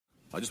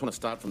I just want to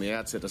start from the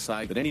outset to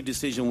say that any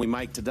decision we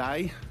make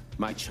today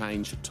may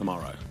change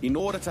tomorrow. In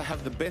order to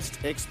have the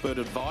best expert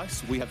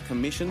advice, we have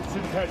commissioned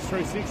Supercoach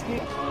 360.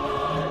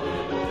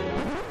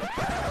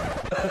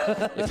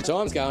 If the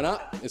time's going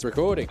up, it's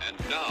recording.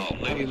 And now,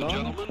 ladies and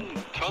gentlemen,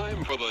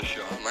 time for the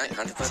show. Mate,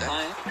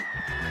 100%.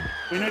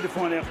 We need to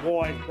find out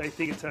why they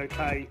think it's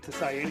okay to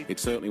say anything.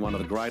 It's certainly one of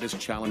the greatest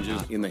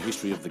challenges in the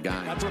history of the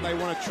game. That's what they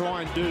want to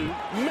try and do.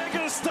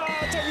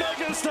 Megastar to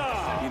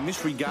megastar! In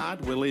this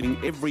regard, we're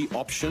leaving every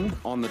option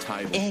on the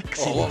table.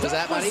 Excellent. What was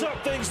that, buddy?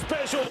 Something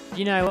special.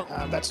 You know,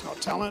 That's not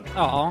talent.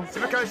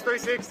 Supercoach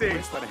 360. The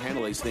best way to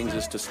handle these things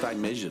is to stay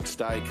measured,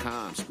 stay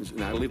calm,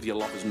 live your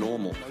life as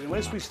normal.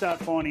 Unless we start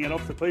finding it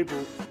off the people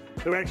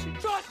who actually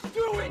just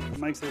do it, it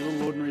makes their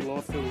little ordinary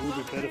life feel a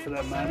little bit better for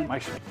that moment.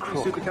 Makes it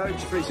cool. Supercoach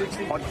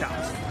 360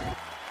 podcast.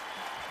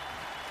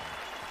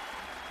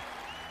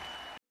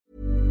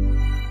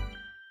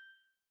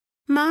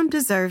 Mom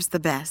deserves the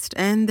best,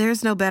 and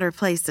there's no better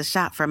place to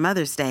shop for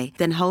Mother's Day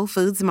than Whole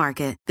Foods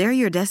Market. They're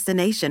your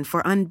destination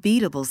for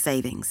unbeatable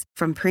savings,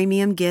 from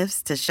premium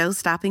gifts to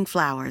show-stopping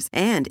flowers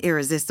and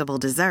irresistible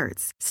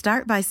desserts.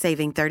 Start by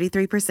saving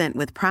 33%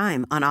 with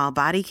Prime on all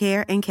body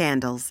care and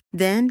candles.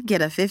 Then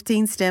get a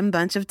 15-stem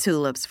bunch of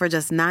tulips for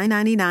just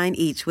 $9.99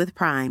 each with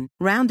Prime.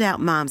 Round out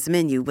Mom's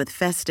menu with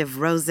festive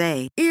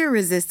rosé,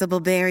 irresistible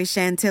berry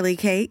chantilly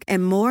cake,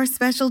 and more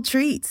special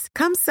treats.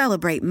 Come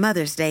celebrate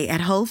Mother's Day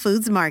at Whole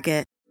Foods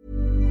Market.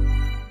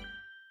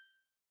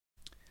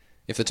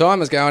 If the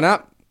timer's going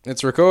up,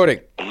 it's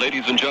recording.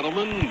 Ladies and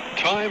gentlemen,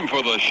 time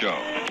for the show.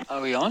 Are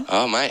we on?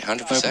 Oh, mate,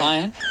 100%. We're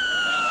playing.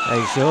 are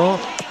you sure?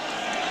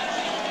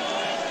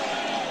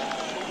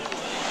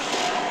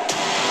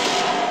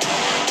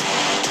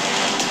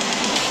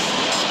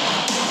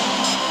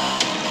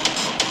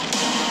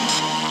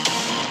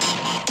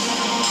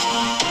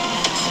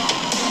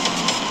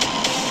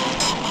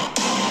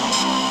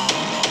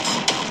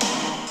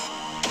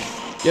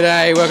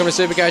 G'day, welcome to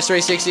Supercoach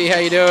 360. How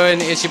you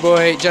doing? It's your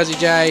boy Juzzy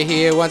J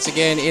here once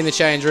again in the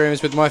change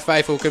rooms with my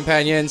faithful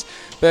companions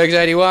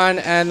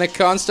Bergs81 and the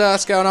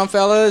Constas. Going on,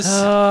 fellas?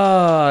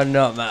 Oh,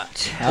 not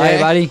much. Hey,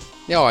 buddy.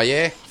 Oh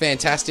yeah,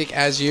 fantastic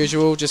as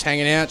usual. Just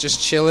hanging out,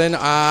 just chilling.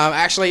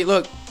 Actually,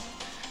 look,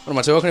 what am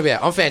I talking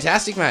about? I'm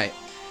fantastic, mate.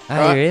 Oh,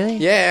 Right? really?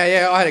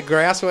 Yeah. I had a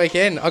grouse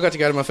weekend. I got to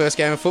go to my first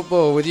game of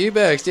football with you,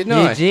 Bergs, didn't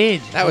I? You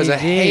did. That was You a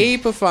did.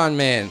 heap of fun,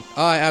 man.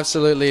 I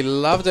absolutely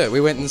loved it.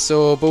 We went and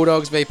saw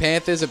Bulldogs v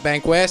Panthers at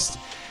Bank West.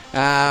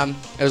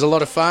 It was a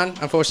lot of fun.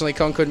 Unfortunately,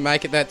 Con couldn't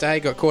make it that day.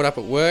 Got caught up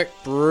at work.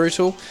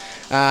 Brutal.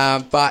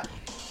 But,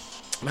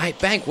 mate,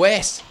 Bank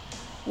West,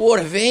 what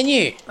a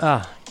venue.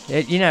 Oh,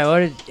 you know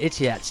what? It's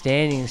an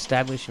outstanding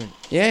establishment.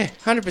 Yeah,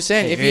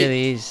 100%. It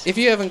really is. If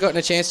you haven't gotten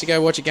a chance to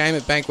go watch a game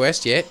at Bank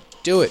West yet,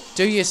 do it.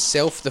 Do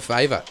yourself the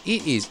favour.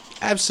 It is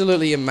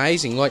absolutely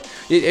amazing. Like,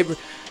 it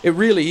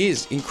really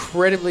is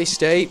incredibly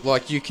steep.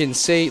 Like, you can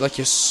see, like,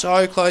 you're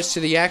so close to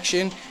the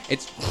action.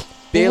 It's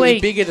barely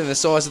bigger than the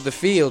size of the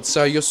field,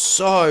 so you're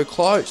so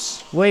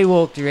close. We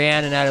walked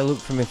around and had a look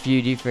from a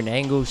few different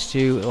angles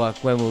too, like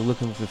when we were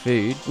looking for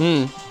food.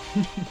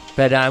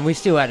 But we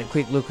still had a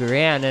quick look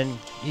around, and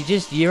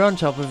you're on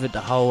top of it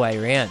the whole way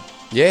around.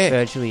 Yeah.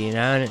 Virtually, you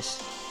know, and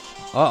it's...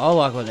 I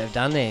like what they've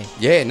done there.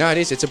 Yeah, no, it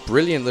is. It's a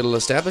brilliant little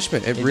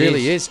establishment. It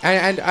really is.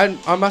 And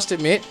I must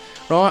admit,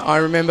 right, I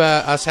remember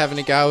us having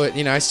to go at,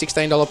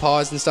 $16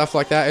 pies and stuff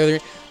like that earlier.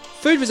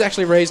 Food was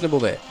actually reasonable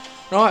there.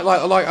 Right,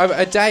 like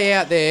a day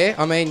out there,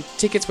 I mean,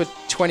 tickets were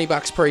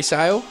 $20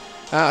 pre-sale.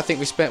 I think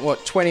we spent,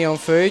 $20 on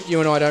food. You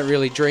and I don't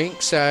really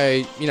drink,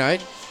 so,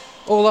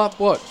 all up,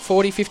 $40,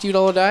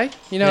 $50 a day?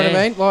 You know what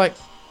I mean? Like...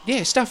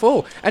 Yeah, stuff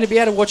all. And to be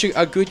able to watch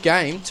a good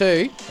game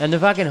too. And the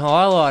fucking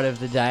highlight of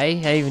the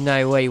day, even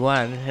though we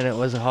won and it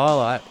was a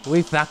highlight,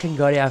 we fucking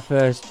got our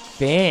first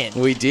ban.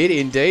 We did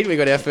indeed. We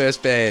got our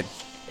first ban.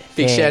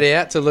 Big shout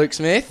out to Luke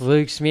Smith.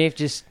 Luke Smith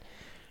just...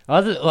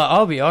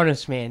 I'll be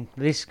honest, man.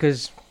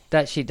 Because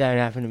that shit don't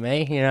happen to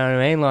me, you know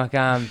what I mean? Like,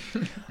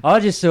 I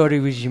just thought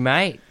he was your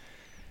mate.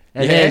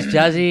 And there's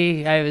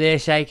Juzzy over there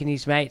shaking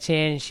his mate's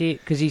hand and shit.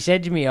 Because he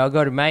said to me, I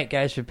got a mate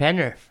goes for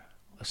Penrith.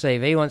 See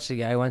if he wants to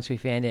go once we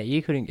found out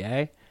you couldn't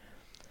go.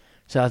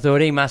 So I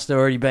thought he must have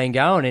already been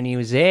going and he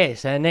was there.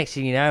 So next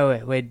thing you know,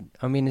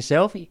 I'm in a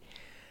selfie.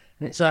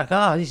 And it's like,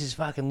 oh, this is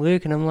fucking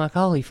Luke. And I'm like,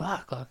 holy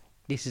fuck, like,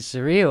 this is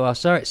surreal. I'm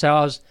sorry. So I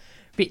was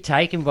a bit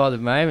taken by the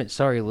moment.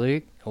 Sorry,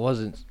 Luke. I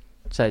wasn't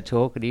so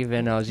talkative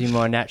and I was in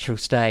my natural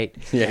state.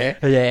 Yeah.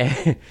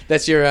 Yeah.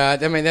 That's your,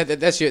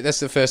 that's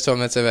the first time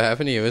that's ever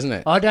happened to you, isn't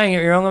it? Oh, don't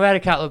get me wrong. I've had a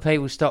couple of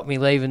people stop me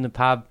leaving the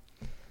pub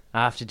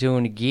after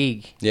doing a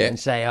gig and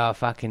say, oh,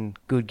 fucking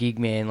good gig,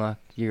 man, like,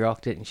 you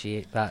rocked it and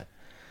shit, but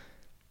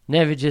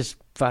never just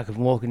fucking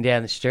walking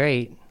down the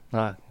street,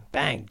 like,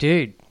 bang,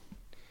 dude,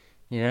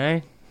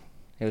 it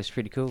was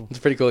pretty cool. It's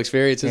a pretty cool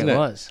experience, isn't it? It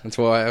was. That's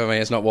why,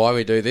 it's not why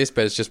we do this,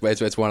 but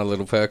it's one of the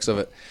little perks of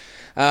it.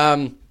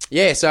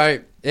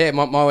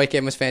 My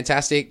weekend was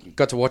fantastic.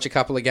 Got to watch a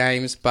couple of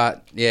games,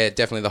 but yeah,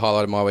 definitely the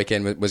highlight of my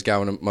weekend was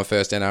going to my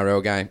first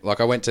NRL game. Like,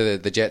 I went to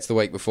the Jets the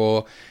week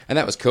before, and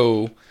that was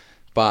cool.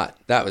 But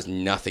that was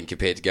nothing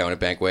compared to going to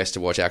Bank West to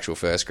watch actual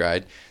first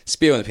grade.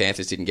 Spew and the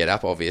Panthers didn't get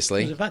up,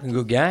 obviously. It was a fucking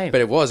good game.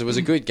 But it was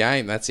a good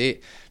game. That's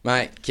it.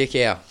 Mate,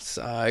 Kick-Ow.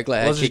 So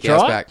glad Was it a Kick-Ow's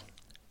try? back.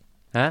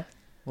 Huh?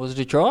 Was it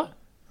a try?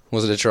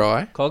 Was it a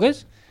try?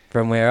 Coggers?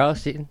 From where I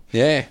was sitting.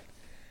 Yeah.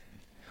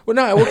 Well,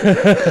 no. Wait.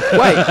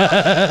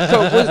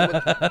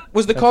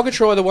 Was the Cogger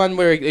try the one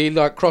where he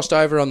like crossed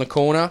over on the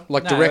corner,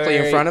 like directly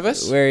in front of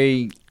us? Where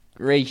he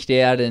reached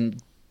out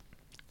and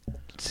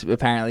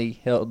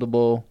apparently held the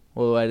ball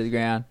all the way to the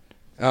ground.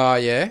 Oh,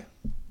 yeah?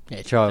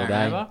 Yeah, trial Don't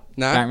day. remember?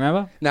 No? Don't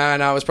remember?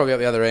 No, it was probably up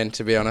the other end,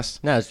 to be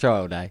honest. No, it's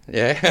trial day.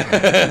 Yeah.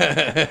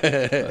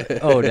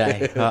 All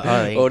day.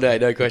 I think. All day,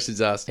 no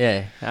questions asked.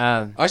 Yeah.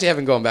 I actually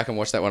haven't gone back and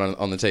watched that one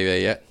on the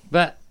TV yet.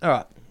 But, all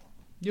right.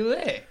 You were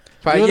there.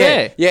 But You were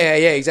there. yeah,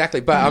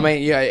 exactly. But I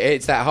mean, yeah,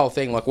 it's that whole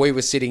thing. Like we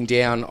were sitting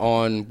down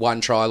on one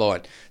try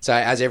line, so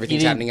as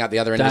everything's happening up the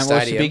other end of the Don't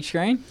watch stadium. the big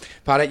screen?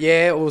 But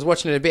yeah, I was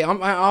watching it a bit.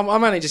 I'm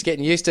only just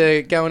getting used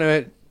to going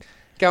to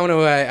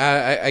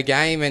a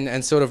game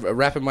and sort of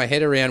wrapping my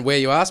head around where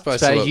you are supposed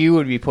to So look. you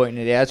would be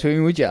pointing it out to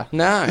him, would you?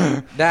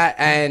 No, that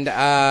and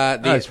I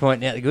was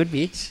pointing out the good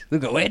bits.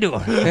 Look what we're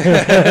doing.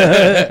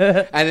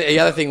 and the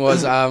other thing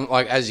was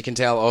like as you can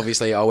tell,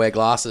 obviously I wear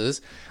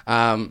glasses.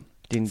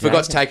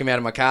 Forgot to take them out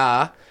of my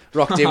car.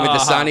 Rocked in with the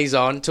sunnies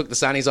on, took the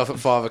sunnies off at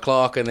 5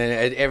 o'clock, and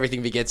then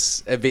everything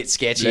gets a bit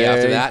sketchy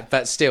after that.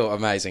 But still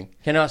amazing.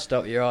 Can I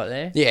stop you right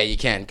there? Yeah, you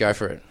can go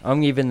for it. I'm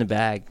giving the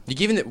bag. You're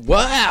giving it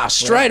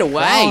straight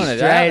away,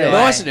 Straight away.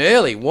 nice and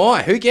early.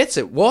 Why? Who gets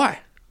it? Why?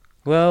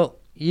 Well,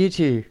 you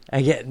two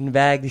are getting the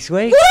bag this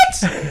week.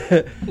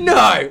 What?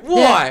 No.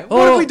 Why? Yeah,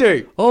 What did we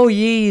do? All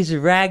years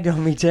have ragged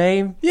on me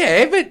team,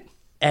 Yeah, but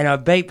and I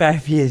beat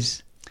both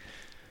yous.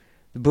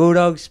 The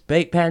Bulldogs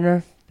beat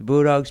Penrith. The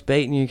Bulldogs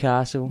beat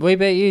Newcastle. We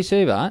beat you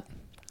too, Bart.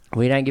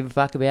 We don't give a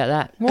fuck about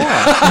that.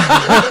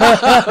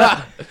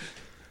 Why?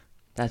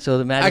 That's all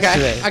that matters to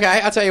me.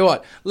 Okay. I'll tell you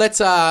what. Let's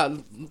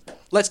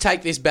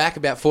take this back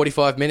about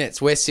 45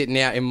 minutes. We're sitting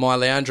out in my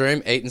lounge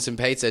room eating some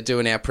pizza,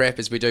 doing our prep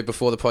as we do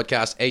before the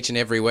podcast each and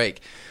every week,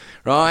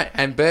 right?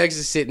 And Bergs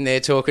is sitting there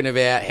talking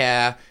about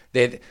how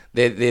they're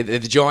the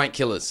giant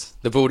killers,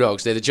 the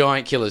Bulldogs. They're the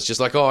giant killers.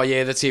 Just like, oh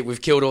yeah, that's it.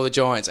 We've killed all the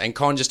giants. And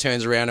Con just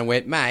turns around and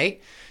went,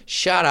 mate,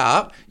 shut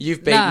up.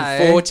 You've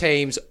beaten 4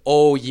 teams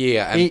all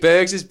year. And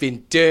Bergs has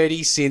been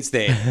dirty since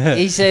then.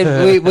 He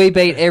said, we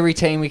beat every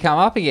team we come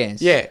up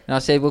against. Yeah. And I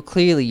said, well,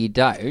 clearly you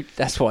don't.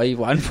 That's why you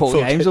won 4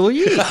 games all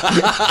year.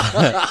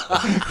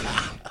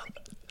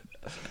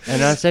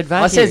 And I said,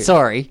 I said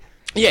sorry.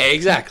 Yeah,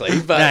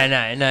 exactly. But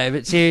No,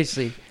 but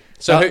seriously.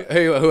 So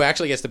who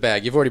actually gets the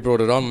bag? You've already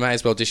brought it on. We may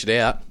as well dish it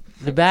out.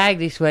 The bag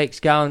this week's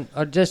going...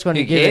 I just want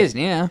to give cares it...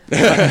 now?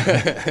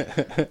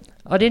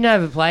 I didn't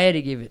have a player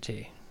to give it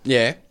to.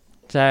 Yeah.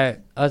 So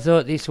I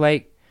thought this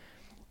week,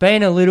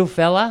 being a little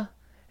fella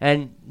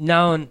and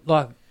knowing,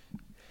 like,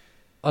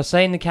 I've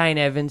seen the Kane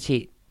Evans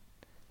hit,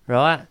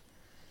 right?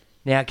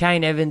 Now,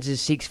 Kane Evans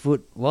is 6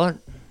 foot, what?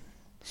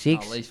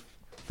 6? At least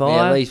 5?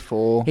 Yeah, at least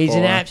 4. He's 5.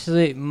 an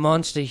absolute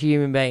monster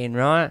human being,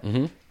 right?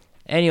 Mm-hmm.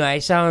 Anyway,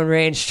 someone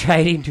ran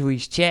straight into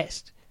his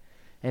chest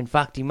and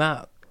fucked him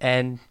up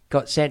and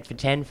got sent for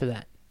 10 for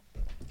that.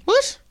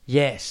 What?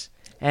 Yes.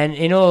 And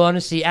in all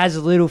honesty, as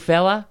a little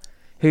fella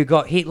who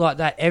got hit like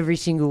that every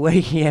single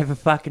week he ever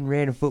fucking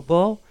ran a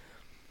football,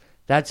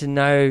 that's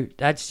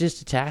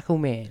just a tackle,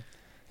 man.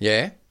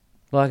 Yeah.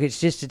 Like, it's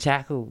just a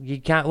tackle. You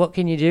can't. What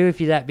can you do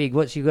if you're that big?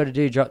 What's you got to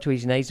do? Drop to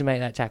his knees to make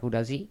that tackle,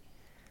 does he?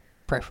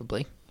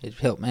 Preferably. It'd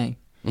help me.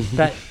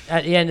 But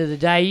at the end of the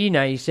day, you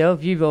know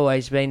yourself, you've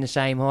always been the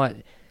same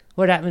height.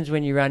 What happens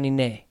when you run in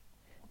there?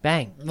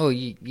 Bang. Well,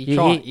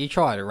 you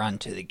try to run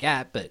to the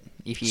gap, but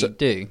if you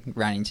do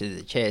run into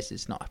the chest,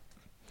 it's not...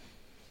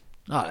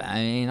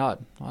 I don't know.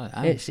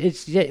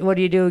 It's what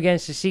do you do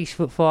against a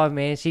 6'5"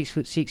 man,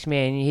 6'6"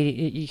 man?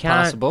 You can't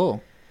pass the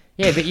ball.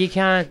 Yeah, but you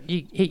can't.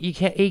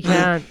 He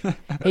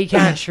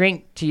can't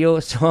shrink to your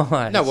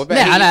size. No,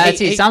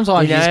 that's it.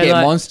 Sometimes you just get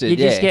monstered. You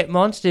just get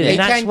monstered. He and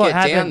that's can what get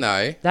happened. down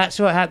though. That's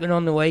what happened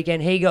on the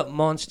weekend. He got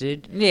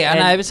monstered. Yeah, I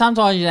know, but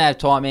sometimes you don't have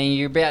time, man.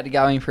 You're about to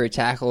go in for a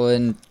tackle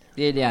and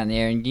you're down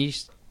there and you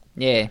just...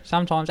 Yeah,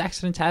 sometimes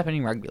accidents happen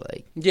in rugby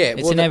league. Yeah,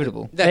 it's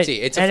inevitable. That's it.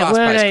 It's a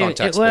fast-paced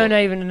contact sport. It weren't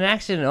even an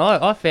accident.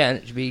 I found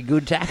it to be a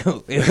good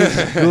tackle. It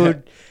was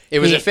good. It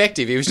was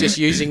effective. He was just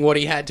using what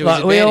he had to his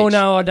advantage. We all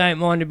know I don't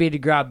mind a bit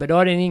of grub, but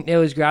I didn't think there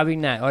was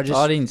grubbing that. I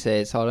didn't see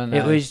it, so I don't know.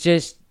 It was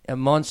just a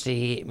monster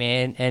hit,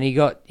 man, and he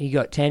got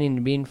 10 in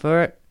the bin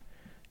for it,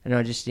 and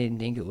I just didn't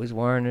think it was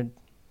warranted.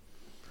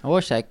 I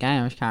watched that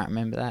game. I just can't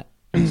remember that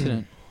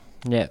incident.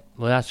 Yeah,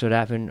 well, that's what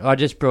happened. I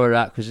just brought it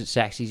up because it's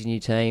Saxy's new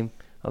team.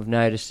 I've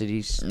noticed that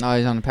he's... No,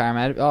 he's on the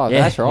Parramatta. Oh,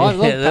 yeah, that's right.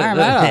 Look,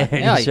 Parramatta.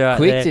 Yeah, he's right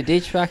quick there to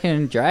ditch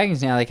fucking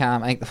Dragons now. They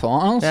can't make the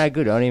finals. No,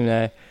 good on him,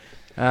 though.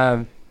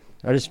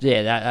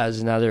 That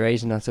was another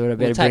reason I thought I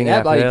better take bring that it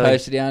up bloody early.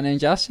 poster down then,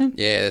 Justin.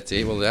 Yeah, that's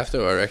it. We'll have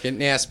to, I reckon.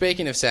 Now,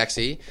 speaking of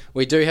Saxy,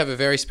 we do have a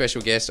very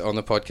special guest on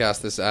the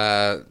podcast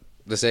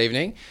this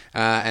evening,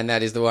 and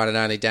that is the one and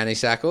only Danny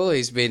Sackle.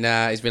 He's been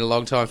a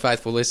long time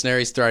faithful listener.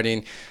 He's thrown in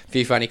a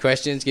few funny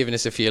questions, given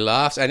us a few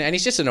laughs, and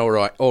he's just an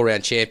all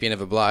round champion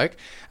of a bloke.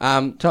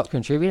 Top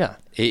contributor.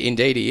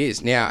 Indeed, he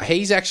is. Now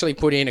he's actually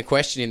put in a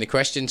question in the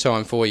question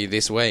time for you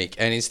this week,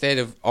 and instead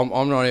of I'm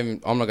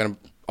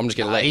just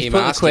going to let him ask. He's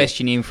put the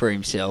question in for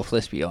himself.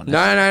 Let's be honest.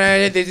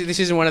 No. This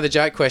isn't one of the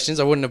joke questions.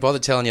 I wouldn't have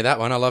bothered telling you that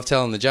one. I love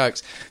telling the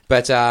jokes,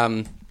 but.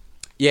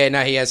 Yeah,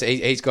 no, he has.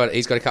 He's got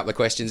a couple of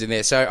questions in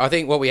there. So I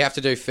think what we have to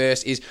do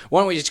first is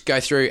why don't we just go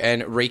through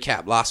and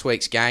recap last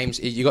week's games?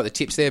 You got the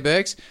tips there,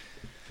 Bergs?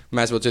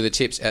 May as well do the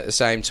tips at the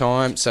same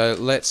time. So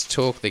let's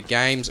talk the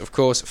games. Of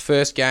course,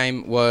 first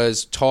game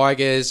was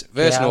Tigers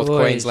versus North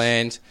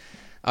Queensland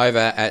over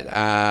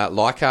at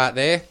Leichhardt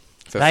there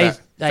for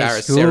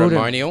Farah's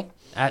ceremonial. Them.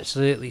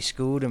 Absolutely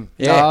schooled them.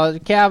 Yeah, the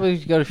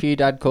Cowboys got a few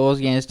dud calls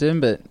against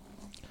them, but.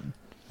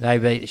 They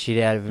beat the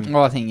shit out of him.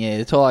 Well, I think,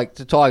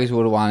 the Tigers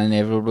would have won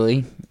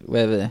inevitably,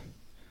 whether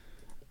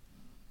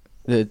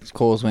the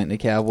calls went the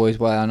Cowboys'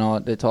 way or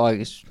not. The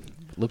Tigers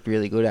looked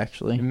really good,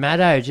 actually.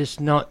 Maddo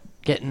just not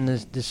getting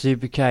the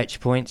super coach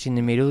points in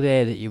the middle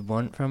there that you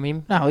want from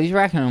him. No, he's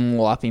racking them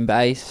all up in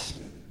base.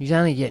 He's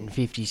only getting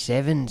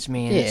 57s,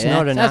 man. Yeah, it's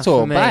not enough that's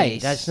all for me.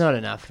 Base. That's not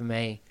enough for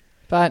me.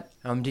 But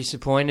I'm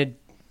disappointed.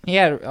 He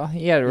had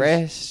a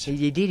rest.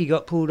 He did. He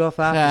got pulled off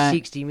after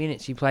 60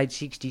 minutes. He played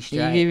 60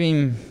 straight. You give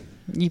him...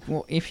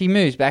 If he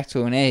moves back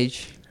to an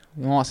edge,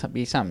 there might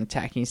be some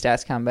attacking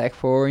stats come back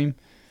for him.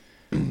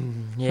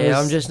 Yeah,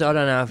 I don't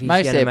know if he's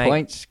most of their make...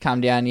 points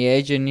come down the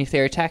edge, and if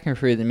they're attacking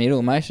through the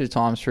middle, most of the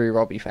time through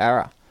Robbie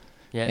Farah.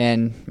 Yeah.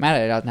 And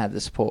Maddo doesn't have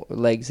the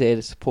legs there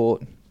to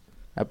support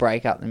a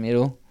break up the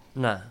middle.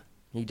 No,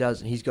 he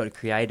doesn't. He's got to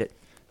create it.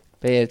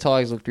 But yeah, the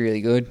Tigers looked really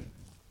good.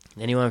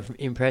 Anyone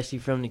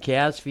impressive from the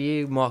Cows for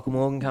you? Michael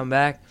Morgan come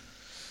back?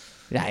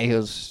 Yeah, he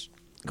was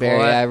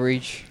very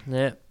average.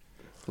 Yeah.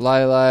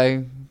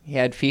 Lolo, he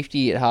had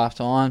 50 at half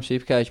time,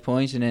 Supercoach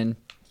points, and then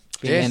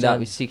ended up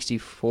with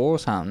 64 or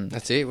something.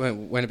 That's it.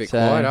 Went a bit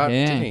quiet up,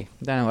 didn't he?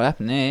 Don't know what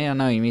happened there. I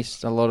know he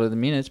missed a lot of the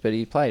minutes, but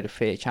he played a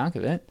fair chunk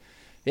of it.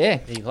 Yeah.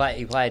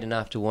 He played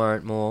enough to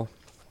warrant more.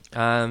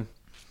 So,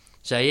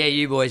 yeah,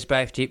 you boys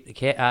both tipped the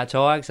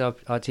Tigers.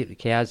 I tipped the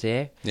Cows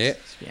there. Yeah.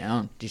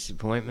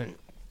 Disappointment.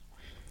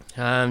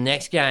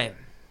 Next game.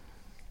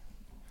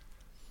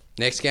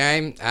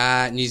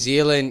 New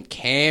Zealand,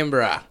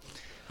 Canberra.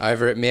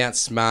 Over at Mount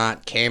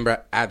Smart,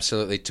 Canberra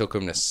absolutely took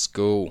them to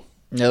school.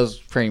 It was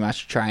pretty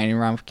much a training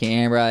run for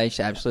Canberra. They just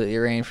absolutely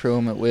ran through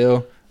them at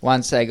will.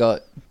 Once they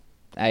got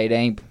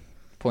 18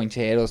 points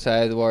ahead or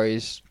so, the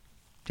Warriors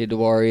did the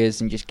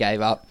Warriors and just gave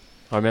up.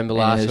 I remember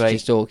last week. It was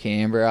just all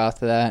Canberra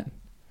after that.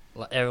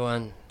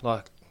 Everyone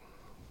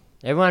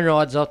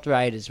rides off the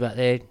Raiders, but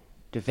they're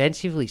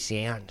defensively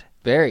sound.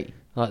 Very.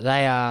 Like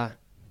they are.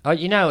 Oh,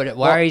 you know what? It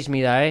worries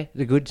me though.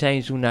 The good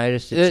teams will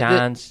notice that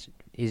Chance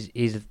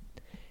is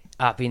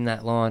up in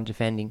that line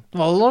defending.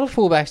 Well, a lot of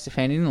fullbacks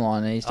defending the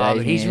line these days.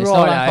 But he's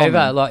right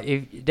over. Like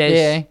if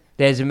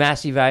there's a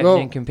massive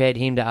opening compared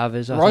him to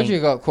others. Roger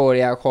got caught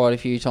out quite a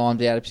few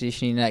times out of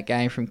position in that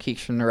game from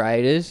kicks from the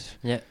Raiders.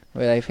 Yeah,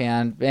 where they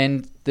found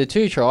and the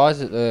 2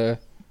 tries that the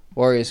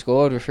Warriors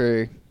scored were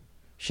through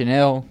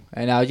Chanel,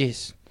 and they were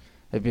just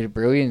a bit of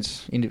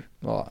brilliance.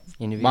 One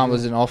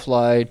was an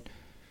offload,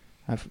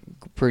 a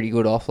pretty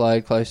good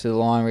offload close to the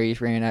line where he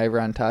just ran over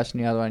untouched,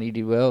 and the other one he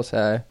did well.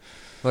 So.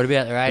 What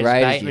about the Raiders?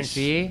 Bateman for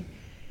you?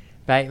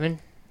 Bateman?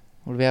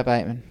 What about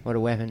Bateman? What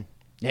a weapon.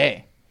 Yeah.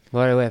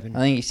 What a weapon. I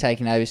think he's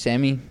taking over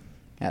Semi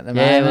at the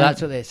moment. Yeah, well,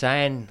 that's what they're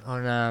saying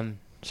on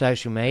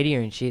social media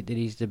and shit, that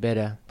he's the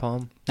better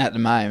Pom. At the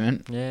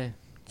moment. Yeah.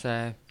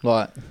 So...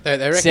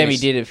 They Semi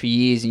did it for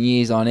years and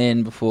years on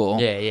end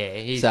before. Yeah.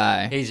 He's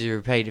a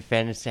repeat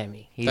offender,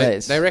 Semi.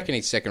 They reckon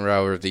he's second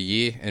rower of the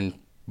year and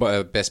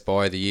best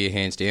buy of the year,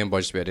 hands down, by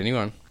just about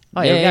anyone.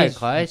 Oh, yeah, he'll go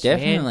close,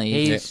 definitely.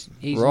 Man.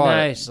 He's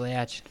right. No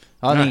slouch.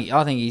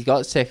 I think he's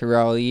got second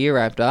row of the year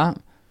wrapped up.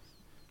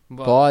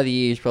 By the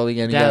year, he's probably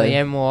going to go. Dally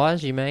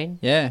M-wise, you mean?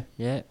 Yeah.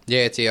 Yeah,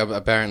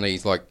 apparently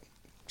he's like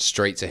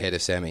streets ahead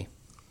of Sammy.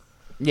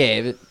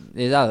 Yeah, but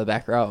there's other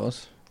back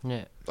rows.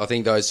 Yeah. I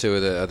think those two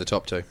are the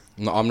top two.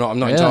 I'm not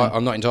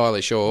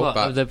entirely sure.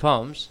 But the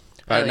Poms?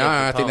 But no,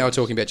 I think they were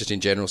talking about just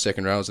in general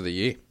second rows of the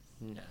year.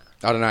 No.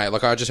 I don't know.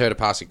 Like I just heard a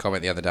passing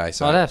comment the other day,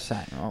 so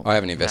I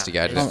haven't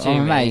investigated it.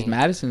 I'm amazed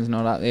Madison's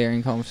not up there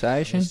in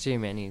conversation. There's too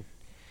many.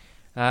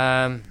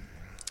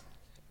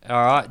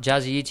 All right,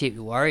 Juzzy, you tipped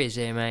the Warriors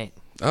there, mate.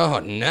 Oh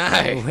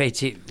no, we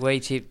tipped.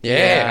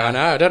 Yeah, I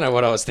know. I don't know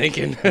what I was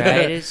thinking.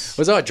 Raiders.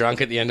 Was I drunk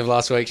at the end of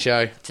last week's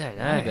show? Don't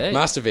know. Maybe.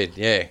 Must have been.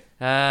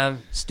 Yeah.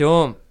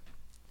 Storm,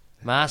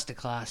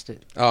 masterclassed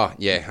it. Oh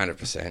yeah,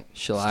 100%.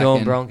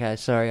 Storm Broncos.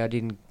 Sorry, I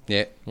didn't.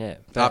 Yeah. Yeah.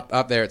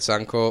 Up there at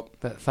Suncorp.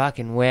 But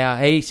fucking wow,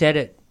 he said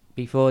it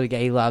before the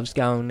game. He loves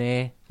going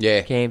there.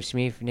 Yeah. Cam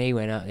Smith, and he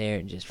went up there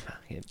and just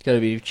fucking. It's got a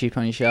bit of chip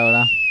on your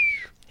shoulder.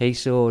 He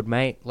soared,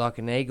 mate, like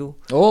an eagle.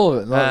 All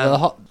of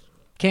it.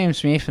 Cam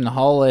Smith and the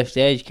whole left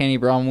edge, Kenny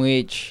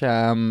Bromwich,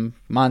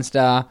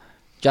 Munster,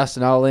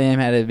 Justin Olam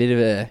had a bit of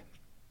a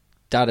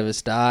dud of a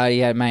start. He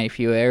had made a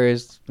few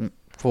errors,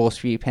 forced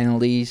a few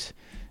penalties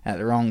at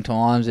the wrong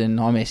times, and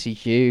I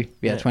messaged you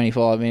about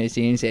 25 minutes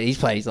in, said he's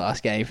played his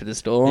last game for the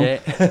Storm. Yeah.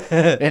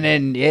 And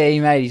then,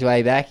 he made his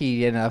way back.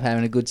 He ended up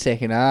having a good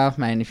second half,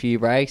 made a few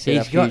breaks, set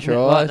up a few tries.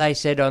 Like they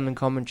said on the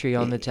commentary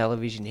on the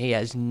television, he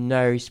has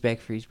no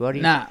respect for his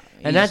body. Nah.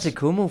 And that's a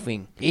Kummel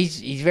thing.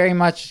 He's very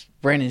much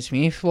Brendan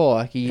Smith,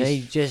 like.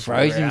 He just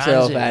throws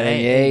himself at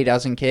him. Yeah, he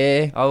doesn't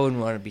care. I wouldn't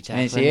want to be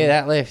tackling. And so,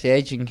 that left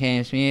edge and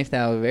Cam Smith, they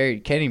were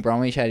Kenny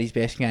Bromwich had his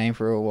best game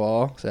for a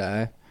while,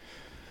 so...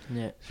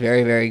 Yeah. It's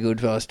very, very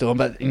good for the Storm.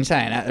 But in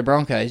saying that, the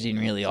Broncos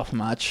didn't really offer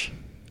much.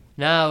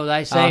 No,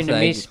 they seemed to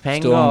miss Pangai.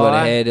 Storm got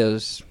ahead.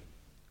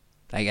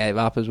 They gave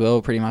up as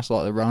well, pretty much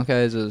like the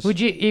Broncos. Would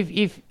you,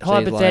 if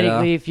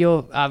hypothetically, if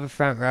your other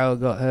front rower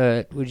got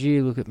hurt, would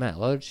you look at Matt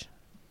Lodge?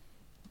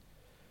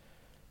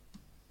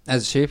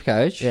 As a super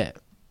coach? Yeah.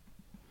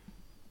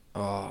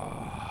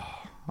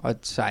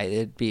 I'd say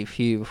there'd be a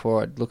few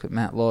before I'd look at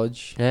Matt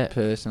Lodge,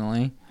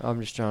 personally. I'm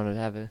just trying to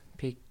have a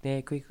pick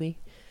there quickly.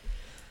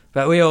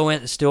 But we all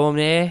went the Storm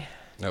there.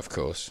 Of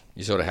course.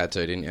 You sort of had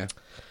to, didn't you?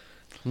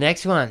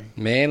 Next one.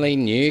 Manly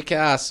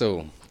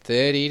Newcastle.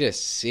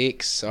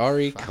 30-6.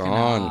 Sorry,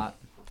 Con.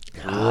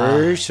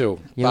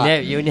 Crucial.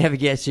 You'll never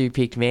guess who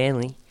picked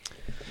Manly.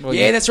 Well,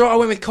 that's right. I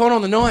went with Con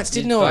on the Knights,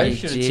 didn't I? You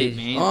should have tipped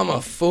Manly. I'm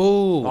a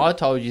fool. I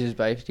told you to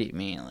both tip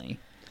Manly.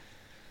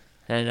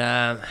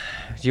 And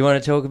do you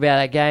want to talk about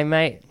that game,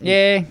 mate?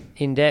 Yeah.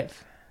 In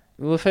depth?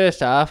 Well, the first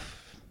half...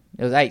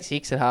 It was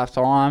 8-6 at half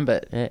time,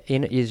 but there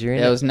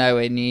was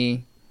nowhere near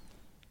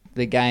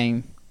the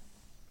game,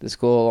 the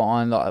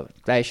scoreline.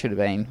 Like, they should have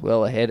been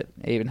well ahead,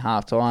 even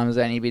half time. There was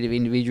only a bit of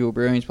individual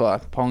brilliance by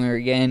Ponga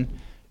again.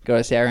 Got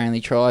us our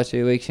only try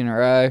 2 weeks in a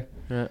row.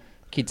 Yeah.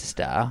 Kid's a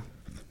star.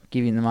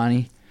 Give him the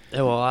money.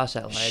 Oh, well, I'll ask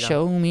that later.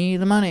 Show me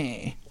the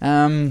money.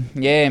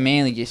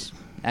 Manly just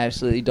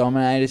absolutely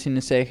dominated us in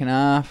the second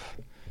half.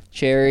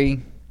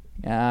 Cherry.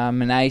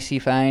 Manasi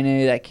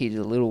Fainu, that kid's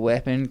a little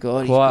weapon.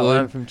 God, Quite he's good.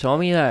 one from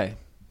Tommy though.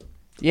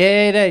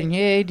 Yeah,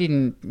 he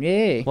didn't.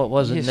 Yeah, what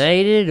was it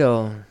needed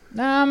or?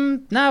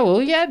 No. Well,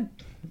 he had.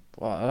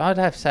 Well, I'd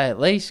have to say at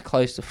least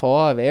close to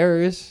 5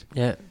 errors.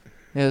 Yeah,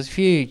 there was a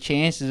few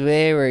chances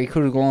there where he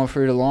could have gone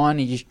through the line.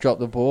 He just dropped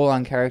the ball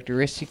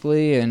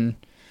uncharacteristically, and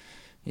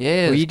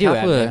well, you do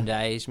have them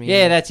days. Man.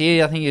 Yeah, that's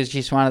it. I think it was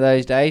just one of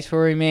those days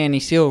for him, man. He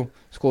still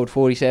scored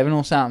 47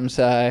 or something,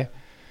 so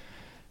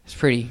it's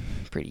pretty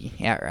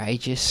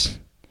outrageous.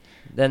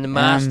 Then the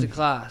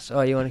masterclass.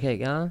 You want to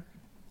keep going?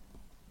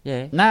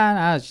 Yeah. No,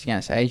 I was just going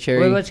to say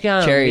Cherry. What's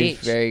going on, Cherry's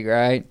very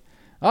great.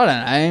 I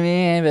don't know,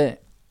 man,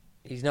 but...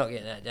 He's not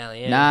getting that down the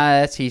end.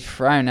 Nah, he's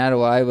thrown that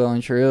away well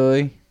and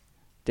truly.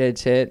 Dead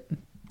set.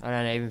 I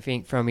don't even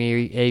think from here,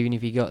 even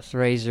if he got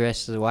 3s the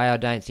rest of the way, I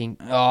don't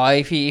think...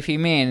 If he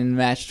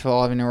matched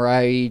 5 in a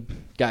row, he'd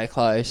go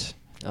close.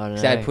 I don't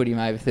know. That'd put him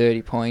over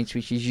 30 points,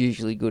 which is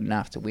usually good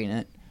enough to win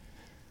it.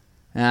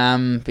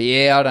 But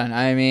yeah, I don't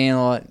know, man.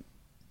 Like,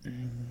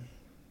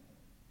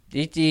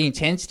 the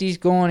intensity's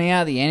gone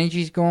out, the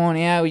energy's gone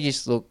out. We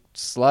just look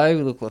slow.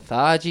 We look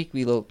lethargic.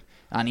 We look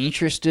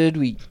uninterested.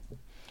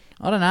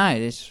 I don't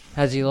know.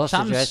 Has he lost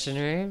the dressing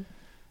room?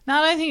 No,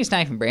 I don't think it's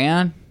Nathan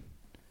Brown.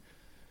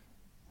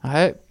 I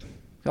hope.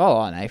 I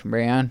like Nathan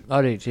Brown.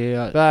 I do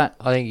too. But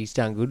I think he's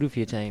done good with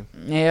your team.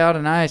 Yeah, I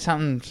don't know.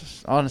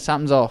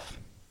 Something's off.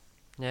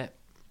 Yeah.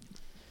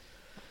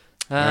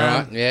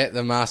 Alright,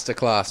 the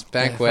masterclass.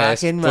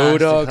 Bankwest,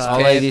 Bulldogs, I'll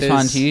leave this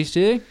one to you,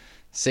 Stu.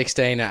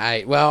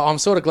 16-8. Well, I'm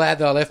sort of glad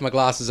that I left my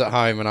glasses at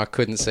home and I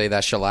couldn't see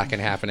that shellacking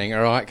happening,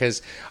 all right?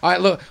 Because,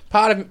 look,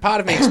 part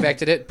of me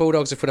expected it.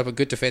 Bulldogs have put up a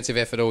good defensive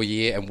effort all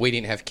year and we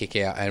didn't have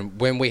kick-out. And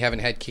when we haven't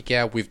had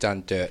kick-out, we've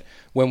done dirt.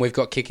 When we've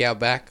got kick-out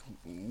back,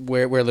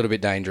 we're a little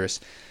bit dangerous.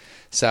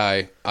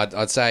 So,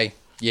 I'd say,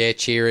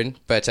 cheering,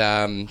 but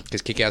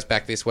because kick-out's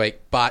back this week.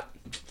 But,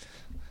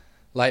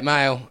 late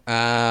mail,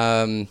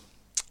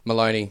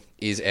 Maloney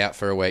is out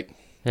for a week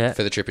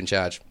for the trip in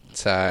charge.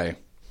 So,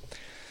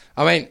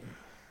 I mean,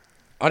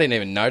 I didn't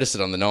even notice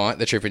it on the night,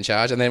 the trip in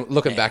charge. And then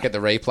looking back at the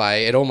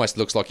replay, it almost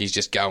looks like he's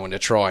just going to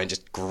try and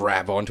just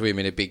grab onto him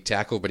in a big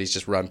tackle, but he's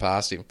just run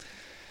past him.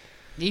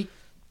 He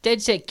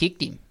dead set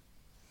kicked him.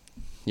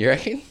 You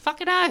reckon?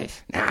 Fucking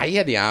oath. Nah, he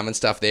had the arm and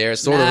stuff there.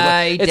 It's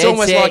it's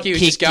almost like he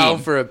was just going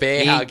for a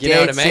bear hug, you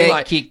know what I mean?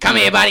 Like, come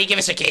here, buddy, give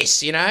us a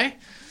kiss, you know?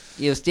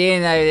 He was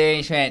standing over there and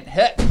he just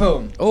went,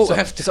 boom. Oh,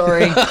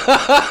 sorry.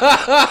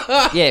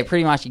 Yeah,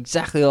 pretty much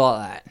exactly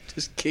like that.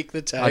 Just kick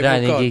the table. I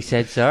don't think he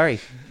said sorry.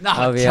 No,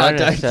 I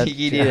don't think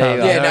he did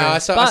either. Yeah, no, I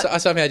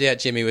somehow doubt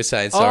Jimmy was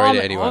saying sorry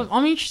to anyone.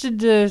 I'm interested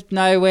to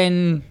know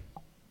when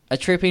a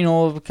tripping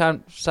all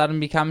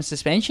sudden becomes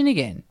suspension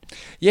again.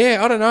 Yeah,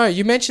 I don't know.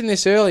 You mentioned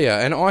this earlier,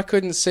 and I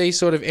couldn't see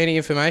sort of any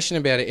information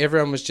about it.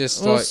 Everyone was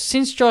just like...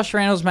 since Josh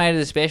Reynolds made it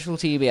a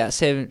specialty about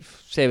seven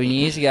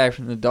years ago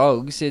from the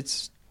Dogs,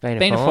 it's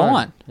been a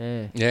fine.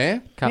 Yeah?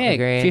 Couple of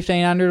grand.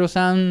 1,500 or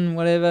something,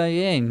 whatever,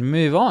 and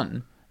move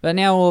on. But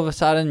now all of a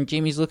sudden,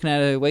 Jimmy's looking at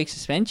a week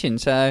suspension.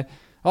 So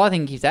I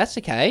think if that's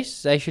the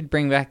case, they should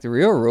bring back the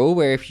real rule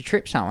where if you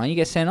trip someone, you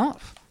get sent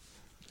off.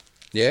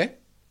 Yeah?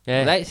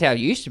 Yeah. That's how it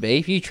used to be.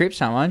 If you trip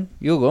someone,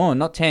 you're gone.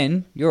 Not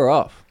 10, you're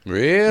off.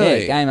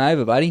 Really? Yeah, game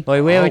over, buddy.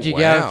 Boy, where would you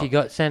go wow. if you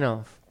got sent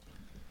off?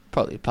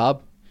 Probably a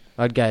pub.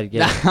 I'd go to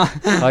get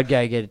I'd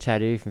go get a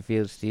tattoo from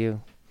Field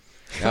Steel.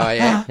 Oh,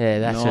 yeah? Yeah,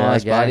 that's where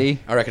Nice, I'd go. buddy.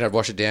 I reckon I'd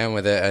wash it down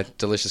with a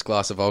delicious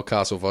glass of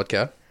Oldcastle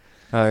vodka.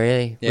 Oh,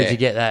 really? Yeah. Would you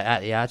get that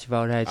at the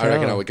Archibald Hotel? I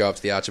reckon I would go up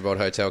to the Archibald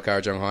Hotel,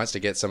 Currajong Heights, to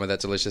get some of that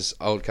delicious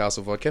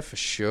Oldcastle vodka for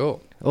sure.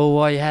 Or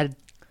why you had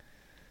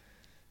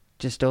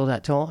just all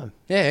that time.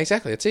 Yeah,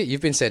 exactly. That's it.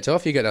 You've been sent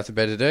off. You got nothing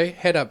better to do.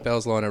 Head up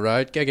Bells Liner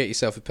Road. Go get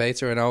yourself a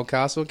pizza in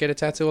Oldcastle. Get a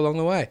tattoo along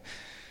the way.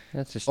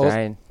 That's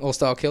Australian.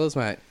 All-style killers,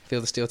 mate. Feel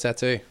the steel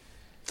tattoo.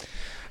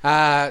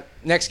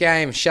 Next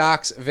game,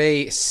 Sharks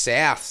v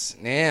Souths.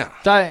 Now.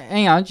 So,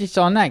 hang on, just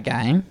on that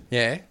game.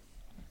 Yeah.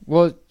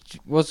 Was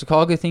the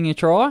Cogger thing a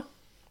try?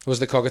 Was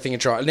the Cogger thing a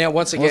try? Now,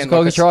 once again...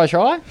 Was the Cogger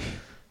try?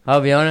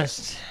 I'll be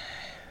honest.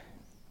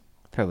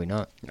 Probably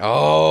not.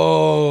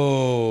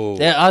 Oh.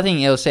 I think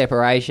it was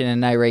separation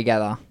and no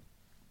regather.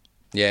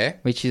 Yeah.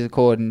 Which is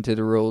according to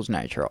the rules,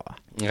 no try.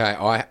 Okay,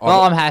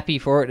 I'm happy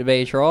for it to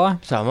be a try.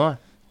 So am I.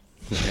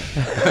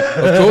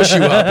 Of course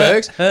you are,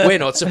 Bergs. We're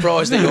not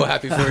surprised that you're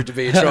happy for it to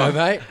be a try,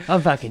 mate.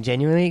 I'm fucking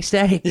genuinely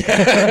ecstatic. Great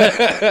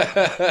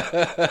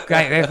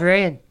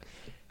refereeing.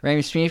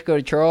 Remus Smith got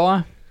a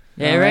try.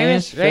 Yeah,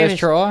 Remus. First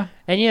try.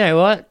 And you know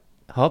what?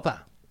 Hopper.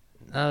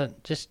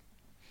 Just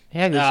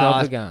how good's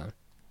Hopper going?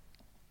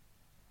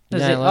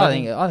 I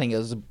think it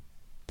was a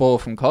ball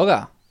from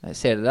Cogger that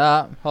set it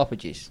up. Hopper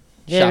just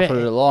shuffled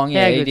it along.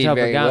 Yeah, he did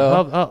very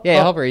well.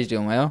 Hopper is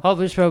doing well.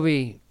 Hopper's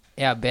probably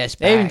our best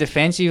back. Even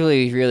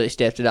defensively, he's really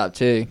stepped it up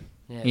too.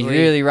 Yeah, he's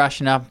really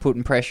rushing up and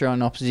putting pressure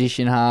on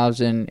opposition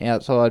halves and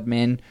outside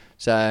men,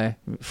 so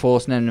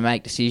forcing them to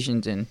make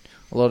decisions and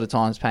a lot of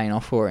times paying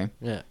off for him.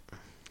 Yeah.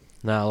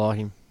 No, I like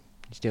him.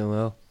 He's doing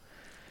well.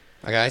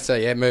 Okay, so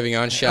yeah, moving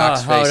on.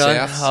 Sharks v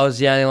Souths. I was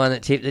the only one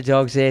that tipped the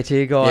Dogs there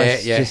too,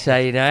 guys. Yeah. Just so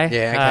you know.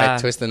 Yeah,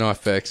 okay. Twist the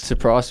knife, Bergs.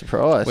 Surprise,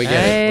 surprise. We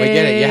get it. We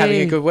get it. You're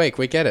having a good week.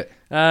 We get it.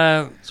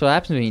 That's what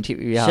happens when you tip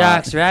your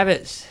Sharks,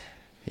 Rabbits.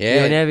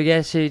 Yeah. You'll never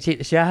guess who tipped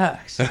the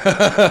Sharks.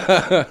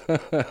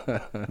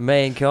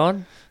 Me and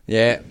Con.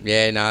 Yeah,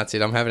 no, that's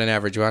it. I'm having an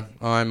average one.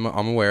 I'm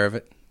aware of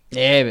it.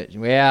 Yeah, but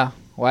wow,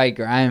 Wade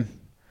Graham.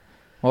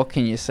 What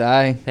can you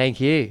say?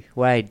 Thank you,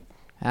 Wade.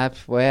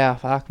 Wow,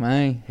 fuck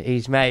me.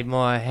 He's made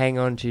my hang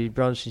on to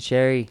Bronson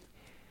Sherry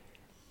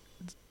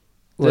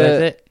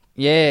worth it.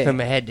 Yeah. From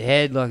a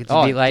head-to-head, like it's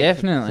a bit late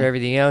definitely. for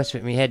everything else,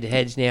 but my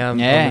head-to-heads now,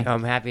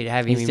 I'm happy to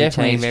have him in my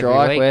team every week. He's definitely a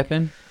strike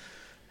weapon.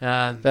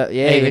 But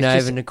yeah, even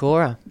over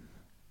Nakora.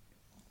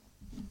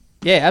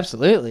 Yeah,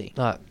 absolutely.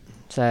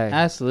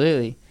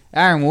 Absolutely.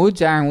 Aaron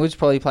Woods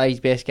probably played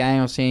his best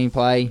game I've seen him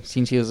play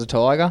since he was a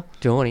Tiger.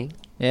 Dawny.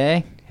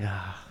 Yeah.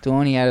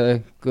 Dawny had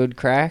a good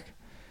crack.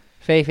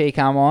 Fifi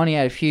come on, he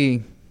had a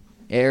few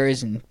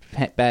errors and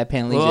bad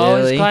penalties early.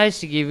 I was close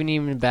to giving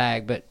him the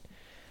bag, but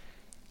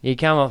he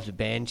come off the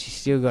bench. He's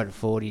still got a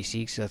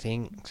 46, I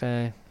think.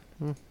 So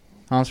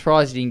I'm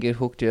surprised he didn't get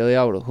hooked early.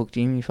 I would have hooked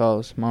him if I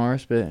was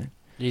Morris, but...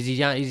 Is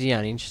he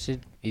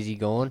uninterested? Is he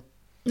gone?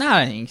 No,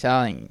 I don't think so.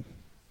 I think,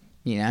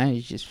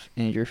 he's just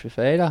injured for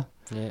feeder.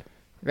 Yeah.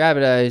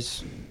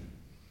 Rabbitohs,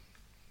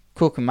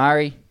 Cook and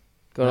Murray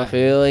got off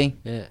early.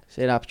 Yeah.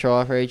 Set up a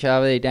try for each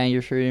other. They're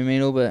dangerous through the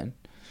middle, but...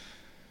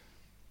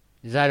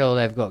 Is that all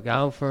they've got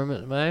going for them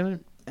at the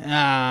moment?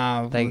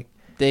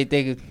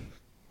 They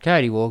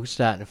Cody Walker's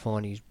starting to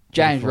find his...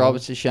 James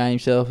Roberts has shown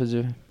himself as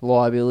a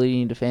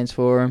liability in defence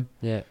for him.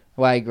 Yeah.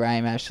 Wade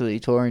Graham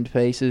absolutely tore him to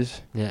pieces.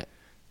 Yeah.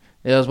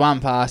 There was one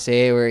pass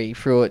there where he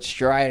threw it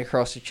straight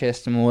across the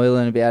chest of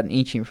Moylan, about an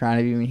inch in front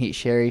of him, and hit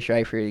Sherry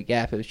straight through the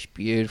gap. It was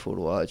beautiful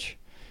to watch.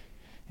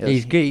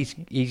 He's good.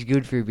 He's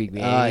good for a big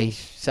man. He's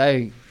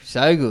so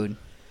good.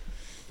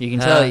 You can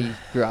tell he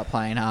grew up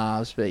playing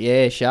halves. But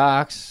yeah,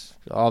 Sharks...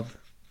 I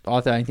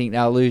don't think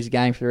they'll lose the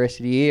game for the rest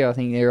of the year. I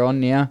think they're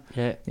on now.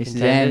 Yeah, this is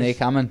them. They're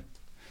coming.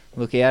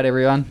 Look out,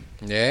 everyone.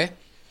 Yeah.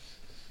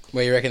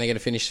 Where you reckon they're going to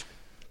finish?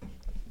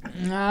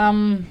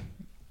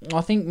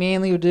 I think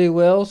Manly will do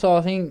well. So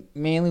I think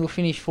Manly will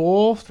finish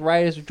 4th.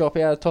 Raiders will drop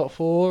out of top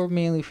 4.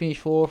 Manly will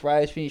finish 4th.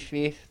 Raiders finish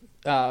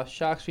 5th.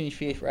 Sharks finish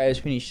 5th. Raiders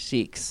finish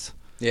 6th.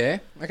 Yeah.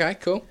 Okay.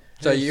 Cool.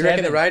 So you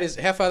reckon the Raiders?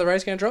 How far are the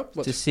Raiders going to drop?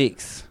 To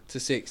 6th. To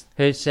 6th.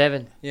 Who's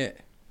 7? Yeah.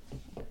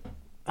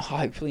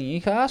 Hopefully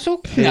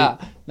Newcastle. Nah,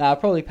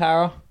 probably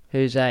Para.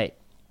 Who's 8?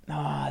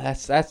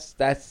 That's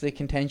the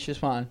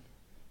contentious one.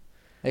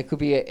 It could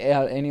be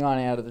anyone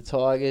out of the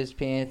Tigers,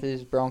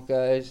 Panthers,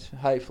 Broncos.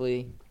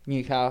 Hopefully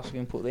Newcastle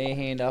can put their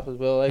hand up as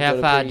well. How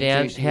far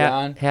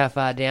down? How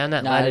far down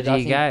that ladder do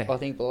you go? I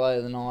think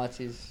below the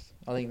Knights is.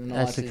 I think the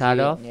Knights. That's the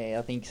cut-off. Yeah,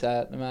 I think so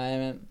at the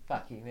moment.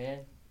 Fuck you, man.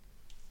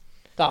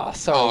 Oh,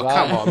 sorry.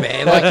 Come on,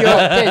 man! Like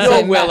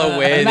you're well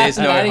aware there's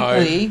no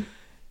hope.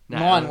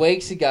 9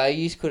 weeks ago,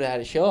 you could have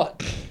had a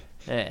shot.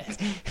 Yeah.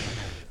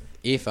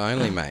 If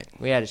only, mate.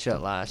 We had a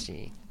shot last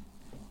year.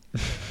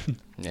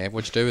 Yeah,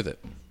 what'd you do with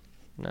it?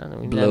 No,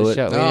 we didn't Blew have a it.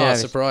 shot. We didn't have a-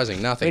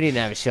 surprising. Nothing. We didn't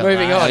have a shot.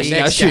 Moving last on. week.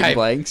 Next shooting game.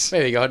 blanks.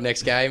 Moving on.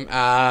 Next game.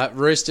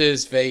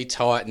 Roosters v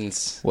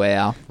Titans.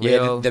 Wow.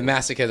 Yeah, the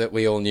massacre that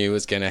we all knew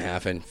was going to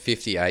happen.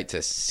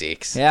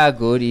 58-6. How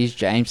good is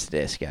James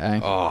Tedesco?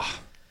 Oh,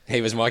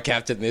 he was my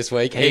captain this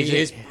week. He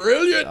is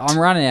brilliant. I'm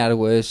running out of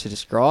words to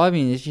describe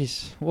him. It's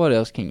just, what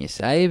else can you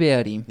say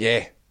about him?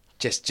 Yeah,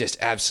 just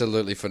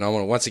absolutely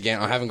phenomenal. Once again,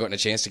 I haven't gotten a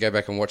chance to go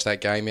back and watch that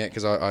game yet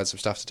because I had some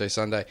stuff to do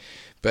Sunday.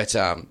 But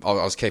I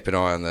was keeping an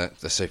eye on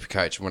the Super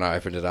Coach. When I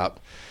opened it up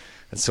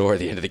and saw at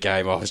the end of the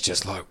game, I was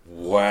just like,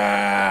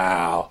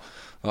 wow.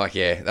 Like,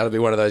 yeah, that'll be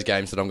one of those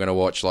games that I'm going to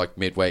watch like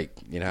midweek,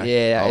 you know.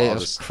 Yeah, I'll it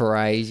was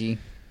crazy.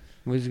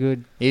 It was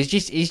good. It's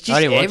just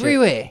I didn't watch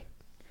everywhere.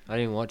 I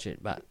didn't watch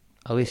it, but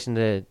I listened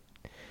to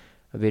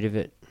a bit of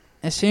it.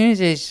 As soon as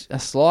there's a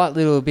slight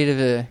little bit of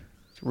a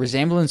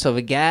resemblance of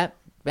a gap,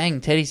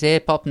 bang, Teddy's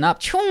there popping up.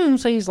 Choom,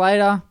 seconds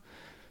later,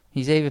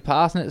 he's either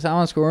passing it to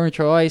someone, scoring a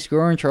try,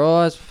 scoring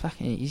tries.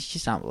 Fucking, he's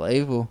just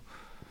unbelievable.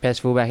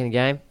 Best fullback in the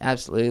game?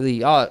 Absolutely.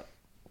 Like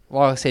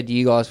I said to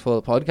you guys for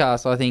the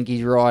podcast, I think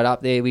he's right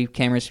up there with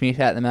Cameron Smith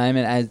at the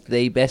moment as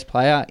the best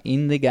player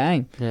in the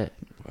game. Yeah.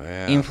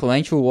 Wow.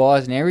 Influential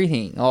wise and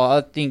everything.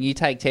 I think you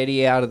take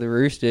Teddy out of the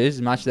Roosters,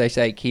 as much as they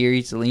say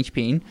Kiri's the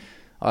linchpin,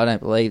 I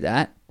don't believe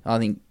that. I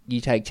think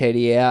you take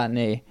Teddy out and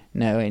they're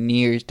nowhere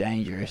near as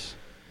dangerous.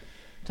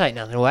 Take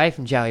nothing away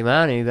from Joey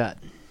Manu, but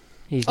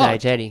he's no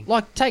Teddy.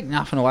 Like, take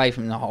nothing away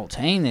from the whole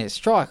team. There's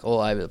strike all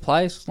over the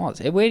place. Like I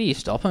said, where do you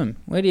stop him?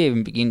 Where do you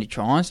even begin to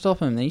try and stop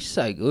him? He's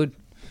so good.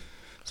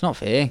 It's not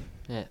fair.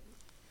 Yeah.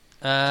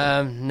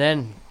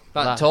 Then...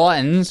 But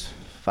Titans,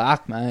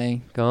 fuck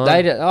me. Go on.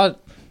 I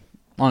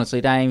honestly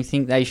don't even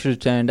think they should have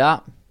turned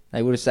up.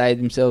 They would have saved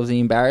themselves the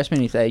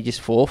embarrassment if they just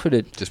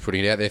forfeited. Just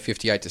putting it out there,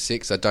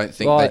 58-6. I don't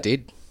think Right. they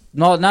did.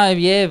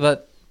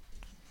 But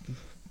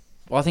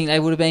I think they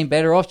would have been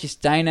better off just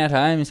staying at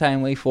home and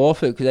saying we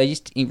forfeit, because they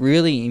just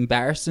really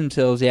embarrassed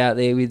themselves out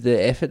there with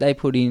the effort they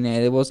put in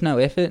there. There was no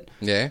effort.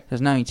 Yeah.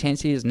 There's no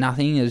intensity. There's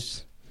nothing.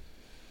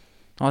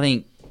 I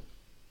think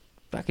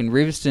fucking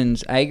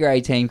Riverston's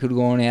A-grade team could have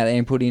gone out there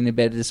and put in a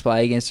better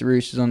display against the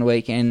Roosters on the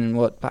weekend than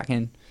what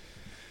fucking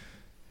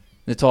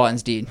the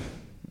Titans did.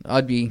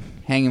 I'd be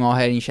hanging my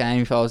head in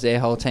shame if I was their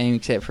whole team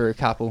except for a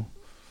couple.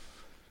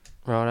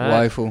 Righto.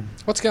 Woeful.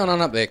 What's going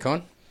on up there,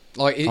 Con?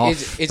 Like,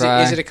 is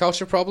it a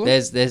culture problem?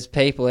 There's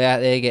people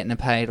out there getting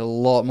paid a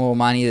lot more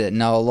money that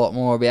know a lot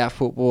more about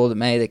football than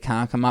me that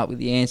can't come up with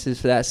the answers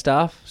for that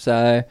stuff.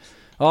 So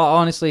I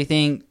honestly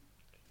think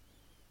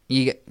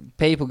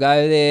people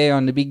go there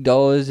on the big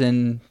dollars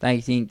and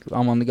they think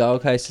I'm on the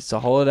Gold Coast, it's a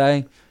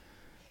holiday.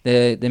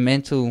 The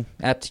mental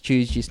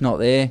aptitude's just not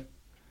there.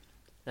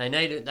 They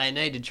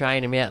need to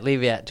train him out,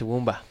 live out to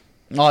Toowoomba.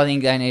 I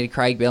think they need a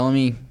Craig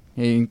Bellamy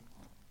who,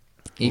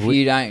 if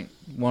you don't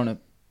want to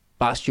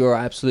bust your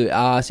absolute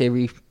ass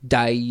every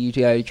day you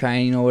go to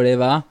training or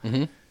whatever,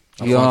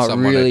 Mm-hmm. you're not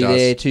really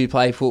there to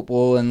play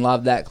football and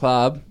love that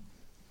club.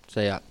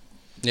 So yeah,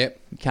 Yep.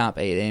 you can't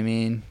beat them,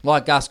 man.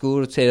 Like Gus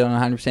Gould said on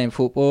 100%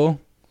 Football,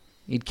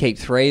 he'd keep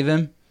 3 of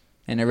them,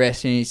 and the rest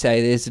of them he'd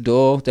say, there's the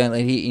door, don't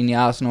let it hit you in the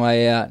arse on the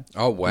way out.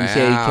 Oh, wow. He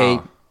said he'd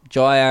keep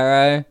Jai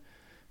Arrow,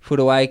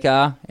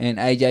 Footawaker, and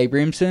AJ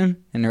Brimson,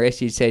 and the rest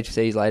he'd said,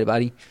 see you later,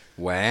 buddy.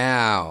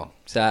 Wow.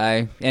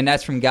 So, and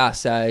that's from Gus,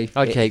 so...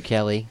 I'd keep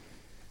Kelly.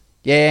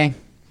 Yeah,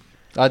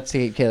 I'd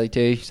keep Kelly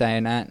too,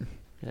 saying that.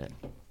 Yeah.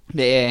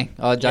 But yeah,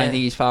 I don't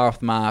think he's far off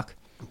the mark.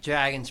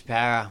 Dragons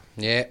Para.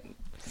 Yeah.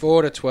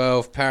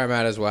 4-12,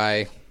 Parramatta's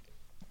way.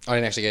 I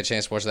didn't actually get a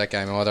chance to watch that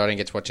game either. I didn't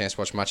get a chance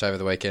to watch much over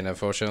the weekend,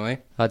 unfortunately.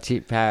 I'd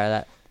tip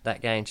Para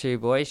that game too,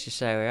 boys, just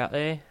so we're out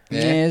there.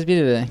 Yeah, there's a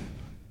bit of a...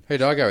 Who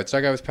did I go with? Did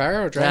I go with Para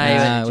or No,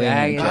 Dragons? you went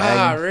Dragons.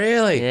 Ah,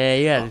 really? Yeah,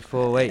 you had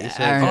 4 weeks this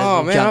week.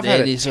 Oh, man, I've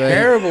had a this week.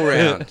 terrible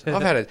round.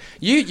 I've had it.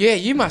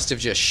 You must have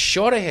just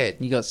shot ahead.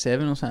 You got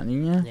 7 or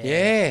something, didn't you?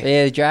 Yeah.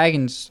 Yeah, the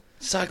Dragons...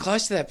 So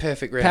close to that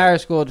perfect round. Para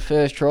scored the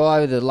first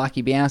try with a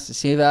lucky bounce to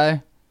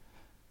Sivo.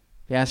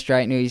 Bounced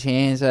straight into his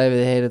hands over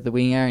the head of the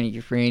winger, and he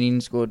just ran in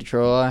and scored the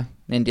try.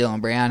 Then Dylan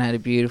Brown had a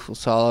beautiful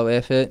solo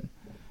effort.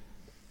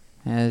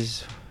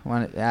 As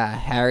one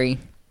Harry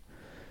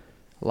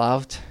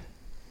loved.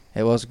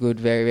 It was a good,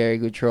 very, very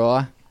good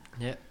try.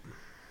 Yep.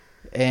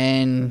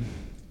 And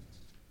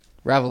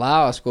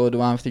Ravalawa scored the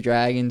one for the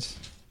Dragons.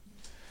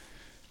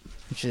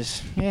 Which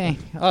is, yeah,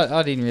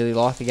 I didn't really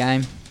like the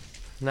game.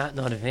 Not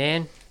a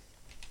fan.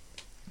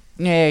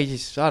 Yeah,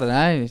 just, I don't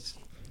know.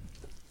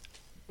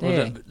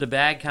 Well, the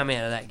bag come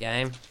out of that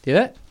game. Did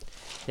it?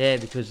 Yeah,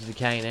 because of the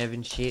Kane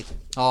Evans shit.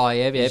 Oh,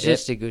 yeah, It's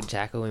just a good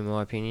tackle, in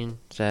my opinion.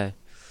 So,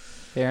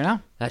 fair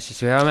enough. that's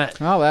just where I'm at.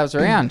 Oh, that was the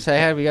round. So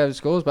how do we go to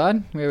scores,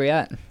 bud? Where are we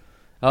at?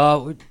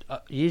 Oh,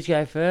 you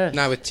go first.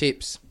 No, with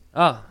tips.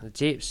 Oh, the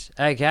tips.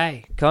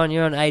 Okay. Con,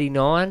 you're on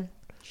 89.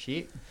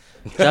 Shit.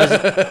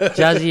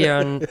 Juzzy, you're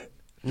on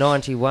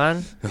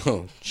 91.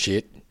 Oh,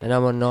 shit. And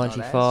I'm on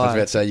 95. I was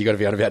about to say, you got to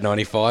be on about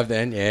 95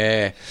 then.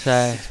 Yeah.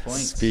 So,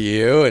 Points.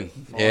 Spewing.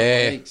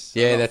 Yeah. Weeks.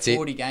 Yeah, that's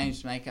 40 it.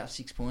 games to make up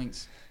 6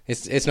 points.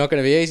 It's not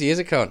going to be easy, is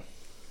it, Con?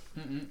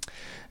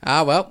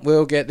 Well,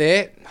 we'll get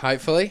there.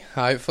 Hopefully.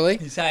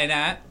 You saying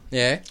that?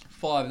 Yeah.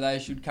 5 of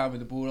those should come with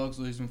the Bulldogs,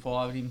 losing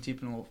 5 of him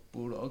tipping off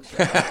Bulldogs.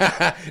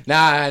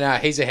 No,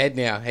 he's ahead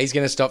now. He's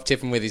going to stop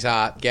tipping with his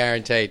heart,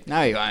 guaranteed.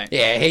 No, he won't.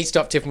 Yeah, he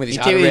stopped tipping with his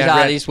He heart. tipped his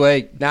heart this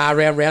week.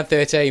 Around round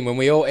 13, when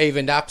we all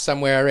evened up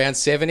somewhere around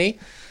 70.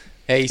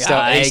 He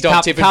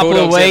stopped tipping couple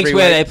Bulldogs of weeks every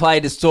where week. they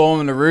played the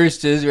Storm and the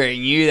Roosters, where he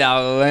knew they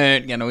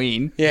weren't going to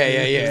win. Yeah,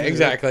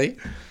 exactly.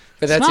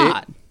 But that's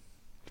Smart. it.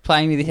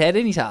 Playing with his head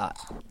in his heart.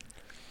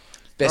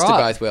 Best of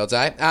both worlds,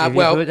 eh? If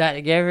you put that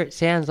together, it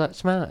sounds like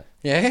smart.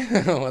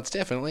 Yeah, well, it's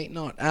definitely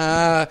not.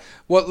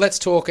 Let's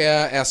talk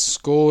our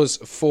scores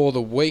for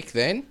the week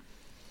then.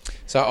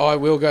 So I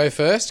will go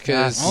first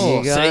because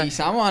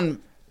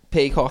someone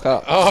peacock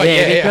up. Oh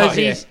yeah, because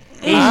he's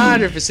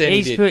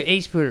 100%.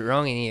 He's put it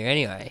wrong in here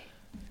anyway.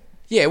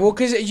 Yeah, well,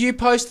 because you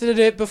posted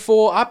it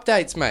before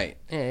updates, mate.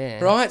 Yeah.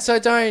 Right, so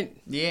don't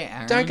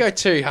Aaron. don't go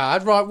too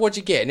hard. Right, what'd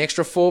you get? An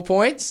extra 4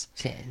 points?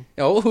 10.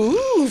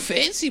 Oh,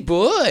 fancy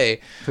boy.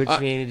 Puts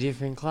me in a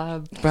different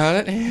club.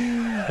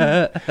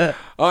 I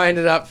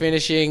ended up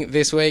finishing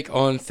this week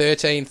on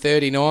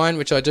 1339,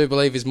 which I do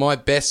believe is my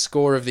best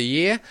score of the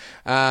year.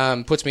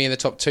 Puts me in the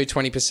top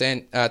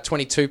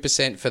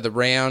 22% for the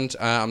round.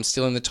 I'm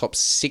still in the top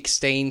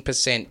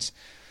 16%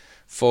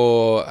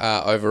 for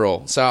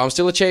overall. So I'm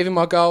still achieving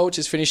my goal, which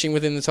is finishing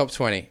within the top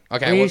 20.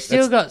 Okay, well, you've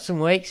still got some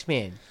weeks,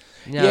 man.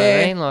 You know what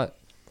I mean? Like,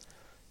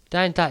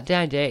 don't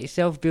doubt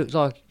yourself.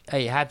 Are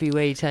you happy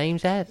where your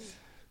team's at?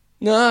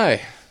 No.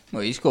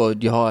 Well, you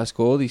scored your highest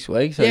score this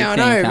week. So yeah, I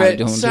know,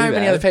 but so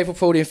many other people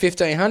pulled in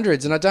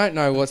 1500s, and I don't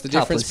know what's the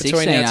difference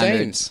between our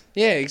teams.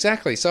 Yeah,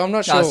 exactly. So I'm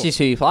not sure. That's just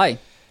who you play.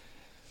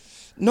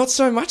 Not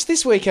so much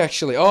this week,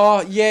 actually.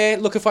 Oh, yeah,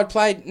 look, if I'd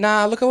played...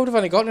 I would have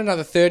only gotten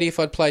another 30 if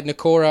I'd played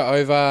Nakora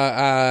over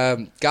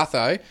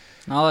Gutho.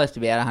 I left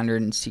about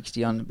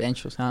 160 on the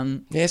bench or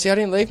something. Yeah, see, I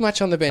didn't leave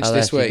much on the bench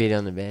this week. I left a bit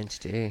on the bench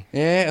too.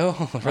 Yeah,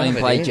 I didn't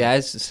play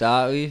Jazz to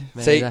start with.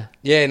 See, I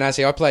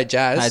played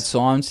Jazz. I had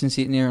Simonson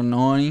sitting there on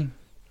 90.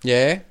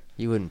 Yeah.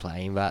 You wouldn't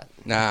play him, but...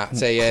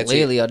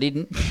 Clearly I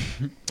didn't.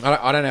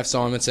 I don't have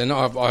Simonson.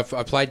 I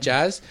played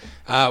Jazz.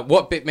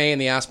 What bit me in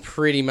the ass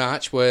pretty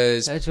much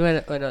was...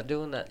 We're not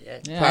doing that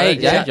yet. Yeah, hey,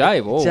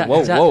 JJ, whoa.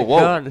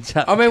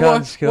 I mean, why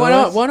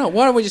not?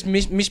 Why don't we just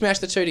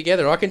mishmash the two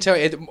together? I can tell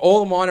you,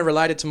 all of mine are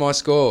related to my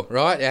score,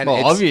 right? And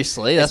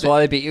obviously, that's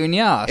why they beat you in the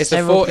ass. It's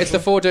the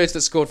four dudes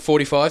that scored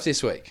 45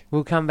 this week.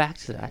 We'll come back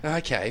to that.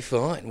 Okay,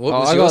 fine. What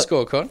was your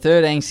score, Con?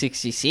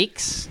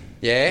 1366.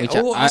 Yeah.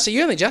 So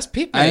you only just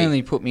pipped me. I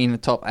only put me in the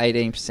top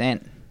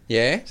 18%.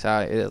 Yeah.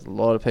 So there's a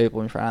lot of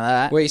people in front of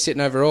that. Where are you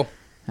sitting overall?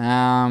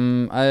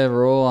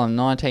 Overall, I'm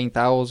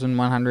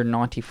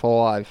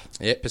 19,195.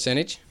 Yeah,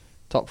 percentage?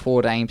 Top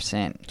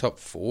 14%. Top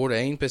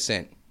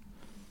 14%.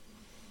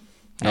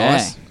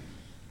 Nice. Yeah.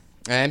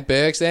 And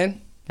Bergs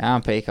then?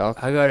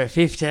 Peacock. I got a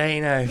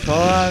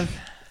 1505.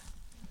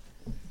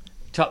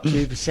 Top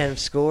 2% of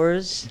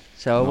scorers.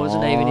 So I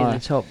wasn't even in the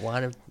top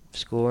 1 of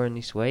scoring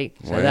this week.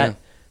 So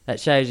that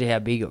shows you how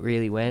big it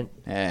really went.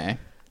 Yeah.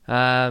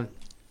 I'm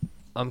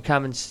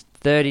coming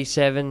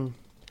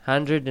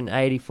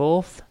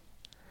 3,784th.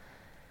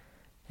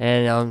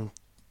 And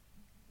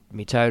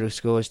my total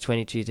score is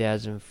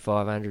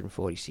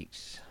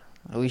 22,546.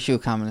 I wish you were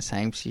coming in the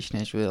same position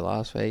as we were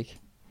last week.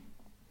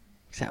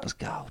 Because that was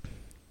gold.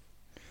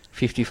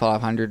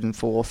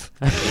 5,504th.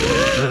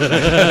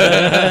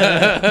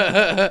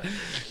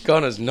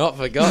 Connor's not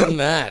forgotten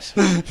that.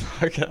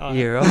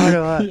 You're right,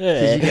 or what? Yeah.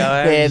 Did you go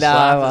home and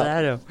laugh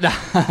at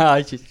that? No,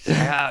 I just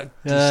fuck.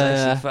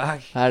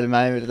 I had a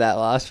moment of that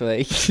last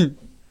week.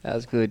 That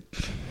was good.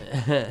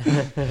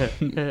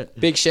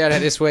 Big shout out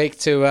this week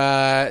to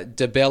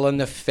DeBellin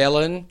the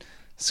Felon,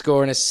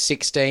 scoring a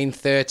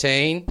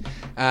 16-13.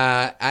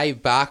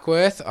 Abe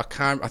Barkworth, I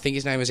think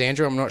his name is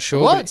Andrew, I'm not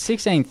sure. What?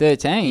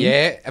 16-13?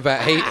 Yeah,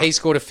 but he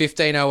scored a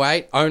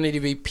 15-08, only to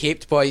be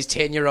pipped by his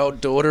 10-year-old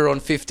daughter on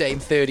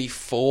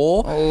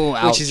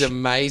 15-34, which is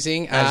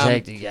amazing.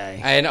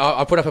 And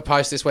I put up a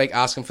post this week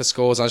asking for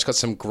scores. I just got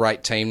some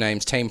great team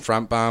names. Team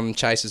Front Bum,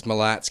 Chasers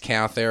Malats,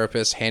 Cow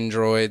Therapists,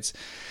 Hendroids.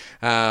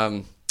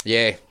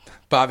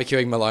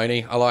 Barbecuing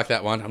Maloney. I like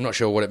that one. I'm not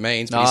sure what it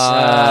means. But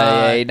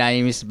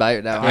you missed the boat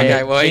with that one.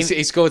 Okay, well,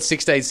 he scored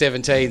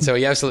 16-17, so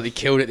he absolutely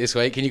killed it this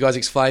week. Can you guys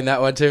explain that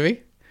one to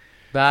me?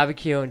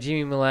 Barbecue, and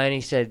Jimmy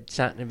Maloney said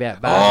something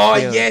about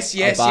barbecue. Oh, yes.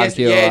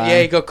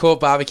 Yeah, he got caught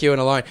barbecuing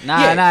alone. No,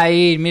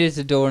 he admitted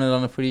to doing it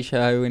on a footy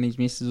show when his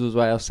missus was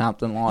away or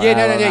something like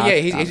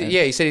that.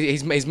 He said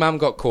his mum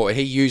got caught.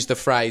 He used the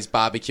phrase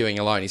barbecuing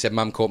alone. He said,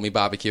 Mum caught me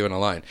barbecuing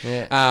alone.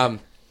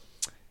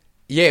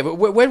 Yeah. But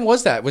when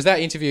was that? Was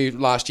that interview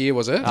last year,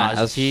 was it? That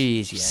was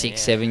 6-7 years ago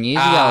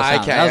or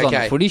something. That was on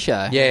the footy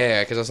show.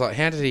 Yeah, because I was like,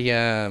 how did he...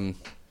 the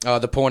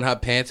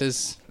Pornhub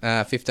Panthers,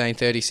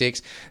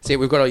 15-36. See,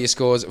 we've got all your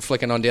scores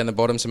flicking on down the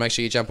bottom, so make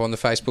sure you jump on the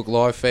Facebook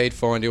live feed,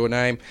 find your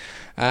name.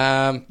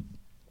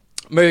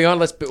 Moving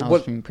on,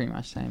 pretty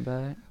much same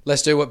boat.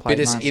 Let's do what bit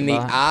us in the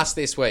arse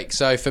this week.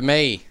 So for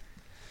me,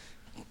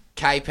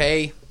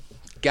 KP,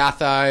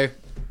 Gutho,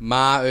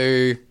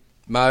 Mau,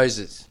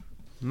 Moses.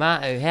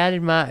 Matu, how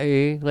did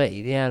Matu let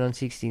you down on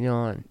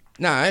 69?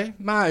 No,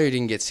 Mahu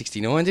didn't get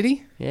 69, did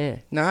he? Yeah.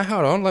 No,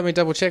 hold on. Let me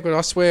double check. But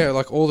I swear,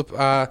 like all the,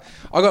 I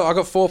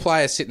got 4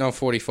 players sitting on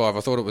 45.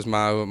 I thought it was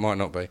Mahu. It might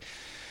not be.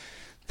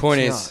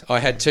 Point is, I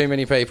had too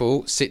many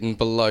people sitting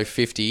below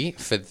 50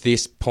 for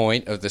this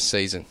point of the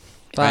season.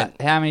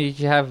 But how many did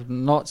you have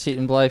not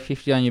sitting below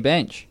 50 on your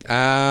bench?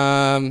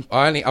 I've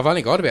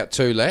only got about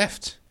 2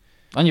 left.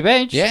 On your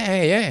bench?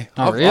 Yeah.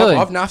 Oh, really?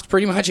 I've nuffed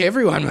pretty much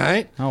everyone,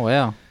 mate. Oh,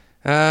 wow.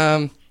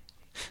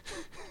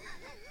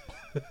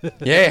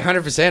 Yeah,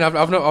 100%.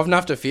 I've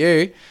nuffed a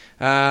few.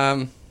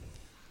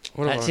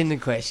 That's in the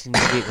questions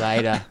a bit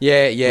later.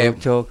 Yeah. We'll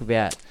talk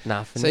about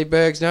nothing. See,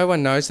 Bergs, no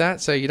one knows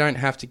that, so you don't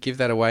have to give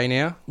that away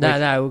now. No,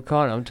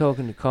 I'm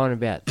talking to Con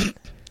about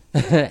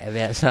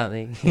about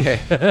something.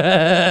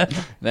 Yeah.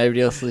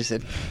 Nobody else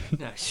listened.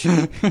 No,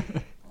 shit.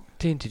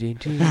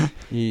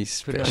 He's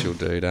special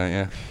dude, aren't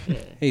you?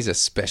 Yeah. He's a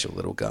special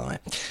little guy.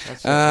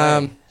 That's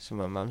what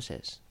my mum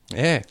says.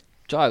 Yeah.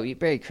 Joe, you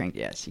better cranked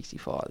out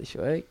 65 this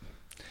week.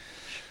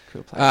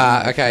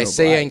 Okay,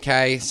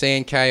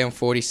 CNK on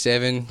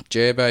 47,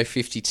 Gerbo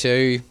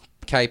 52,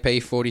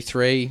 KP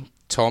 43,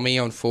 Tommy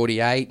on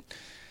 48.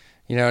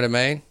 You know what I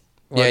mean?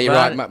 Well, yeah, you're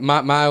right.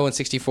 Mayo on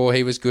 64,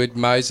 he was good.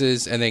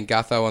 Moses and then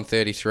Gutho on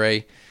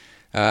 33.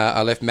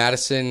 I left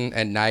Madison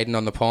and Naden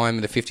on the pine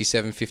with a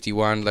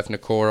 57-51. Left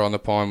Nakora on the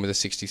pine with a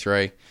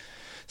 63.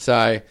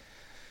 So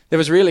there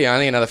was really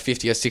only another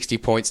 50 or 60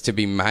 points to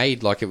be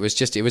made. Like, it was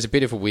a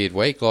bit of a weird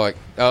week. Like,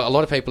 a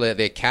lot of people out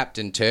there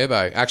captain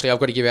Turbo. Actually, I've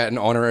got to give out an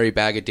honorary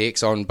bag of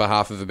dicks on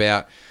behalf of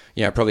about,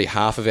 probably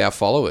half of our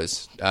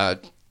followers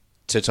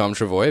to Tom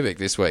Travojevic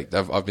this week.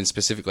 I've been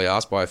specifically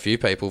asked by a few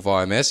people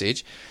via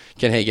message,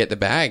 can he get the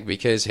bag?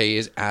 Because he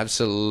is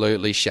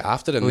absolutely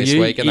shafted them this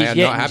week, and they are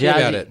not happy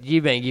about it.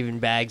 You've been giving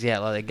bags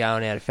out like they're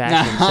going out of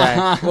fashion.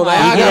 So well, they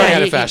are going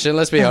out of fashion,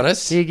 let's be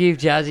honest. You give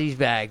Juzzy's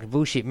bag.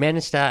 Bullshit. Men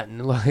are starting,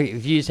 like,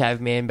 if you just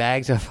have man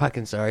bags, I'm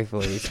fucking sorry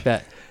for this,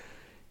 but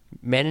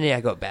men are now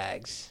got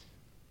bags.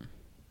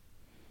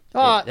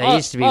 They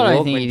used to be I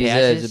don't think he Walkman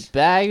deserves pouches. a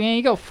bag. Man,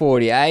 he got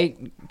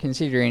 48,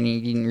 considering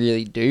he didn't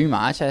really do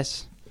much.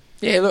 That's...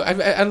 Yeah, look,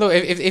 and look,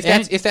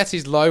 if that's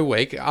his low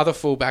week, other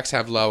fullbacks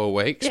have lower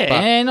weeks. Yeah, but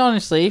and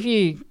honestly, if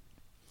you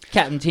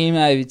captain Tim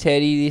over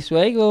Teddy this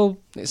week, well,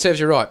 it serves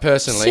you right,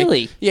 personally.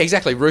 Silly. Yeah,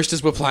 exactly.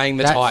 Roosters were playing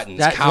the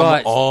Titans.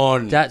 Come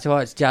on. That's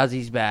why it's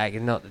Juzzy's bag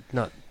and not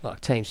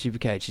like Team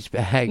Supercoach's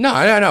bag.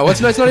 No.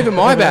 It's not even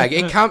my bag.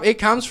 It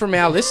comes from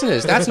our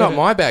listeners. That's not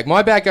my bag.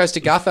 My bag goes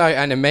to Gutho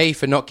and to me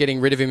for not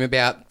getting rid of him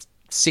about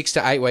 6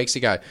 to 8 weeks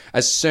ago.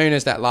 As soon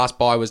as that last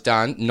bye was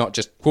done, not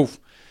just poof.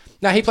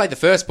 No, he played the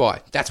first bye.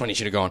 That's when he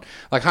should have gone.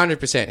 Like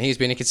 100%. He's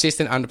been a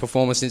consistent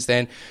underperformer since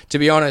then. To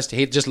be honest,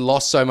 he just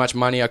lost so much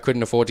money I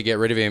couldn't afford to get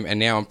rid of him, and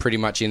now I'm pretty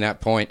much in that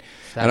point.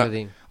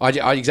 Exactly.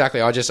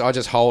 I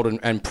just hold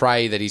and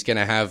pray that he's going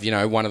to have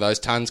one of those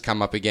tons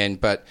come up again.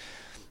 But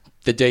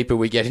the deeper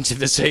we get into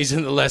the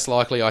season, the less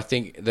likely I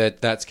think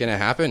that that's going to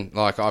happen.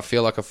 Like, I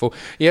feel like a fool.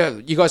 Yeah,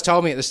 you guys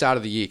told me at the start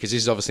of the year, because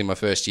this is obviously my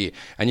first year,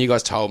 and you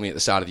guys told me at the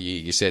start of the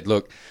year, you said,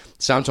 look,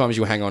 sometimes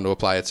you'll hang on to a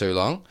player too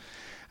long,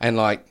 and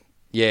like.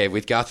 Yeah,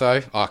 with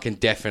Gutho, I can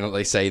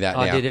definitely see that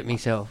now. I did it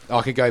myself.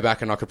 I could go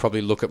back and I could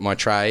probably look at my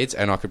trades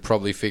and I could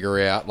probably figure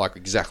out like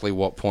exactly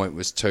what point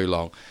was too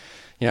long.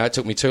 It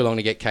took me too long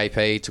to get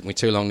KP, it took me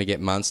too long to get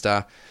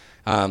Munster.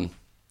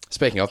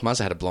 Speaking of,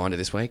 Munster had a blinder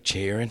this week,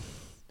 cheering.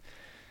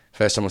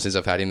 First time since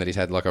I've had him that he's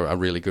had like a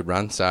really good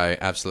run, so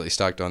absolutely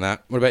stoked on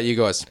that. What about you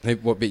guys?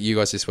 What bit you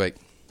guys this week?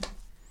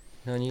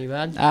 On you,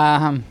 bud?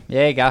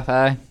 Yeah,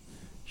 Gutho.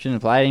 Shouldn't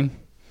have played him.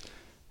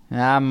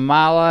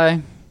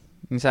 Marlo.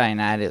 I'm saying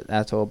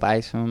that's all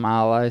base for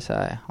Marlo, so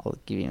I'll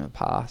give him a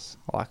pass.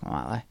 I like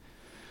Marlo.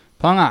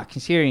 Ponga,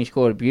 considering he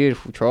scored a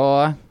beautiful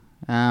try,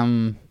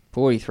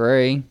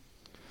 43,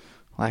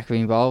 lack of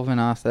involvement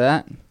after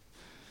that. I'm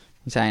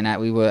saying that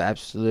we were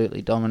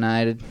absolutely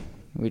dominated.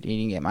 We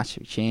didn't get much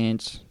of a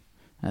chance.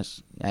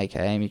 That's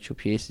a.k.a. Mitchell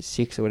Pearce,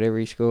 6 or whatever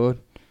he scored.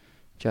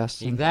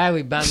 Justin. You glad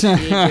we bum steered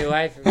you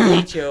away from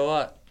Mitch or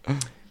what?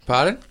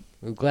 Pardon?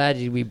 We're glad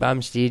we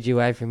bum steered you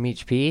away from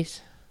Mitch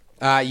Pearce.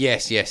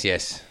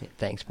 Yes.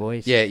 Thanks,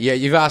 boys. Yeah,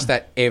 you've asked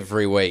that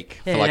every week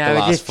for the last 4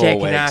 weeks. Just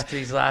checking after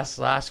his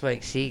last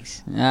week's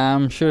 6.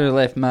 Should have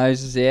left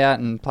Moses out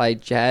and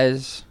played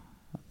Chaz.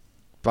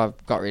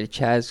 I've got rid of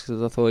Chaz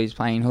because I thought he was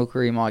playing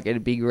hooker. He might get a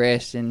big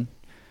rest and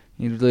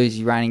he'd lose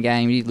his running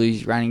game. He did lose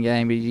his running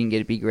game, but he didn't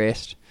get a big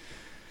rest.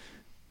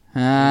 He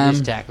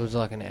just tackles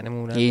like an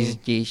animal, doesn't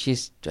he? He's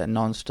just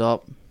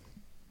non-stop.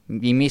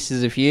 He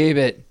misses a few,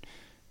 but...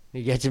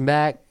 He gets him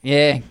back.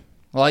 Yeah.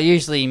 Well,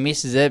 usually he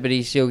misses it, but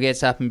he still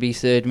gets up and be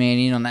third man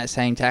in on that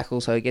same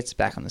tackle, so he gets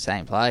back on the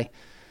same play.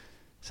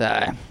 So,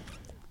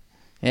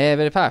 yeah,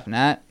 but apart from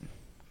that,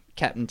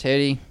 Captain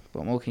Teddy,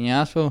 what more can you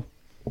ask for?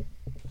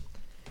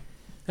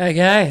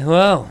 Okay,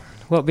 well,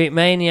 what bit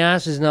me in the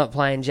ass is not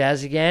playing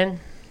Jazz again.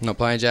 Not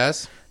playing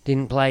Jazz?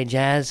 Didn't play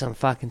Jazz, I'm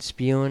fucking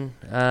spewing.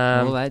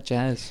 All that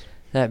Jazz.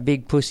 That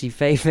big pussy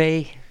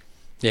Fifi.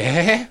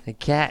 Yeah? The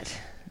cat.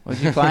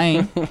 Was you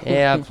playing?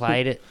 Yeah, I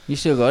played it. You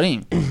still got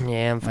him?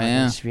 Yeah, I'm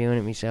fucking spewing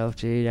it myself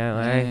too, don't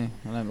worry. Yeah,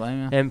 I don't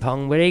blame you. And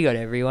Pong, but he got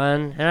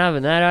everyone. And other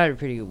than that, I had a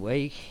pretty good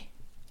week.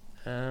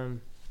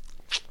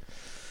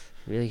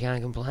 Really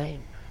can't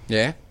complain.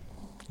 Yeah.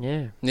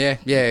 Yeah. Yeah,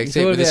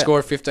 except with a score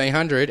of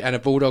 1,500 and a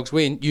Bulldogs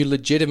win, you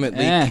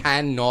legitimately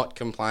cannot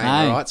complain,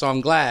 right? So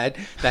I'm glad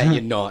that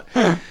you're not.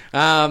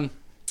 Have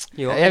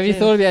you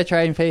thought about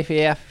trading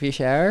Fifi out for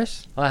Fisher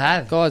Harris? I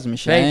have. Guy's a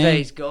machine.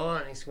 Fifi's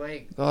gone this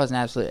week. Guy's an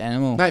absolute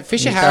animal. Mate,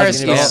 Fisher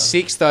Harris is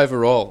 6th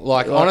overall.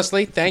 Like,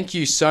 honestly, thank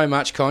you so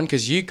much, Con,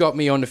 because you got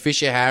me onto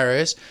Fisher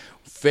Harris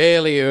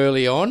fairly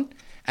early on.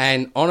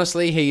 And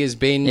honestly, he has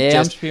been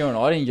just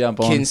I didn't jump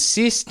on.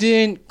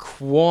 Consistent,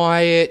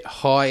 quiet,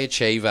 high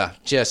achiever.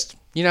 Just,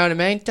 you know what I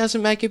mean?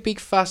 Doesn't make a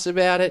big fuss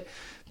about it,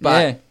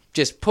 but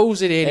just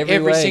pulls it in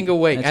every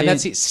single week.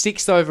 That's it,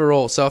 6th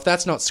overall. So if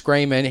that's not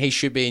screaming, he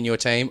should be in your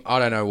team. I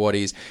don't know what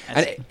is.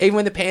 And even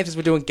when the Panthers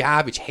were doing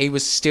garbage, he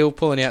was still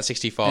pulling out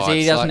 65.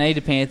 He doesn't need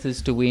the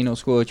Panthers to win or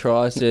score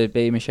tries to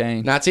be a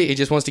machine. That's it. He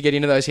just wants to get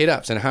into those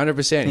hit-ups, and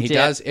 100%. He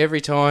does every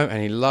time,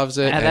 and he loves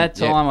it. At that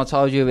time, I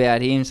told you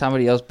about him.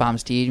 Somebody else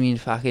bum-steered me and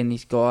fucking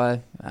this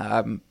guy...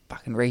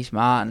 fucking Reece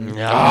Martin. I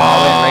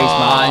went Reece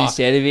Martin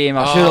instead of him.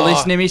 I should have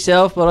listened to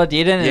myself, but I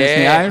didn't. And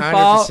it's my own 100%.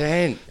 fault.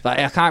 But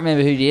I can't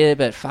remember who did it,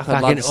 but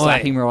I'd love to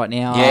slap him right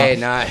now. Yeah,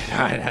 no.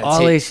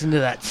 I listened to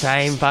that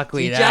same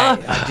fuckwit.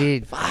 I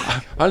did.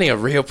 Only a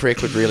real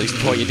prick would really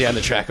point you down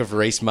the track of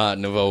Reece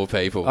Martin of all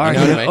people. You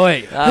know what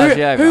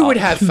I mean? Who would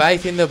have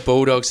faith in the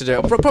Bulldogs to do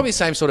it? Probably the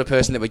same sort of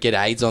person that would get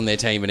AIDS on their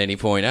team at any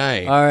point,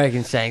 eh? I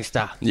reckon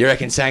Sangster. You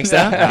reckon Sangster?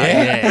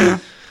 Yeah.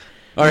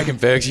 I reckon,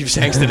 Bergs, you've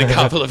sangsted a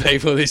couple of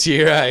people this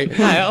year, eh?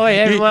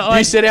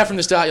 You set out from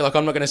the start, you're like,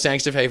 I'm not going to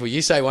sangster people.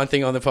 You say one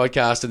thing on the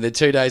podcast, and then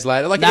 2 days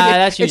later... Like,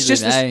 that's it's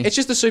just me. it's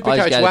just the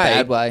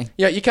Supercoach way.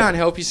 Yeah, you can't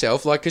help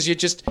yourself, like, because you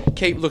just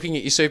keep looking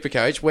at your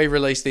Supercoach. We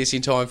release this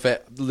in time for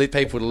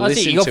people to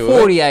listen to it. You got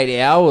 48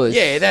 hours.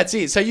 Yeah, that's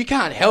it. So you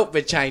can't help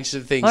but change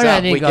some things up. I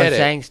don't think I've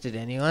sangstered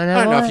anyone.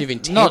 I don't know if you've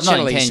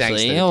intentionally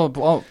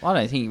sangstered. I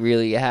don't think you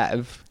really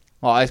have.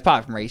 Well,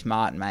 apart from Reece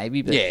Martin,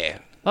 maybe. But yeah.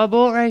 I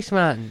bought Reece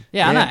Martin.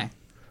 Yeah, I know.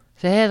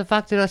 So how the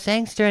fuck did I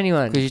sangster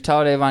anyone? Because you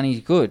told everyone he's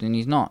good and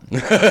he's not. No,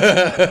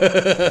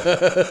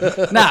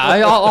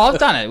 I've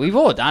done it. We've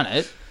all done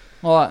it.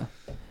 Like,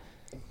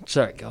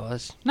 sorry,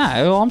 guys.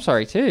 No, I'm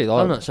sorry too.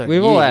 Like, I'm not sorry.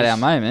 We've all had our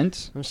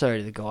moments. I'm sorry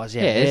to the guys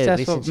out there. Yeah,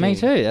 that's what me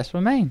too. That's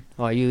what I mean.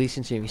 Oh, you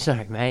listen to me.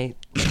 Sorry, mate.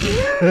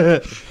 My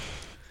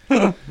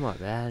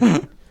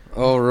bad.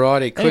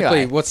 Alrighty, quickly.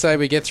 Anyway. What say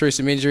we get through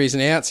some injuries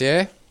and outs?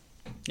 Yeah.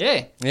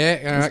 Yeah.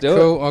 Yeah, all right,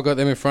 cool. I've got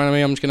them in front of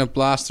me. I'm just going to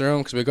blast through them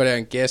because we've got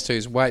our guest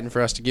who's waiting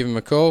for us to give him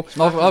a call.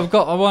 I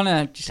want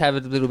to just have a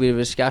little bit of a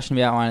discussion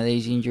about one of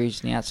these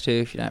injuries and outs too,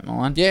 if you don't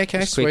mind. Yeah,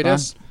 okay, sweet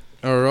as.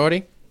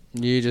 Alrighty.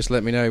 You just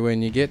let me know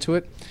when you get to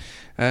it.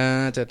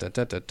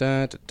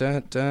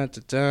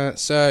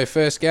 So,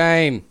 first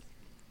game.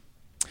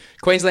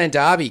 Queensland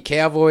Derby,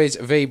 Cowboys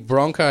v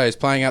Broncos,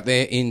 playing up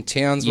there in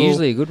Townsville.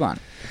 Usually a good one.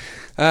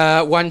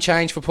 One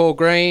change for Paul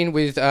Green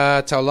with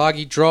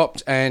Taulagi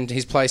dropped and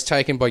his place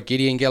taken by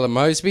Gideon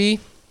Geller-Mosby.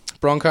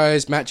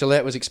 Broncos, Matt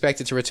Gillette was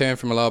expected to return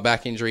from a lower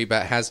back injury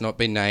but has not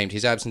been named.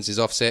 His absence is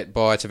offset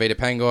by Tavita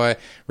Pangai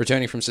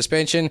returning from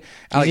suspension.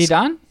 Is he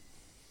done?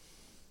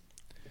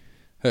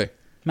 Who?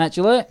 Matt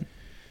Gillette?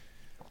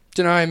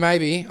 Don't know,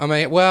 maybe. I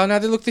mean, well, no,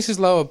 look, this is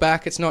lower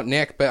back. It's not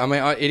neck, but I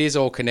mean, it is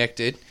all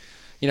connected.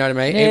 You know what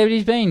I mean? Yeah, but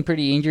he's been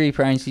pretty injury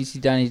prone since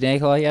he's done his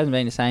neck. Like, he hasn't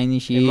been the same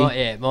this year.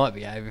 It might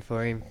be over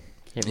for him.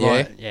 It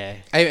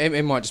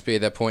might just be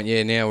at that point,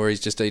 now where he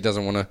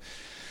doesn't want to.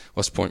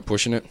 What's the point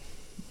pushing it?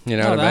 You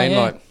know what I mean?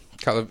 Yeah. Like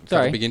couple of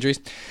big injuries.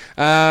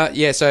 So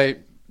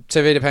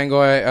Tavita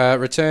Pangai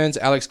returns.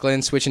 Alex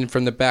Glenn switching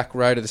from the back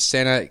row to the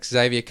centre.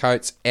 Xavier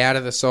Coates out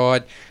of the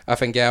side.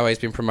 Afangawa has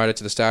been promoted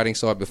to the starting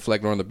side with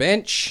Flegler on the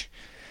bench.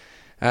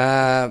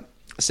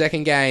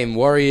 Second game,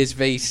 Warriors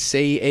v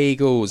Sea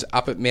Eagles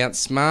up at Mount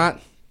Smart.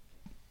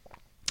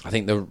 I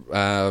think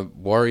the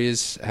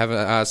Warriors haven't.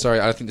 I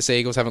think the Sea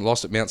Eagles haven't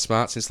lost at Mount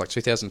Smart since like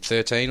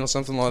 2013 or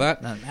something like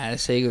that. No, the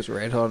Sea Eagles are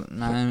red hot at the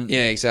moment.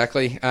 Yeah,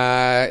 exactly.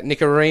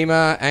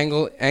 Nicarima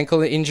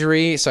ankle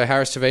injury, so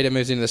Harris Tavita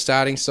moves into the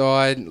starting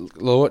side.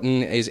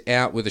 Lawton is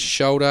out with a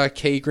shoulder.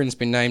 Keegren's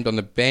been named on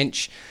the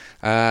bench.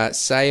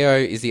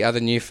 Sayo is the other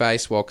new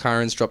face, while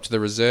Curran's dropped to the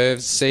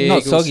reserves. Sea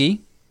Not Eagles,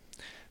 soggy.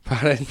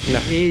 Pardon? No.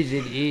 It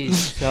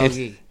is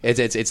soggy.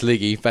 It's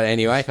liggy, but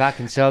anyway.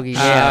 Fucking soggy,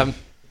 yeah.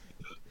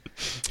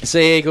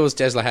 Sea Eagles,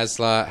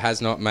 Desla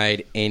has not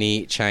made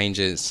any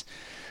changes.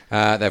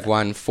 They've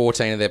won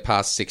 14 of their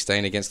past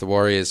 16 against the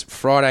Warriors.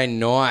 Friday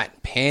night,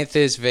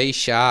 Panthers v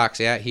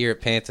Sharks out here at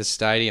Panthers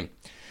Stadium.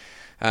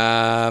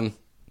 Kikau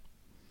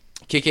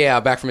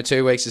back from a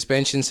 2-week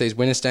suspension, sees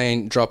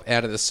Winterstein drop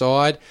out of the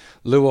side.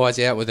 Luai's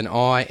out with an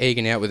eye,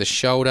 Egan out with a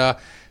shoulder.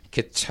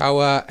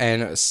 Katoa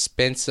and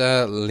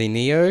Spencer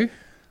Leniu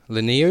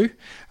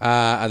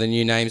are the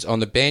new names on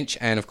the bench,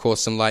 and of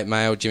course some late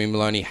mail. Jimmy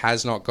Maloney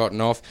has not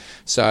gotten off,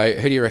 so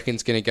who do you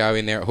reckon's going to go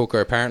in there at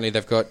hooker? Apparently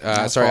they've got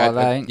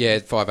 5'8".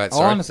 5'8",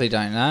 I honestly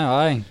don't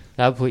know.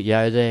 They'll put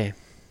Yo there.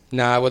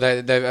 No, well,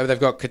 they've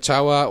got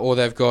Katoa or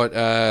they've got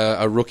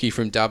a rookie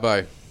from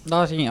Dubbo.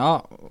 I think,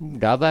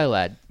 Dubbo,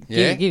 lad.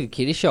 Yeah. Give the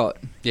kid a shot.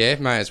 Yeah,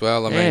 may as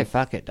well. I Yeah, mean,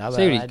 fuck it, Dubbo,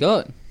 See what he's lad.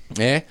 got.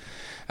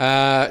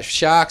 yeah.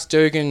 Sharks,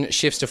 Dugan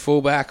shifts to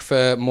fullback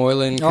for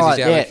Moylan because Alright,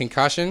 he's out with a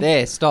concussion.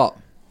 There, stop.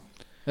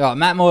 Right,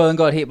 Matt Moylan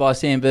got hit by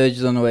Sam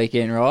Burgess on the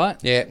weekend, right?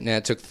 Yeah, now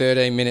it took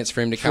 13 minutes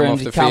for him to For come him off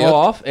to the come field.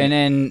 off, and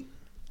then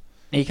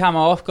he come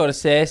off, got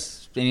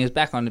assessed, and he was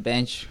back on the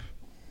bench.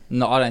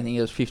 No, I don't think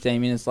it was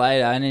 15 minutes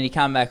later, and then he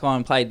come back on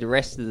and played the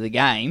rest of the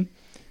game,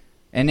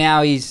 and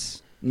now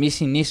he's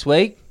missing this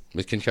week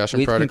With concussion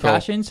with protocol.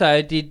 concussion.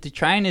 So did the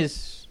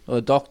trainers or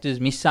doctors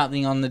miss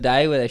something on the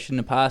day where they shouldn't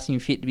have passed him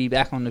fit to be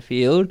back on the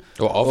field?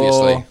 Well,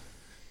 obviously. Or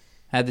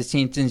have the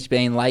symptoms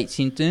been late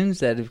symptoms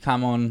that have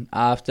come on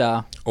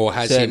after Or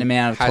has a certain him,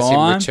 amount of has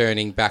time? him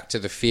returning back to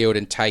the field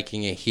and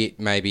taking a hit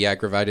maybe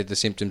aggravated the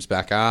symptoms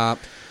back up?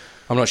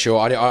 I'm not sure.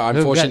 I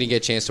unfortunately didn't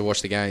get a chance to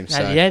watch the game. At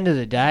So. the end of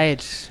the day,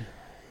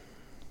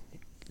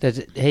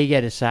 does he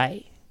get a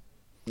say?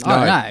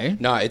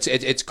 No,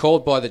 it's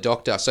called by the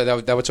doctor. So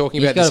they were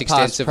talking He's about this gotta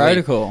pass extensively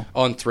protocol.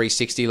 on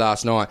 360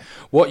 last night.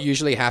 What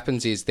usually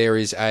happens is there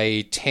is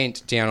a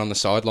tent down on the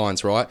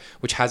sidelines, right,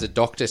 which has a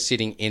doctor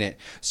sitting in it.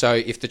 So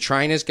if the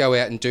trainers go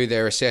out and do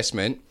their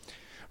assessment,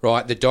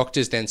 right, the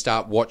doctors then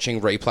start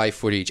watching replay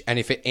footage. And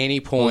if at any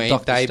point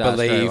doctor they starts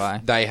straight believe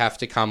away. they have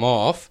to come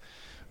off,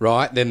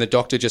 right, then the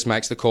doctor just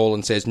makes the call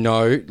and says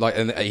no,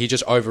 and he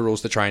just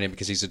overrules the trainer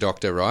because he's a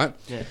doctor, right?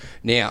 Yeah.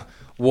 Now,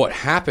 what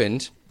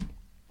happened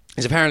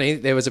is apparently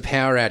there was a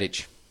power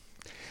outage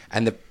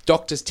and the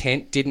doctor's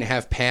tent didn't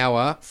have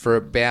power for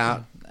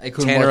about They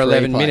couldn't 10 or watch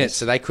 11 replays. minutes,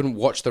 so they couldn't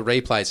watch the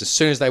replays. As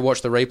soon as they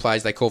watched the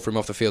replays, they called for him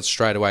off the field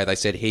straight away. They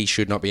said he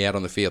should not be out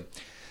on the field,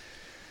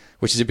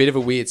 which is a bit of a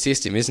weird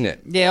system, isn't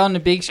it? Yeah, on the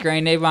big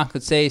screen, everyone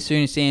could see as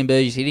soon as Sam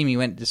Burgess hit him, he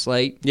went to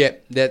sleep. Yeah,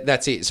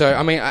 that's it. So,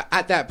 I mean,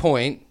 at that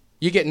point,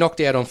 you get knocked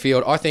out on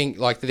field. I think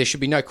like there should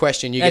be no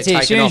question you That's get it.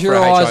 As taken soon off as for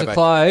your a eyes HIV. are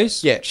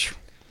closed, Yeah.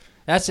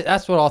 that's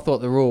what I thought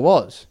the rule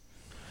was.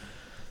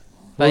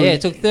 But yeah,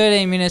 it took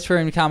 13 minutes for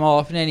him to come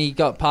off, and then he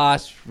got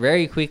passed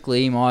very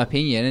quickly, in my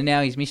opinion, and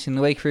now he's missing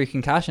the week through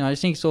concussion. I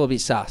just think it's all a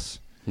bit sus.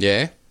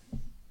 Yeah.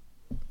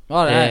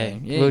 I don't Yeah. know.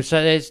 Yeah. Well,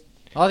 so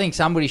I think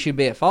somebody should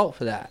be at fault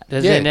for that.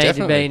 does Yeah, there need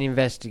definitely. to be an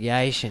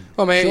investigation?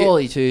 I mean,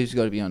 Surely two's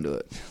got to be onto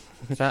it.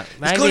 So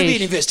There's got to be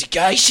an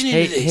investigation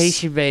into this. he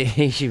should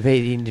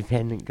be the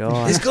independent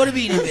guy. There's got to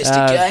be an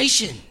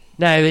investigation.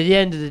 No, but at the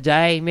end of the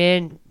day,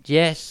 man,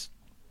 yes.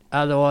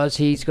 Otherwise,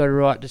 he's got a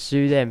right to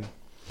sue them.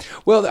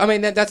 well, I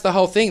mean, that's the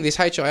whole thing. This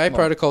HIA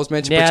protocol is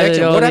meant to Now protect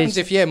that him. all What this- happens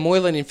if,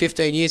 Moylan in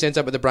 15 years ends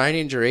up with a brain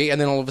injury and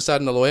then all of a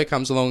sudden a lawyer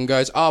comes along and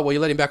goes, oh, well, you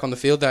let him back on the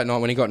field that night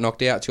when he got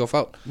knocked out. It's your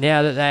fault.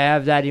 Now that they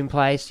have that in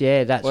place,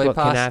 that's Well, what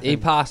can happen. he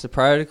passed the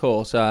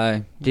protocol,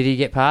 so Did he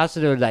get past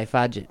it or did they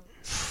fudge it?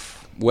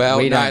 Well,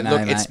 We no, don't know,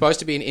 look, mate. it's supposed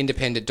to be an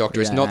independent doctor.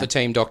 We It's don't not know. the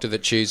team doctor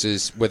that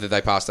chooses whether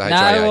they pass the no.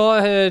 HIA. Well,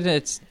 I heard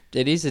it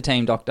is a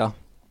team doctor.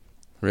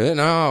 Really?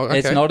 No, okay.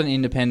 It's not an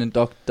independent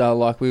doctor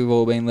like we've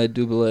all been led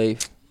to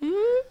believe.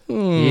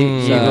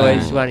 You So-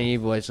 boys, one of you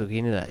boys look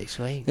into that this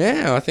week.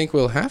 Yeah, I think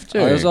we'll have to.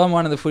 I was on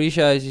one of the footy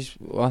shows.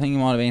 I think it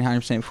might have been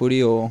 100%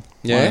 footy or one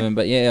Yeah? of them.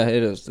 But yeah, I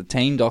heard it was the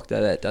team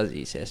doctor that does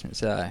the assessment.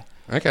 So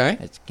Okay.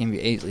 it can be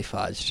easily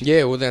fudged.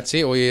 Yeah, well, that's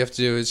it. All you have to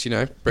do is,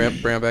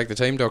 brown bag the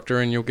team doctor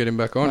and you'll get him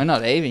back on. Well,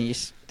 not even.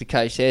 The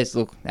coach says,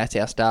 look, that's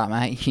our start,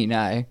 mate.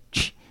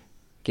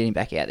 Get him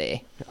back out there.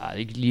 Oh,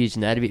 you're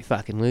using that a bit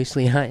fucking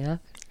loosely, aren't you?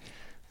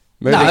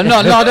 No, I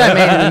don't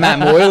mean in the Matt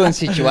Moylan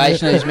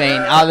situation. I just mean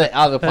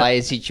other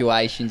players'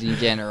 situations in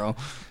general.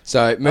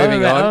 So,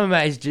 moving on. I'm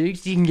amazed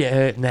Dukes didn't get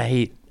hurt in that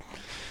hit.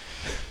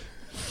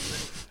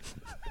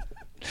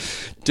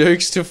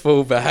 Dukes to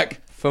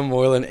fullback for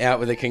Moylan out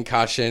with a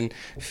concussion.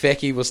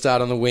 Fecky will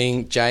start on the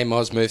wing. J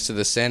Moz moves to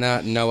the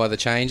centre. No other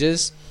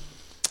changes.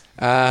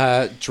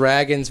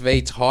 Dragons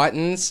v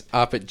Titans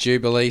up at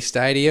Jubilee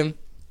Stadium.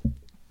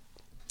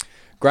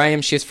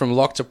 Graham shifts from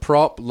lock to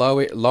prop.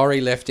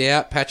 Laurie left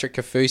out. Patrick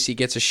Kafusi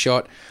gets a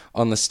shot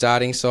on the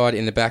starting side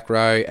in the back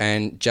row.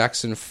 And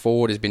Jackson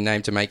Ford has been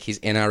named to make his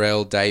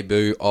NRL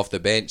debut off the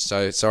bench.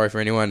 So sorry for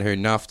anyone who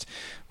nuffed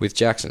with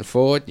Jackson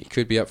Ford. You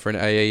could be up for an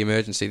AE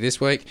emergency this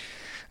week.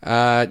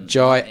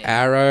 Jai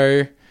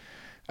Arrow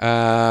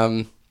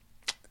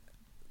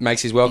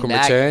makes his welcome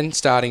return,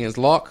 starting as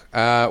lock.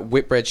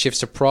 Whitbread shifts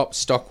to prop.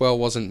 Stockwell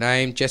wasn't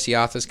named. Jesse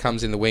Arthurs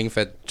comes in the wing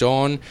for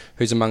Don,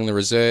 who's among the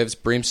reserves.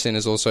 Brimson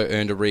has also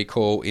earned a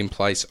recall in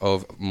place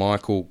of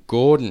Michael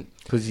Gordon.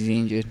 Because he's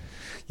injured.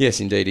 Yes,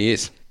 indeed he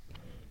is.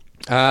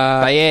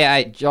 But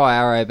yeah, Jai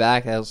Arrow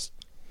back. That was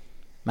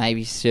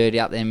maybe sturdy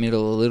up their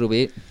middle a little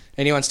bit.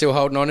 Anyone still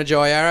holding on to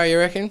Jai Arrow, you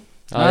reckon?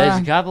 Oh,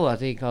 there's a couple, I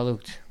think. I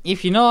looked.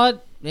 If you're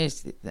not,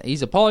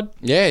 he's a pod.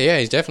 Yeah,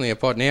 he's definitely a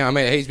pod now. I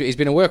mean, he's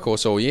been a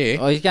workhorse all year.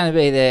 Oh, he's going to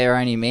be their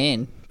only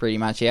man pretty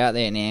much out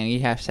there now. You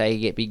have to say you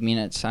get big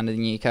minutes under the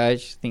new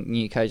coach. I think the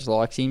new coach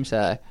likes him,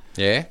 so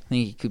yeah, I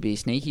think he could be a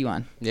sneaky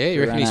one. Yeah,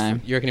 you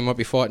reckon he might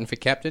be fighting for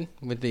captain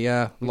with the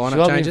lineup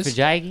Swapping changes? for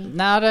Jakey?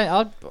 No, I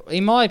don't.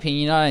 In my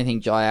opinion, I don't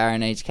think Jai Arrow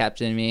needs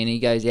captain. Man, he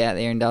goes out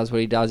there and does what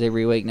he does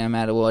every week, no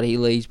matter what. He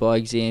leads by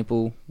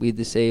example with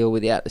the C or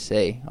without the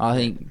C. I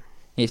think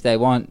if they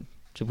want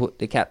to put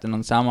the captain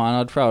on someone,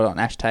 I'd throw it on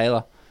Ash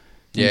Taylor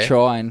and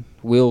try and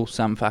will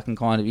some fucking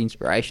kind of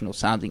inspiration or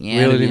something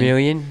out Will of the him.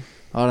 million?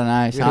 I don't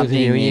know, Will something.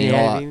 the million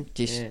out of him?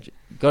 Just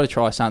got to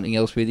try something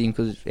else with him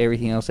because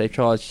everything else they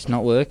try is just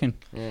not working.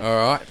 Yeah. All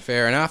right,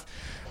 fair enough.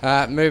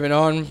 Moving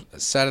on,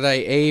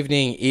 Saturday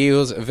evening,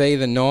 Eels v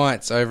the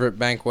Knights over at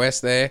Bank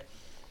West there.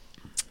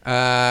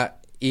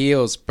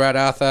 Eels, Brad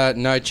Arthur,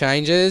 no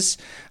changes.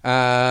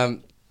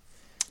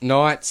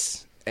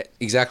 Knights,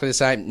 exactly the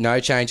same, no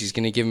change. He's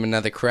going to give him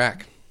another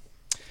crack.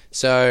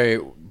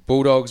 So,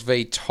 Bulldogs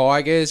v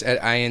Tigers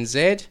at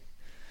ANZ.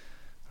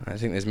 I don't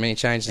think there's many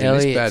changes in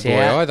this bad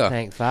boy either.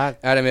 Thank fuck.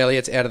 Adam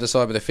Elliott's out of the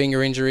side with a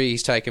finger injury.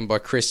 He's taken by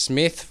Chris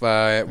Smith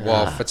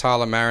while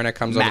Fatala Mariner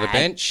comes onto the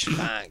bench.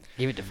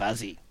 Give it to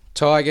Fuzzy.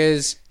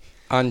 Tigers,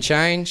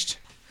 unchanged.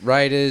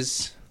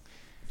 Raiders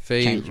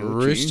v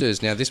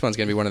Roosters. Now, this one's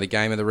going to be one of the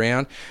game of the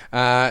round.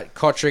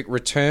 Kotrick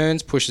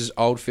returns, pushes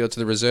Oldfield to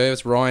the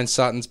reserves. Ryan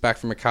Sutton's back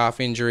from a calf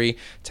injury,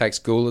 takes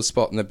Goula's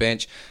spot on the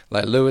bench.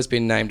 Leilua's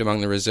been named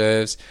among the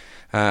reserves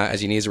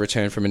as he nears a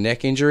return from a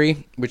neck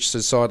injury, which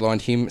has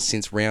sidelined him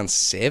since round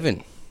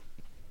 7.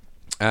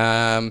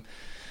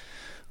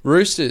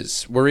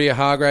 Roosters, Waria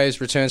Hargraves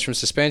returns from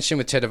suspension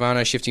with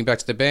Tedavano shifting back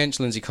to the bench,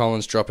 Lindsay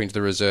Collins dropping to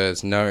the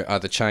reserves. No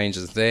other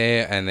changes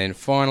there. And then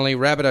finally,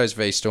 Rabbitohs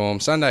v Storm,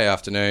 Sunday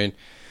afternoon.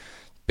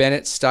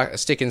 Bennett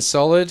sticking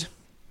solid.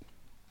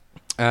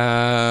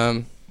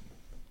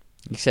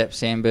 Except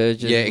Sam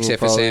Burgess. Yeah,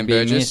 except for Sam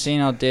Burgess.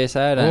 Missing, I dare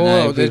say. I don't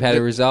know if we've had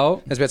a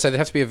result. I was about to say, there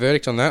have to be a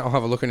verdict on that. I'll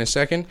have a look in a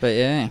second. But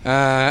yeah.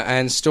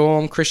 And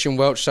Storm, Christian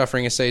Welch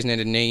suffering a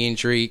season-ending knee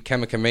injury.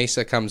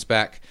 Kamakamisa comes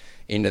back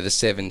into the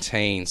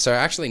 17. So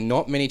actually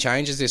not many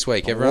changes this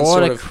week. Everyone's what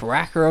sort a of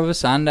cracker of a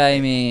Sunday,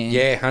 man.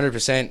 Yeah,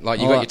 100%. Like,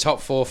 you got your top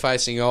 4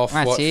 facing off,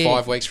 That's it.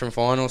 5 weeks from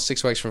finals,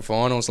 6 weeks from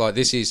finals. Like,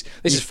 this is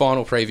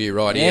final preview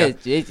right here.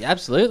 Yeah,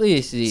 absolutely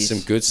this is. Some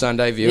good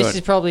Sunday viewing. This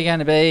is probably going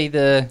to be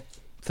the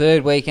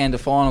third weekend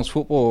of finals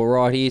football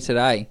right here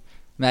today.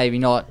 Maybe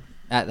not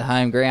at the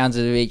home grounds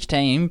of each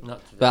team,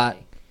 but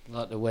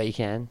like the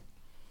weekend.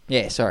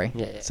 Yeah, sorry.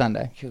 Yeah.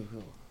 Sunday. Cool.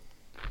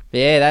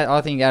 Yeah,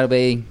 I think that'll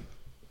be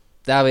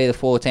the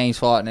 4 teams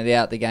fighting it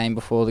out the game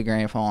before the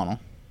grand final.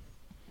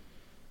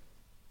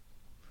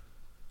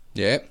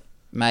 Yeah.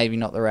 Maybe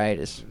not the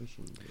Raiders.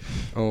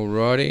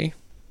 Alrighty.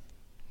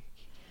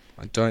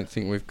 I don't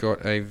think we've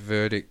got a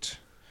verdict.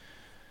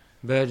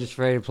 Burgess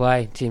free to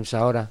play. Tim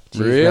Solder.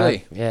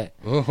 Really? Yeah.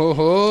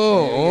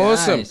 Oh,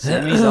 awesome.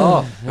 Semis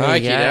off.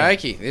 Okie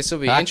dokie. This will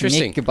be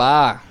interesting. Nick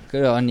Gabar.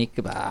 Good on Nick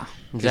Gabar.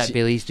 Is that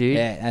Billy's dude?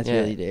 Yeah, that's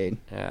Billy dude.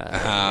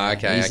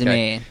 Okay, He's the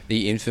man.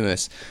 The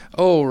infamous.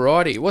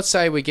 Alrighty. What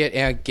say we get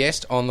our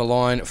guest on the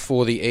line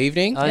for the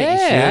evening?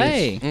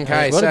 Hey.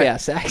 Okay, What so about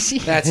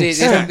Saxy? that's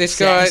it. This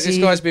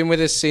guy's been with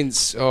us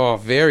since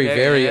very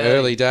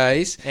early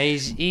days.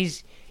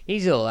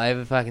 He's all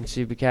over fucking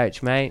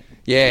Supercoach, mate.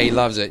 Yeah, he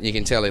loves it. You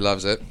can tell he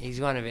loves it. He's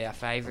one of our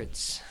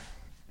favourites.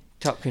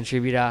 Top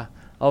contributor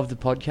of the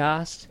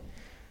podcast.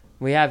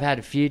 We have had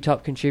a few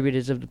top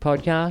contributors of the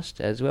podcast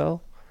as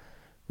well,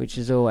 which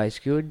is always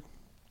good.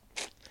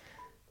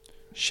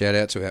 Shout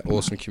out to our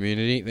awesome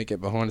community that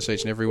get behind us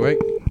each and every week.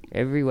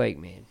 Every week,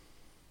 man.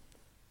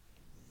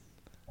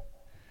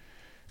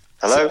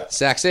 Hello.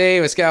 Saxy,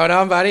 what's going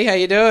on, buddy? How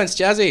you doing? It's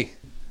Jazzy.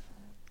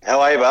 How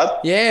are you,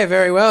 bud? Yeah,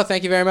 very well.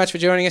 Thank you very much for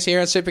joining us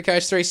here on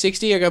Supercoach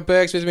 360. I've got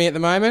Bergs with me at the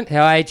moment.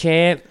 How are you,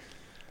 champ?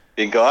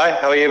 Big guy.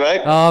 How are you, mate?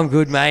 Oh, I'm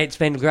good, mate. It's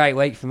been a great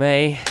week for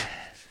me.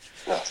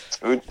 It's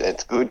good.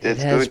 It's good. It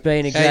has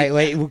been a great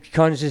week. Well,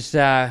 Con's just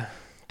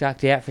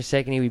ducked out for a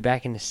second. He'll be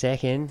back in a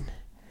second.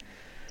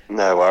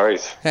 No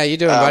worries. How you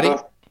doing, buddy?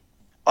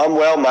 I'm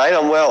well, mate.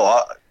 I'm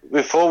well.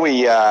 Before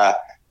we go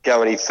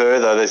any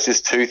further, there's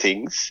just 2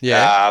 things.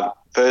 Yeah.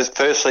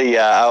 Firstly,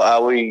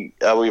 are we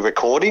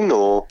recording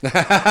or? Oh,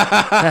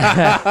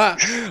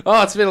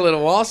 it's been a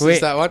little while since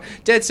that one.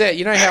 Dead set.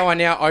 You know how I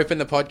now open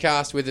the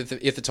podcast with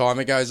if the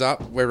timer goes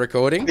up, we're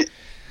recording?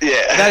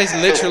 Yeah. That is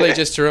literally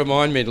just to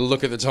remind me to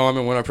look at the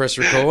timer when I press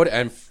record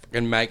and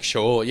make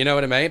sure. You know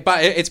what I mean?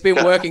 But it's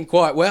been working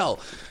quite well.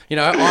 You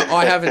know,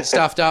 I haven't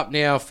stuffed up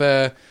now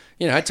for,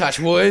 touch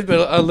wood,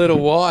 but a little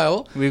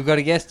while. We've got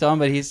a guest on,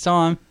 but his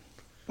time.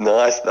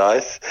 Nice. The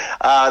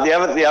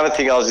other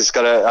thing I was just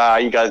gonna.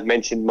 You guys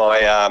mentioned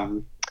my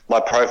my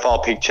profile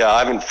picture.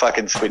 I haven't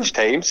fucking switched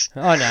teams.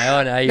 I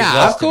know.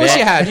 Nah, of course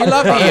you have. You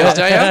love the Eels,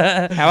 don't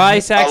you? How are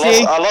you,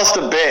 Saxy? I lost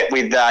a bet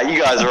with you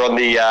guys are on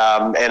the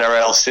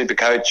NRL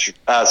Supercoach.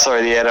 The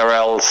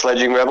NRL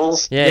Sledging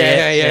Rebels.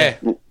 Yeah.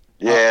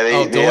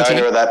 Yeah, the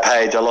owner of that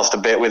page. I lost a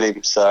bet with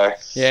him. So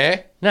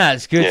yeah. No,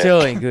 it's good. It's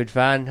all in good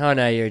fun. I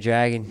know you're a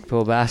dragon,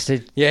 poor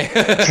bastard. Yeah.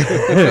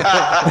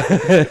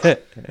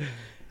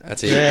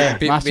 That's it. Yeah.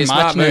 Be a Must-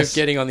 smart move muchness.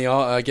 getting on the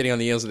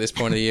heels at this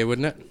point of the year,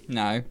 wouldn't it?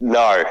 No.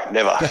 No,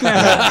 never.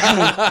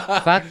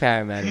 Fuck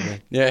Parramatta,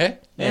 man. Yeah.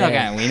 They're not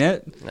going to win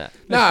it. No.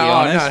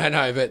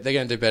 No, but they're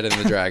going to do better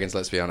than the Dragons,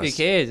 let's be Who honest.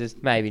 cares? It's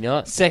Maybe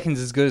not. second's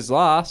as good as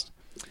last.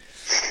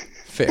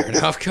 Fair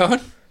enough, Con.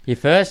 You're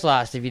first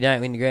last if you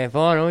don't win the grand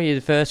final. You're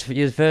the first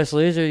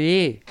loser of the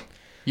year.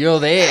 You're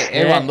there.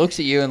 Everyone Yeah. looks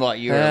at you and like,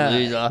 you're a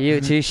loser.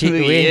 You're too shit to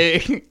Look win.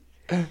 at you.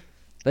 At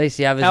least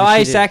the others How are are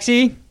you,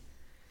 shitted. Saxy?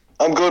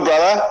 I'm good,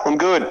 brother. I'm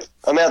good.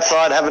 I'm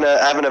outside having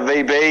a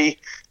VB,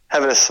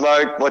 having a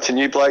smoke, watching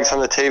you blokes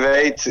on the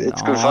TV. It's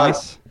good fun.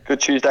 Nice. Good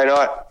Tuesday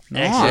night.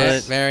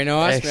 Excellent. Very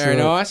nice, very Excellent.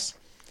 nice.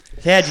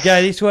 So how'd you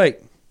go this week?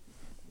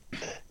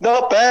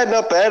 Not bad,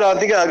 not bad. I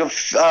think I got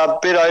a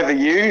bit over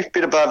you,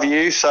 bit above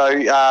you.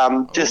 So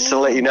just to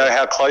let you know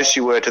how close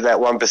you were to that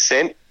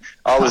 1%,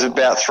 I was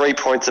about 3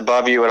 points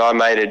above you, and I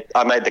made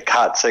the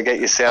cut. So get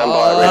your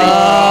soundbite ready.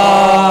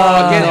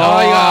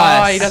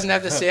 He doesn't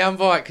have the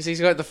soundbite because he's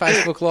got the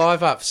Facebook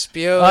Live up.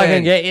 Spewing. I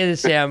can get you the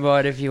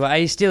soundbite if you want. Are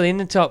you still in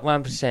the top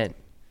 1%?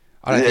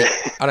 I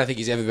don't think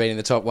he's ever been in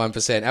the top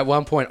 1%. At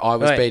one point, I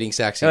was beating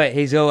Saxy. Wait,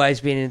 he's always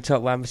been in the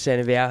top 1%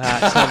 of our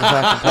hearts on the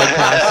fucking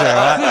podcast, all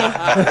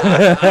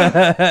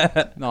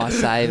right? Nice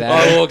save,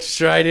 I walked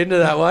straight into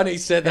that one. He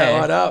set that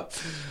one up.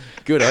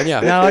 Good on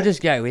you. No, I'll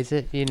just go with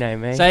it. You know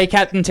me. So you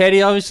Captain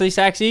Teddy, obviously,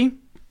 Saxy?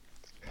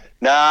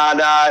 No,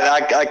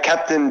 I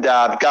captained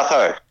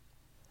Gutho.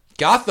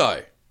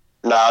 Gutho?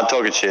 No, I'm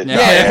talking shit. Yeah,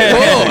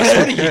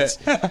 of course.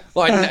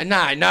 What are you,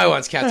 like, no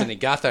one's captaining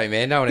Gutho,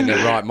 man. No one in their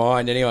right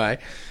mind, anyway.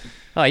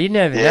 Oh, you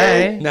never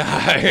know. No.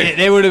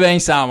 There would have been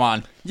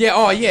someone.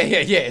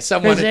 Yeah,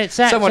 Someone is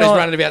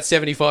running about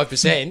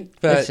 75%.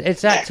 But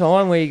It's that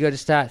time where you got to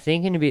start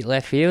thinking a bit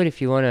left field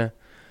if you want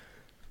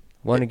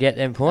to get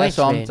them points.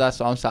 That's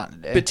what I'm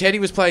starting to do. But Teddy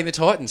was playing the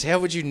Titans. How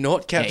would you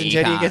not captain you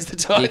Teddy can't. against the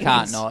Titans? You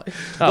can't not.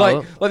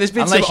 Like there's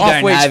been Unless some you off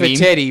don't weeks have for him.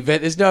 Teddy,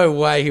 but there's no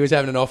way he was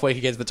having an off week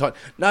against the Titans.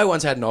 No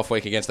one's had an off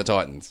week against the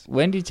Titans.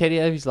 When did Teddy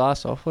have his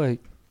last off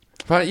week?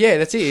 But yeah,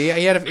 that's it.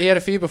 He had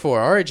a few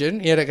before Origin.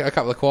 He had a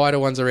couple of quieter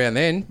ones around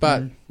then.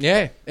 But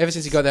yeah, ever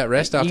since he got that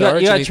rest after Origin,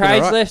 You got he's been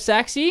trades all right. left,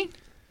 Saxy?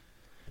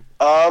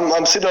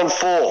 I'm sitting on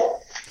 4.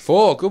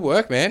 4, good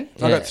work, man.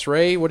 I Yeah. got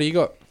 3. What do you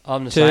got?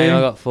 I'm the 2. same. I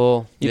got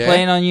 4. You Yeah.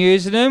 planning on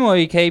using them, or are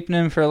you keeping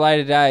them for a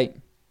later date?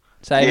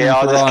 Saving Yeah, them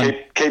I'll for just Ryan?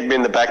 keep them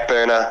in the back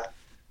burner.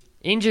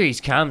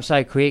 Injuries come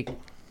so quick,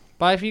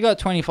 But if you got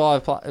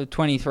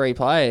 23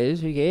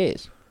 players, who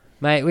cares?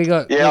 mate. We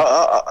got Yeah,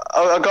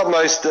 I got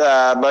most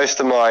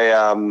of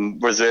my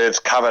reserves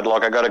covered.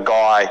 Like I got a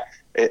guy.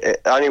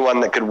 Only one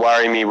that could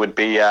worry me would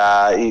be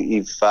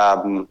if I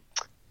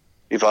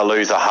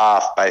lose a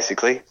half,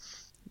 basically.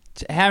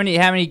 How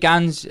many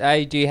guns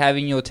do you have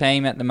in your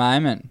team at the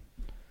moment?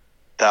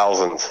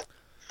 Thousands.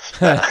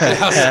 All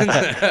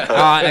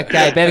right,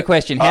 okay. Better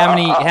question. How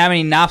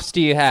many nuffs do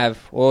you have,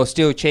 or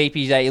still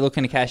cheapies that you're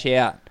looking to cash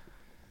out?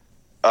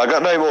 I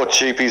got no more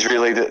cheapies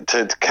really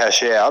to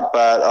cash out,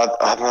 but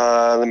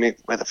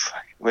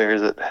where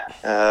is it?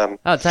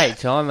 I'll take your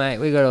time, mate.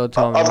 We got all the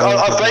time. I've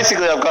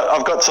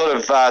got sort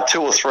of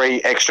 2 or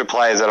 3 extra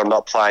players that I'm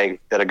not playing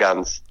that are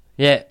guns.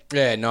 Yeah.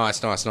 Yeah,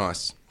 nice.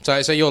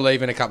 So you're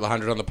leaving a couple of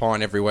hundred on the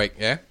pine every week,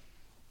 yeah?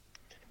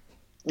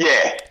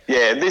 Yeah.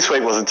 This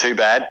week wasn't too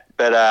bad,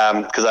 but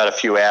because I had a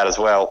few out as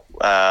well.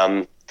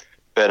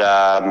 But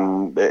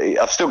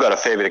I've still got a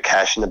fair bit of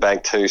cash in the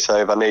bank too. So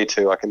if I need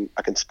to, I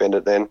can spend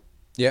it then.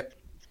 Yep.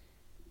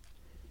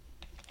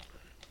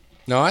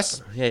 Nice.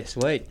 Yeah,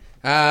 sweet.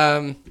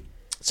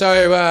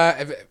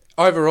 So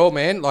overall,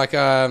 man, like,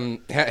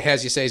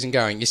 how's your season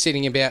going? You're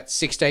sitting about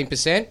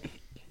 16%,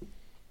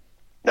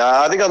 No,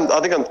 I think I'm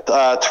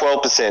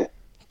 12%.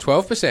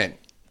 12%.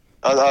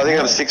 I think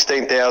I'm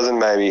 16,000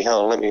 maybe.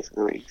 Hold on, let me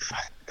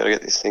gotta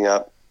get this thing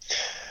up.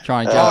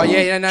 Try and Oh jump.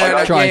 yeah,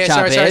 no. Try and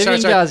jump Sorry. ahead of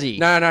him, does he?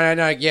 No.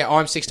 Yeah,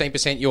 I'm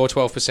 16%. You're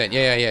 12%.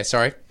 Yeah.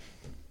 Sorry.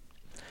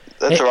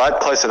 That's all right,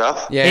 close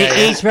enough. Yeah.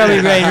 He's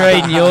probably been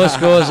reading your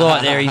scores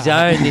like they're his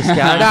own. This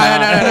guy.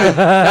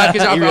 No.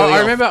 Because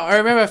really I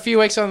remember a few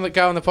weeks on the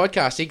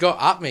podcast, he got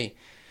up me.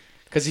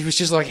 Because he was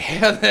just like,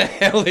 how the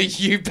hell are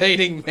you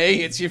beating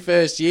me? It's your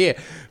first year.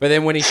 But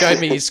then when he showed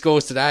me his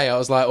scores today, I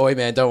was like, oi,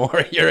 man, don't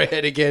worry, you're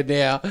ahead again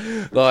now.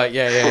 Like,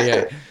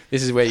 yeah.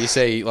 This is where you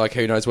see, like,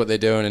 who knows what they're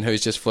doing and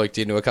who's just fluked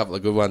into a couple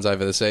of good ones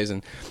over the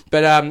season.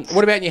 But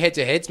what about in your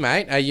head-to-heads,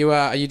 mate? Are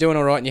you doing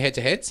all right in your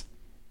head-to-heads?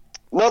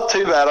 Not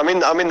too bad. I'm in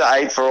the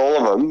 8 for all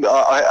of them.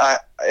 I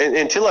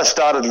until I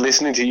started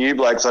listening to you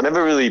blokes, I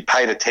never really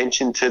paid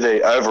attention to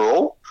the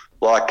overall.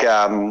 Like,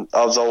 I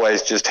was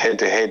always just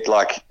head-to-head,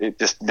 like, it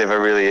just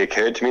never really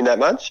occurred to me that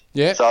much.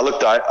 Yeah. So I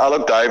looked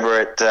over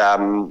it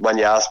when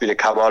you asked me to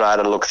come on. I had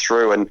a look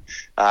through and,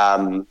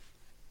 I've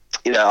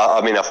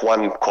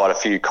won quite a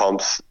few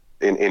comps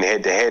in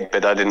head-to-head,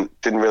 but I didn't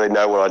really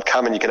know where I'd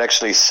come. And you can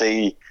actually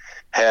see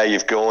how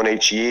you've gone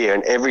each year.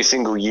 And every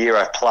single year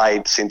I've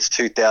played since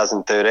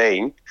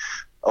 2013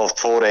 or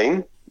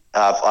 14,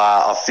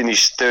 I've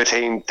finished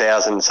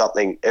 13,000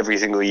 something every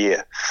single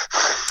year.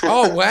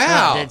 Oh,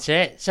 wow. That's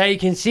it. So you're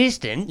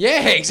consistent.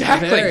 Yeah,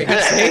 exactly.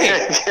 That's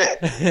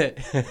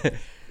it.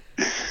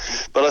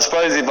 But I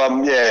suppose if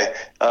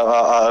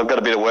I've got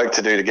a bit of work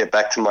to do to get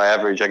back to my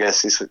average, I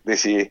guess,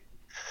 this year.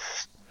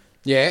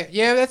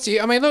 Yeah, that's it.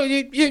 I mean, look,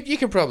 you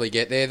can probably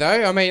get there,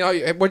 though. I mean,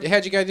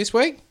 how'd you go this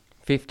week?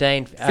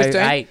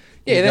 15.08.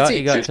 Yeah, that's it.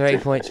 You got 3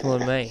 points more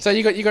than me. So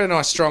you got a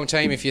nice strong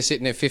team if you're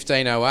sitting at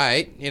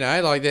 15.08. You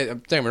know, like,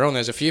 don't get me wrong,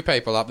 there's a few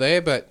people up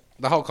there, but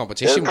the whole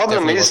competition. The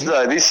problem is, wasn't.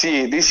 though, this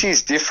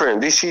year's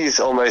different. This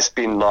year's almost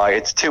been like,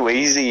 it's too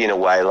easy in a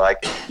way.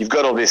 Like, you've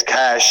got all this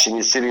cash and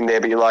you're sitting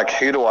there, but you're like,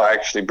 who do I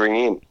actually bring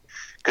in?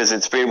 Because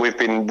we've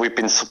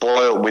been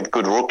spoiled with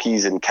good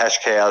rookies and cash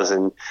cows,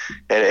 and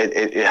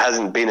it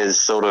hasn't been as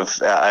sort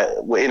of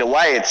in a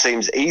way it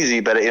seems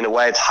easy, but in a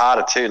way it's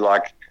harder too.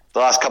 Like the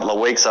last couple of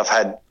weeks, I've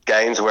had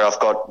games where I've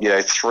got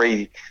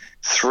three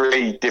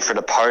different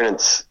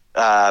opponents.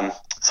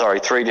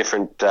 Three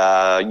different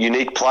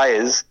unique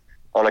players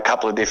on a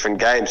couple of different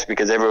games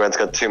because everyone's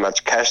got too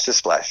much cash to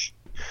splash.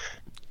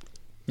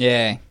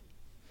 Yeah.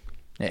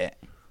 Yeah,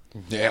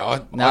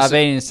 I've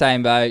been in the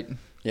same boat.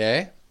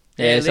 Yeah.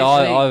 Yeah, so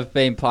I've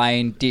been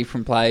playing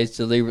different players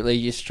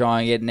deliberately just to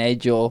try and get an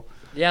edge. Or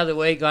the other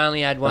week, I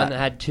only had one that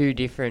had two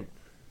different.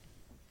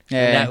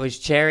 Yeah. And that was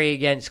Cherry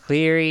against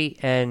Cleary,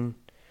 and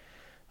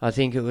I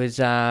think it was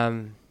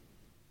Tommy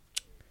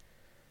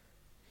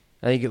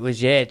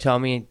and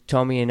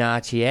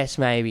RTS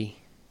maybe,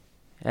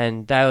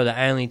 and they were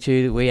the only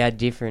two that we had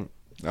different.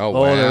 Oh,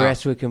 All wow. the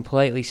rest were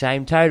completely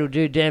same. Total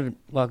dude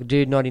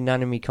not in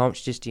none of me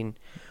comps, just in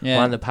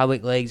one of the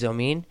public leagues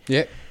I'm in.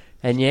 Yep.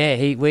 And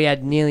we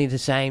had nearly the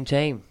same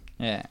team.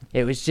 Yeah.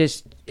 It was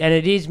just, and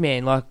it is,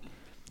 man, like,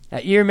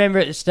 you remember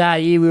at the start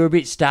of the year we were a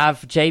bit starved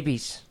for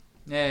cheapies.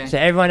 Yeah. So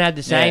everyone had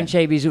the same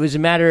cheapies. It was a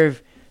matter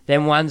of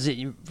them ones that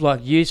you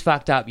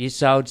fucked up. You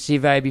sold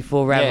Sivo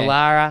before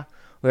Ravalaara,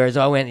 whereas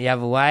I went the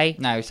other way.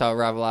 No, we sold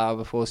Ravalaara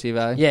before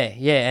Sivo.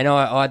 Yeah, and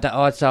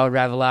I sold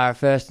Ravalaara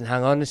first and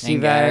hung on to Sivo.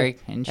 And Garrick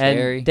and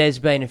Cherry. And there's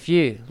been a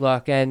few,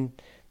 and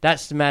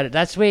that's the matter.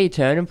 That's where your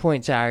turning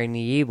points are in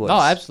the year, boys.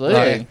 Oh,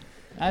 absolutely. Like,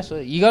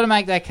 Absolutely. You got to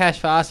make that cash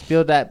fast,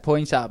 build that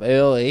points up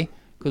early,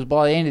 because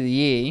by the end of the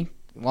year,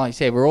 like you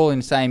said, we're all in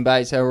the same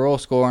boat, so we're all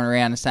scoring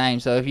around the same.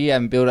 So if you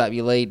haven't built up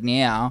your lead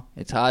now,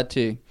 it's hard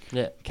to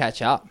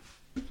catch up.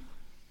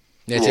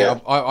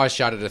 I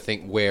shudder to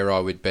think where I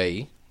would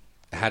be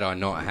had I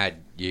not had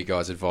you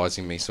guys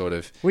advising me sort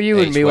of. Well, you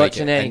wouldn't each be week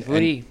watching any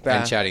footy, bro.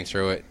 and chatting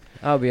through it.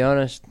 I'll be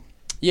honest.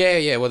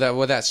 Yeah.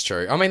 Well, that's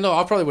true. I mean, look,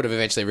 I probably would have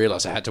eventually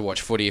realised I had to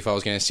watch footy if I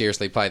was going to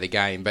seriously play the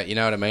game. But you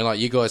know what I mean? Like,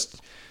 you guys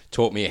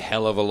taught me a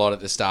hell of a lot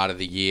at the start of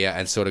the year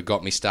and sort of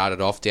got me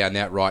started off down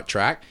that right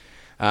track.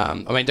 I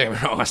mean, don't get me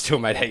wrong, I still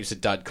made heaps of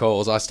dud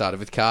calls. I started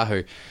with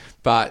Kahu.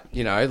 But,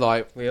 you know,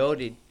 like... We all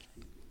did.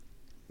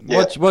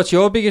 What's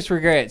your biggest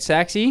regret,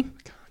 Saxy?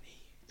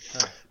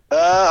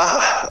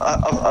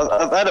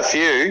 I've had a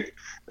few.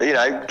 You know,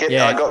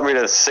 I got rid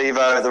of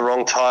Sivo at the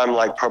wrong time,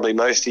 like probably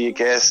most of your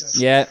guests.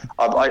 Yeah.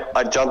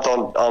 I jumped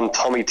on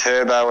Tommy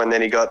Turbo and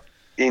then he got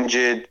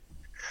injured.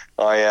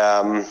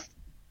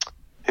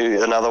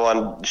 Another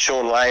one,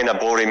 Sean Lane, I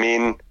brought him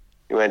in.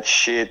 He went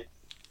shit.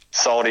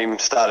 Sold him,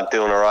 started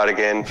doing all right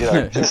again. You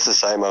know, just the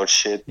same old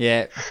shit.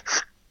 Yeah.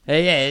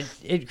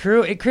 It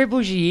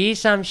cripples your year,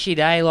 some shit,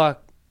 like,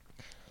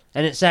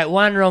 and it's that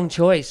one wrong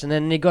choice, and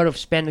then you got to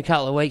spend a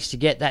couple of weeks to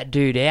get that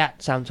dude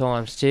out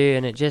sometimes too,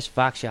 and it just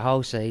fucks your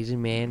whole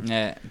season, man.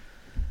 Yeah.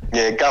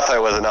 Yeah,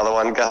 Gutho was another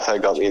one.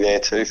 Gutho got me there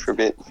too for a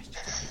bit.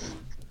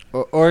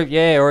 Or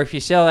if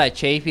you sell that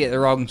cheapie at the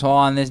wrong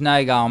time, there's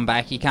no going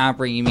back. You can't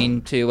bring him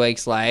in 2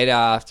 weeks later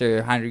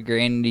after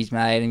 $100,000 he's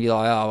made and be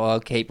like, oh, well, I'll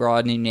keep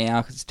riding him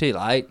now because it's too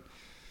late.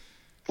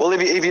 Well,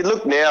 if you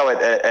look now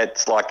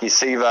at like your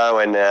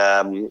Sivo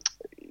and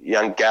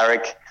young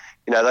Garrick,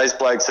 you know, those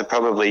blokes are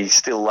probably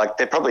still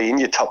they're probably in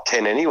your top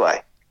 10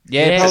 anyway.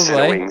 Yeah,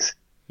 probably. Wings.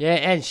 Yeah,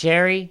 and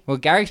Sherry. Well,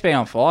 Garrick's been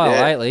on fire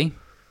lately.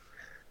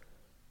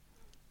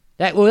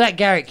 That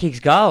Garrick kicks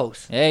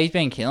goals. Yeah, he's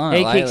been killing it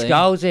He lately. kicks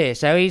goals there,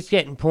 so he's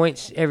getting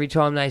points every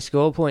time they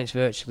score points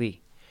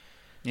virtually.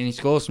 And he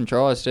scores some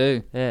tries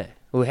too. Yeah.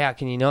 Well, how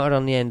can you not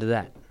on the end of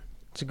that?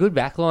 It's a good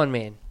backline,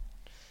 man.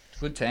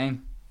 Good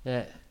team.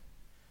 Yeah.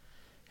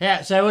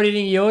 Yeah, so what do you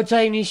think of your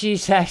team this year,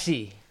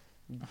 Saxy?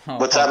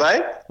 What's that,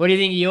 mate? What do you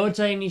think of your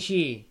team this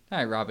year?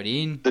 Don't rub it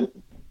in.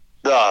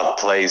 Oh,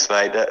 please,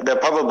 mate. They're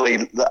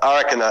probably...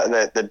 I reckon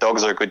the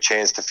Dogs are a good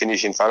chance to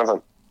finish in front of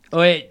them.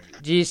 Wait,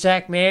 do you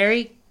sack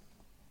Mary?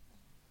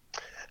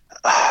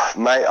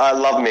 Mate, I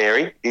love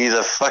Mary. He's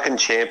a fucking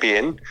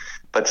champion,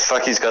 but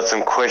fuck, he's got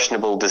some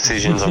questionable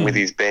decisions on with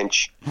his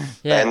bench.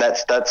 Yeah. And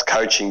that's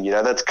coaching, you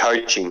know, that's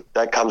coaching.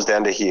 That comes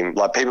down to him.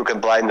 Like, people can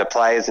blame the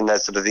players and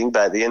that sort of thing,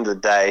 but at the end of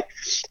the day,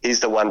 he's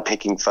the one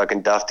picking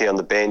fucking Dufty on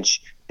the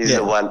bench. He's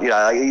the one, you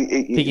know...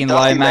 Picking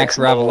Lomax,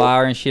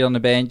 Ravalaara and shit on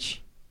the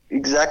bench.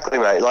 Exactly,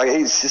 mate. Like,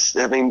 he's just...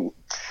 I mean,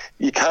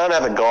 you can't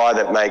have a guy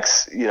that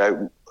makes, you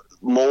know,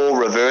 more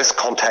reverse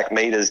contact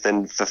meters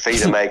than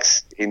Fafita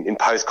makes in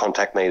post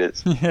contact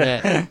meters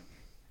Yeah.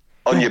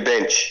 on your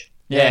bench.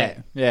 Yeah.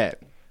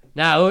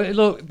 No,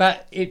 look,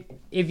 but if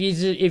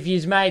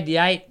you've made the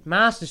 8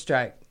 master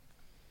stroke,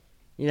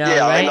 you know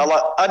Yeah, what I mean?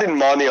 I didn't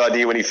mind the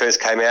idea when he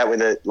first came out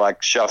with it,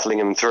 like shuffling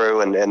him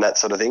through and that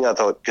sort of thing. I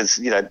thought, because,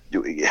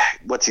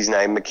 what's his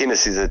name?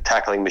 McInnes is a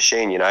tackling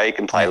machine, he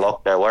can play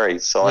lock, no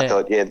worries. So I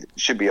thought, it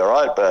should be all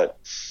right. But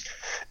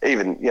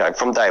even,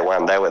 from day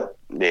one,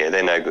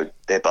 they're no good.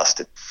 They're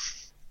busted.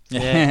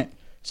 Yeah.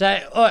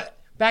 So,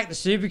 back to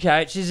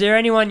Supercoach. Is there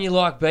anyone you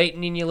like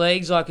beating in your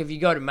leagues? Like, have you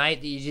got a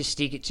mate that you just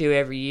stick it to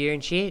every year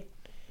and shit?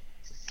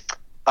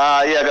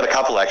 Yeah, I've got a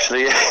couple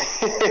actually.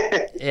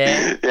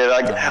 Yeah.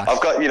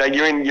 I've got,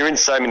 you're in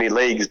so many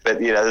leagues, but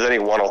there's only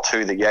one or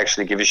two that you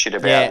actually give a shit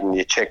about and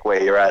you check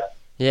where you're at.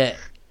 Yeah.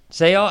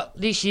 See,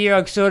 this year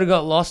I sort of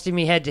got lost in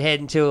my head-to-head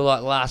until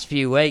like last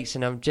few weeks,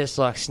 and I'm just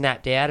like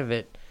snapped out of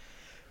it.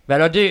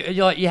 But I do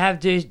you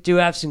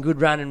have some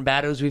good running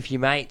battles with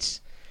your mates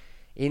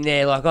in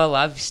there. Like, I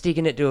love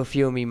sticking it to a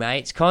few of my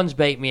mates. Cons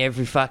beat me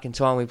every fucking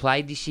time we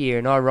played this year,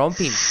 and I romp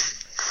him.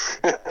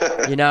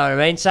 You know what I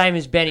mean? Same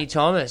as Benny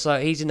Thomas.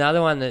 Like, he's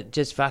another one that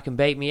just fucking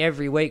beat me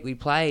every week we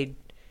played.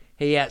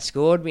 He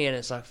outscored me, and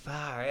it's like,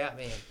 far out,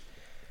 man.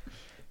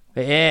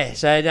 But yeah,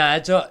 so no,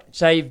 it's all,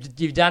 so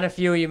you've done a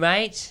few of your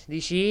mates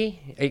this year,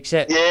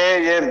 except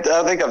yeah.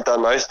 I think I've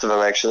done most of them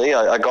actually.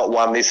 I got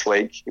one this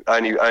week.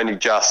 Only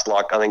just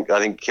like I think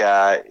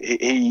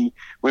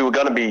we were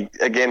going to be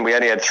again. We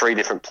only had 3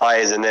 different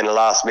players, and then the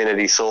last minute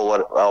he saw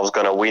what I was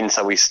going to win,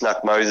 so we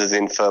snuck Moses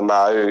in for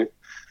Mau,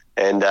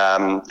 and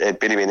it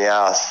bit him in the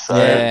ass. So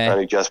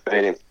only just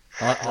beat him.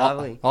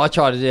 I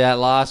tried to do that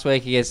last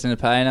week against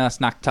Napona. I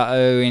snuck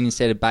Ta'u in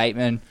instead of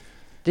Bateman.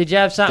 Did you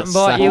have something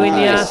bite you in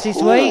the ass this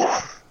week?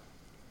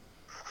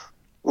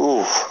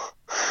 Ooh.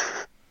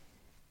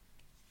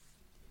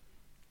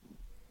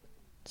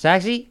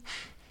 Saxy?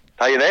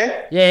 Are you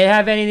there? Yeah,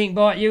 have anything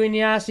bite you in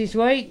the ass this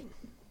week?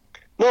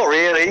 Not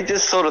really,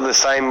 just sort of the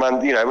same one.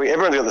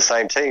 Everyone's got the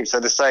same team, so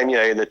the same.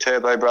 The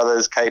Turbo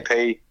Brothers,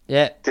 KP.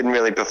 Yeah. Didn't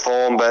really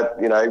perform, but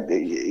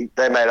they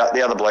made up.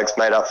 The other blokes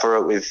made up for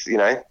it with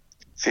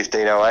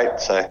 1508.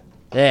 So.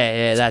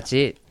 Yeah, that's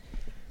it.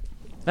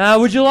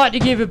 Would you like to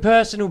give a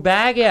personal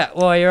bag out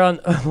while you're on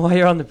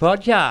the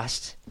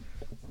podcast?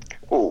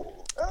 Oh,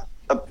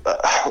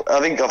 I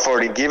think I've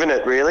already given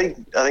it. Really,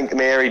 I think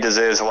Mary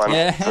deserves one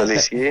for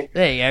this year.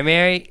 There you go,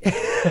 Mary.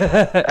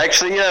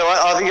 Actually,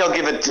 I think I'll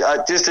give it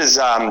just as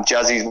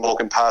Juzzy's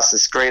walking past the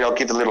screen. I'll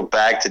give a little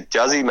bag to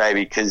Juzzy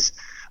maybe because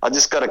I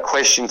just got a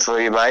question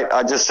for you, mate.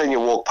 I just seen you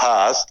walk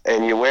past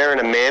and you're wearing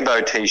a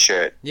Mambo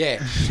t-shirt.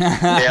 Yeah.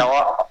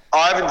 Now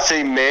I haven't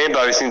seen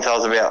Mambo since I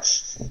was about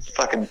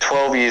fucking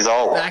 12 years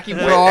old. Back in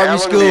primary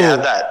school. How long have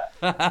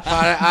you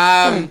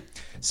had that?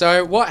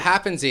 So what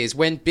happens is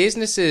when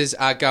businesses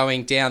are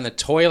going down the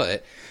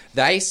toilet,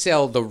 they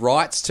sell the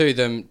rights to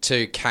them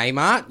to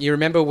Kmart. You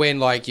remember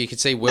when you could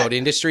see World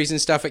Industries and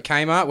stuff at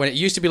Kmart when it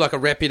used to be like a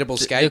reputable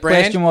skate brand?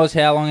 The question was,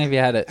 how long have you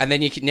had it? And then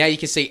now you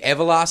can see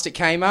Everlast at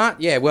Kmart.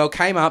 Yeah, well,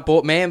 Kmart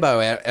bought Mambo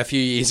out a few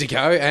years ago,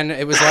 and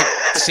it was like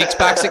 $6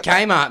 at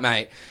Kmart,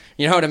 mate.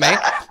 You know what I mean?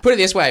 Put it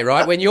this way,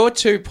 right? When you're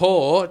too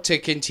poor to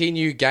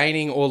continue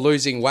gaining or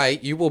losing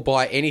weight, you will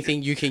buy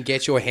anything you can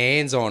get your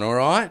hands on, all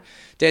right?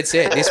 Dead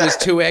set. This was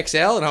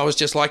 2XL, and I was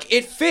just like,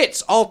 it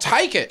fits. I'll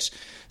take it.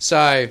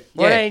 So,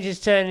 why don't you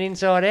just turn it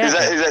inside out? Is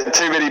that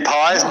too many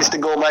pies, Mr.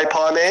 Gourmet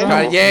Pie Man?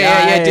 Right,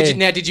 yeah.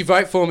 Did you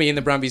vote for me in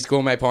the Brumbies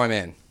Gourmet Pie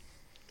Man?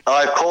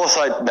 Oh, of course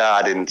I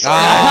didn't.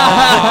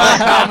 Oh,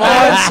 come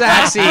on,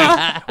 Sassy.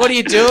 What are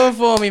you doing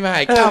for me,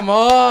 mate? Come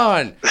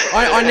on.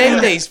 I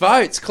need these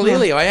votes.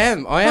 Clearly, I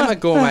am a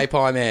gourmet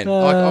pie man.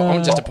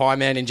 I'm just a pie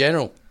man in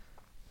general.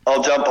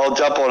 I'll jump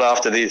on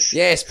after this.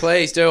 Yes,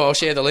 please do. I'll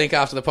share the link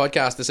after the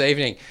podcast this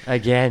evening.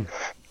 Again.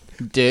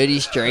 Dirty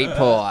street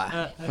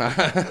pie.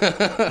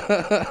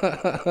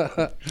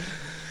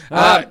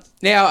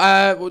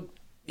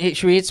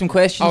 Should we hit some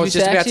questions? I was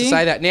just about to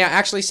say that. Now,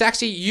 actually,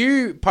 Saxy,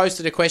 you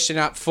posted a question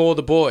up for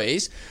the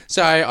boys.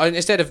 So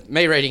instead of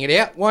me reading it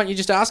out, why don't you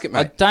just ask it, mate?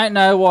 I don't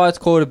know why it's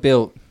called a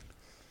built.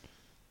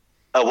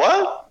 A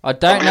what? I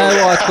don't know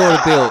why it's called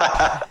a built.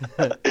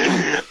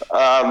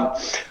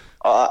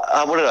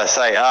 What did I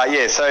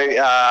say?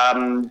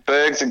 So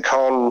Bergs and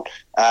Con,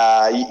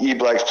 you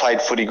blokes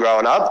played footy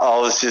growing up. I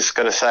was just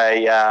going to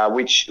say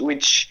which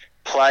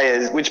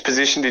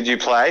position did you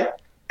play?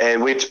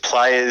 And which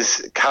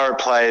current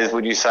players,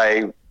 would you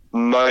say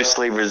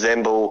mostly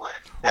resemble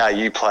how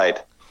you played?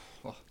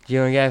 Do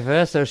you want to go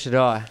first, or should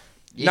I?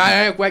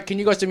 No, wait. Can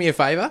you guys do me a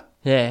favour?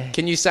 Yeah.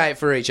 Can you say it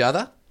for each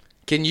other?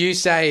 Can you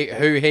say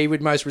who he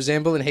would most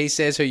resemble, and he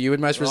says who you would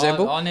most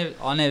resemble? I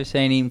never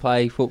seen him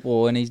play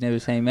football, and he's never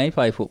seen me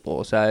play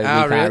football, so we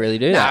can't really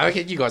do that. No,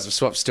 okay, you guys have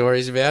swapped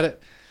stories about it.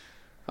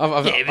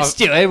 But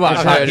still, everyone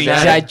fucking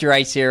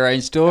exaggerates their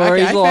own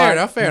stories.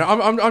 Okay, fair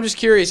enough. I'm just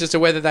curious as to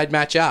whether they'd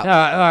match up. All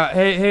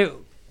right.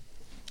 Who?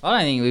 I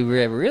don't think we've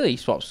ever really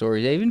swapped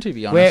stories, even, to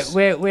be honest.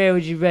 Where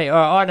would you be? All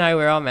right, I know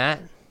where I'm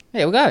at.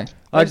 Yeah, we'll go.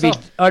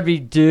 I'd be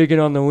Dugan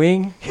on the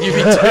wing. You'd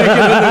be Dugan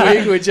on the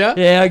wing, would you?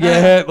 Yeah, I'd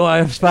get hurt by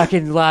a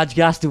fucking large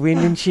gust of wind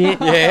and shit.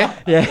 Yeah.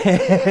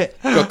 Yeah.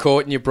 Got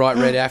caught in your bright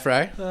red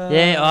afro.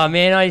 Yeah, oh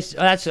man, I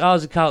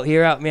was a cult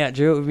hero up Mount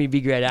Druitt with me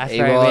big red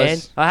afro, man.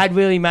 I had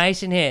Willie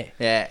Mason hair.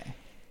 Yeah,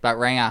 but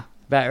Ranger,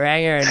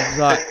 and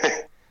like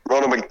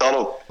Ronald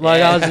McDonald.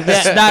 Like I was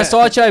about no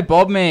Sideshow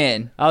Bob,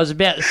 man. I was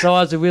about the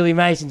size of Willie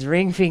Mason's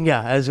ring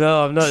finger as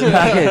well. I'm not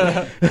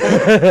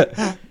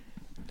fucking.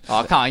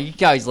 Oh, come on, you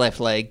go his left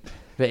leg.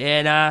 But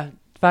yeah,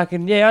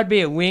 I'd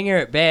be a winger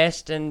at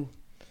best, and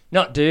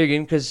not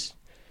Dugan,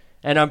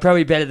 and I'm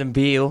probably better than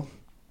Beale.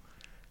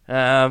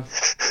 Tom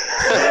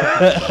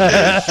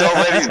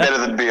Reddy's better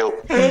than Beale.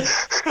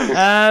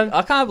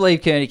 I can't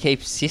believe Kearney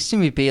keeps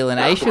assisting with Beale and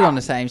Ashford on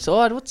the same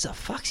side. What the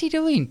fuck's he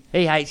doing?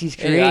 He hates his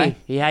career.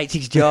 He hates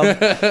his job.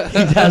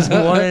 He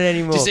doesn't want it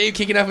anymore. Did you see him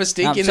kicking up a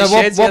stink in the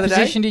sheds the other day? What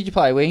position did you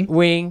play? Wing?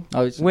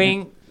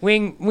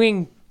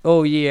 Wing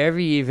all year,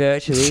 every year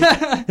virtually.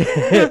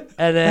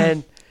 And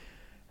then,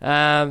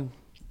 I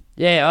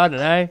don't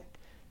know.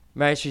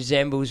 Most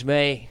resembles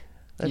me.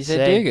 You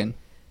said Dugan?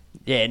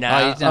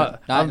 Yeah,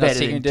 I'm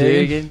better than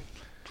Dugan.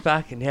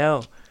 Fucking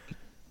hell.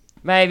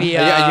 Maybe.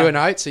 Are you an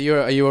Oates?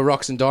 Are you a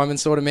rocks and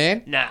diamonds sort of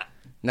man? Nah.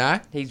 No?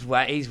 He's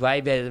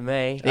way better than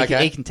me.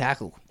 He can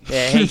tackle.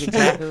 Yeah, he can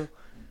tackle.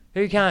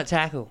 Who can't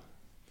tackle?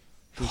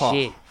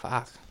 Shit.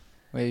 Fuck.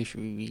 Where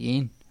should we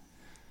begin?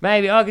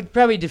 Maybe I could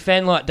probably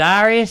defend like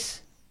Darius.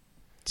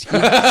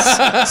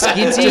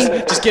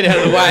 Skidsy. Just get out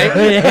of the way.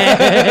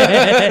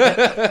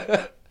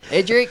 Yeah.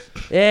 Edric.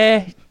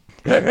 Yeah.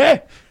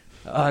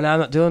 Oh no, I'm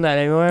not doing that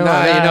anymore.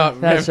 No, you're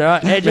not. That's all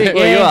right. Edric,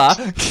 well, you are.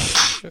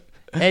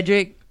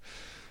 Edric.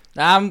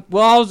 Well,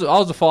 I was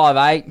a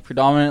 5'8"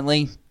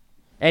 predominantly,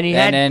 and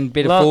then a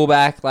bit of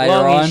fullback later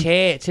on. Longish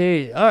hair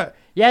too. Oh,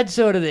 you had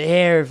sort of the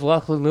hair of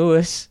Lachlan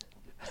Lewis.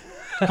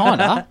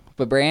 Kinda,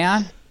 but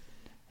brown.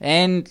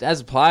 And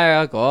as a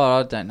player,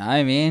 God, I don't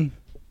know, man.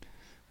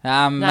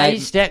 You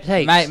stepped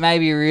heaps.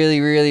 Maybe a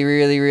really, really,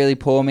 really, really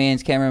poor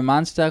man's Cameron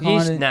Munster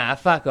kind of. Nah,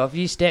 fuck off.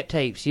 You stepped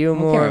heaps. You were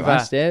more of a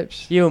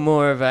steps. You were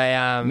more of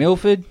a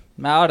Milford.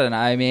 No, I don't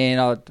know, man.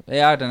 I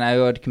don't know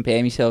who I'd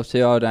compare myself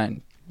to. I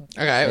don't.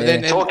 Okay, well,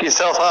 then talk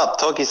yourself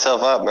up,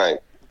 mate.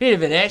 Bit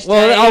of an SJ.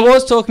 Well, I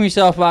was talking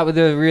myself up with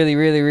a really,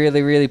 really,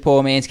 really, really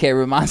poor man's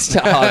Cameron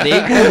Munster, I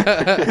think.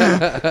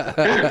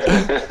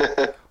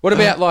 What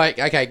about,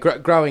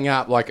 growing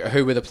up,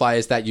 who were the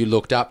players that you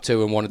looked up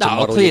to and wanted to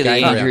model your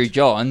game around? Andrew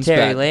Johns,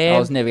 Terry Lamb. I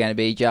was never going to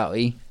be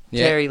Joey.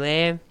 Yeah. Terry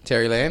Lamb.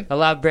 I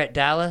love Brett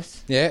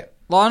Dallas. Yeah.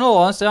 Well, in all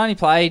honesty, I only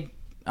played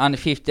under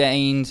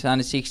 15s,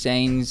 under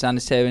 16s,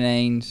 under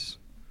 17s.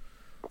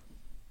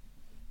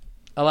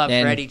 I love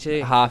Freddie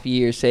too. Half a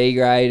year of C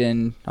grade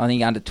and I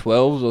think under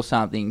 12s or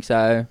something.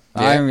 So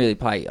I don't really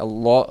play a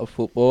lot of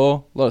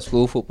football, a lot of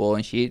school football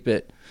and shit,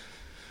 but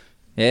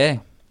yeah.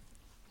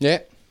 Yeah.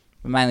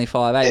 Mainly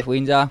 5'8" for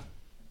Windsor. A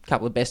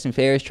couple of best and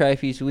fairest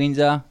trophies for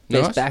Windsor.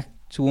 Nice. Best back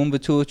to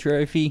Toowoomba Tour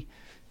trophy.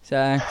 So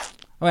I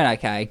went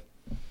okay.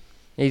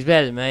 He's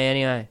better than me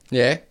anyway.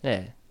 Yeah?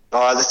 Yeah.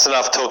 All right, that's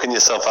enough talking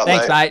yourself up,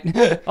 Thanks, mate.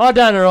 I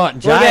done it right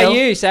in jail. What about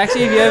you,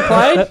 Saxy? Have you ever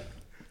played?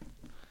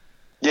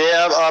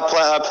 Yeah,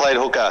 I played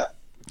hooker.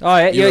 Oh,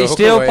 yeah. You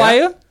still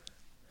play?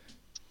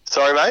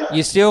 Sorry, mate?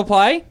 You still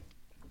play?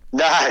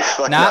 No.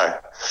 No.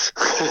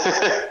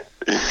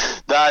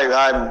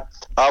 No,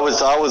 I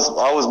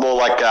was more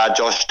like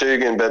Josh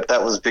Dugan, but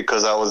that was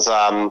because I was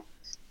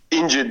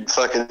injured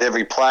fucking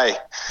every play.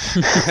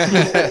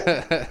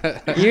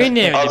 You're in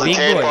there I with was the a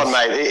big tampon, boys.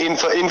 mate.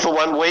 In for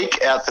 1 week,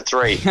 out for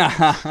 3.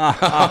 Nice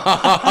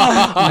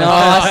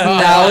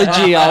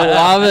analogy. I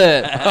love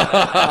it.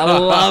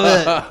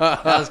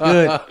 That was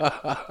good.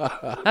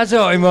 That's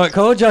what we might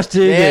call Josh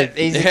Dugan. Yeah,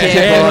 he's a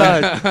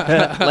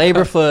tampon.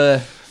 Libra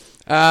for...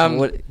 there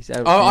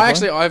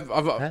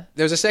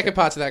was a second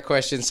part to that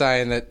question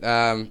saying that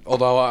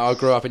although I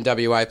grew up in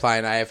WA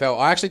playing AFL,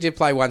 I actually did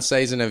play one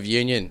season of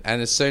Union,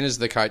 and as soon as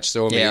the coach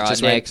saw me, he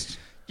just went,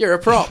 "You're a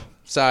prop."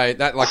 So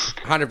that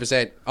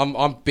 100%.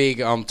 I'm big.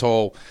 I'm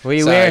tall. Were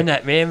you wearing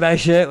that Mambo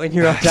shirt when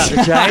you rocked up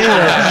the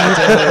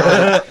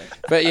train?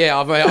 But yeah,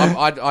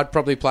 I'd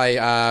probably play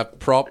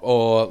prop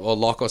or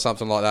lock or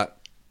something like that.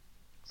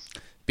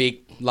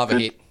 Big, love a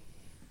hit.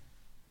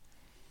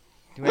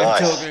 We're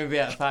talking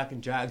about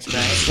fucking drugs,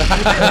 mate.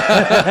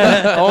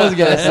 I was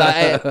going to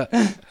say it.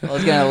 I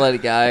was going to let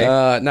it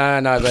go.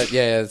 No, but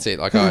yeah, that's it.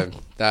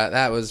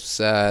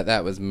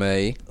 That was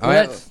me.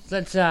 Well,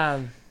 let's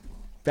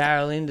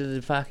barrel into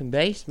the fucking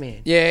beast,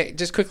 man. Yeah,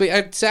 just quickly,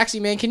 Saxy,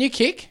 man, can you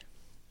kick?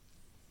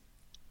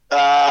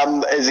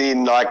 As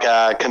in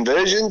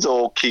conversions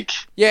or kick?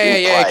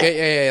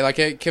 Yeah,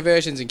 like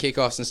conversions and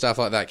kickoffs and stuff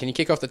like that. Can you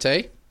kick off the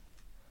tee?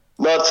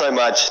 Not so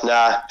much,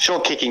 nah.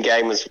 Short kicking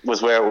game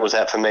was where it was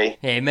at for me.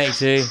 Yeah, me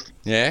too.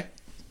 Yeah?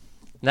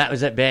 That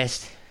was at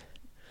best.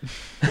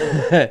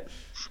 You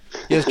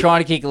was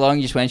trying to kick along,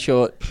 you just went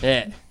short.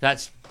 Yeah,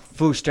 that's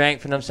full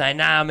strength, and I'm saying,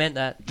 nah, I meant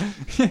that.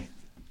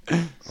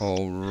 Alrighty.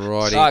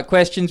 All right,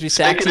 questions with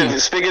Saxy.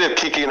 Speaking of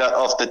kicking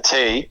off the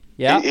tee,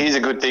 yeah. Here's a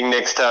good thing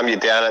next time you're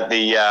down at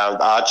the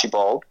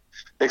Archibald.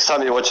 next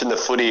time you're watching the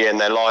footy and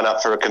they line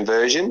up for a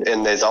conversion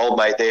and there's old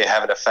mate there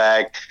having a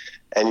fag,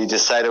 and you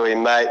just say to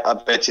him, mate, I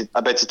bet you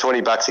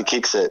 $20 he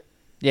kicks it.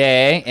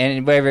 Yeah,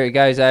 and whether it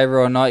goes over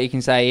or not, you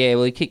can say, yeah,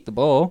 well, he kicked the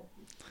ball.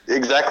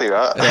 Exactly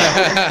right.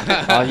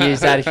 I've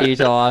used that a few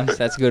times.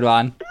 That's a good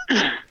one.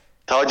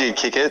 Told you he'd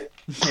kick it.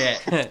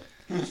 Yeah.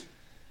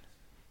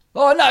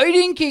 Oh, no, he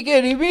didn't kick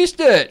it. He missed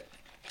it.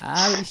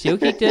 Ah, he still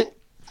kicked it.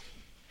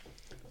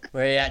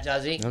 Where are you at,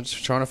 Juzzy? I'm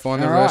just trying to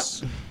find the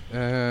rest.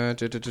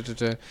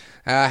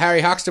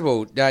 Harry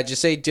Huxtable. Did you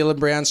see Dylan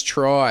Brown's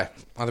try?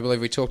 I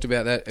believe we talked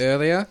about that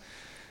earlier.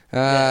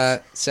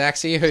 Yes.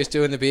 Saxy, who's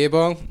doing the beer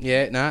bong?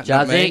 Yeah, no,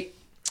 not me. Juzzy.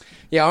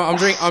 Yeah,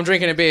 I'm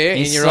drinking a beer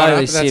He's in your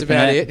honour, but slowly that's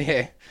about sipping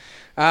it.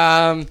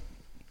 Yeah.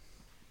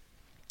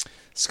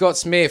 Scott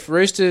Smith,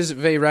 Roosters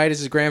v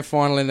Raiders' grand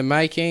final in the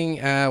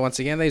making. Once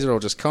again, these are all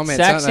just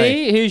comments, aren't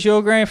they? Saxy, who's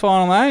your grand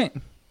final, mate?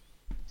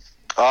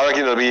 I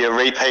reckon it'll be a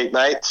repeat,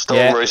 mate.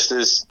 Storm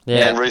Roosters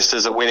and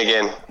Roosters that win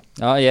again.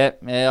 Oh, yeah.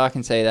 Yeah, I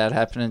can see that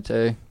happening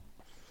too.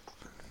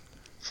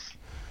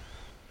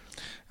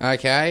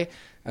 Okay.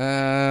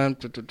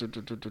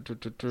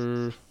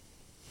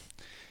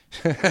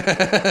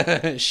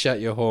 Shut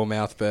your whore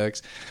mouth,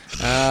 Bergs.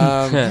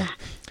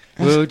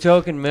 We were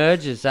talking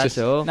mergers, that's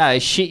all. No,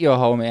 shit your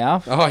whole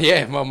mouth. Oh,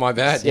 yeah. Well, my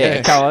bad.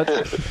 Yeah, come on.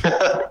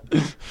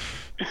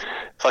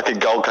 Fucking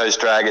Gold Coast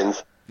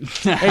Dragons.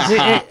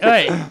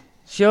 Wait,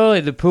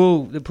 surely the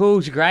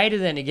pool's greater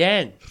than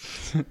again.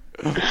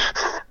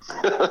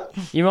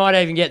 You might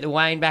even get the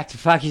Wayne back to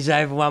fuck his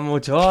over one more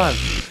time.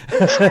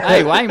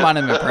 Hey, Wayne won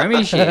him a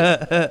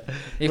premiership.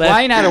 If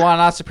Wayne had won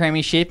us a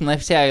premiership and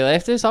left us how he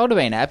left us, I would have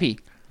been happy.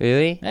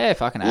 Really? Yeah,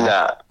 fucking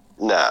happy.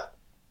 Nah.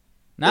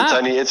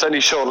 It's only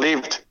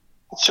short-lived.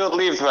 It's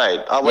short-lived,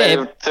 mate. I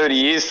waited 30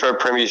 years for a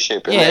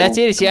premiership. Yeah, that's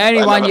it. It's the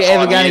only one you're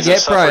ever going to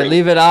get, bro.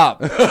 Live it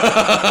up.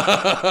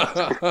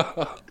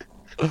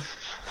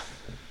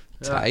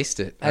 Taste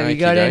it. Have you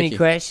got any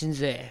questions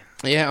there?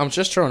 Yeah, I'm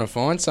just trying to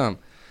find some.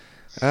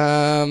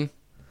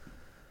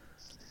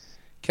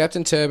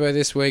 Captain Turbo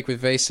this week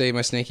with VC,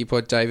 my sneaky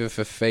pod, David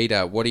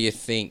Fafita. What do you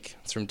think?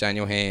 It's from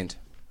Daniel Hand.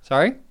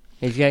 Sorry?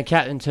 He's going to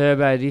Captain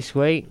Turbo this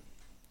week.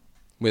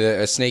 With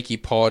a sneaky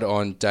pod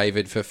on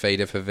David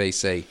Fafita for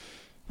VC.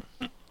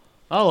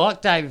 I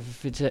like David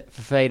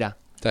Fafita.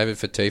 David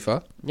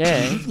Fatifa? Yeah.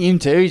 Him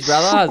too, his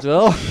brother as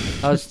well.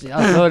 I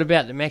thought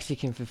about the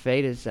Mexican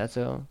fajitas, that's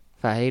all.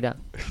 Fajita.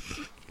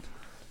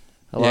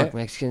 I like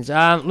Mexicans.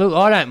 Look,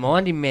 I don't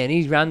mind him, man.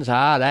 He runs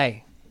hard,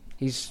 eh?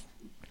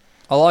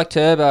 I like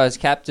Turbo as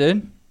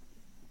captain.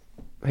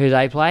 Who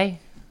they play?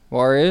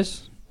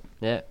 Warriors.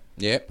 Yeah.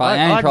 Yeah. But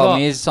the only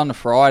problem is it's on a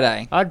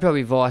Friday. I'd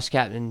probably vice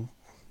captain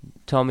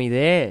Tommy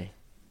there.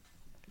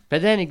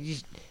 But then,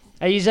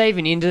 are you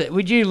even into it?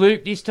 Would you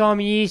loop this time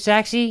of year,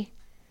 Saxy?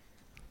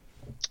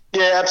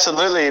 Yeah,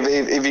 absolutely.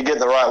 If you get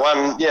the right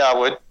one, yeah, I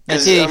would.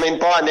 Because I mean,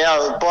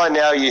 by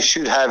now you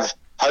should have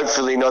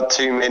hopefully not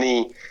too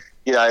many,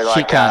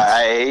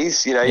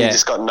 AEs. You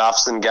just got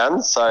nuffs and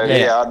guns. So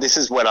this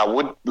is when I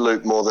would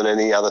loop more than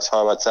any other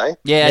time, I'd say.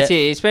 Yeah, that's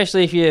it.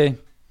 Especially if you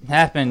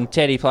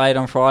Teddy played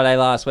on Friday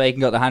last week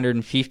and got the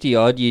 150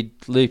 odd, you'd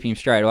loop him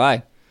straight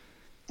away.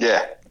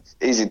 Yeah,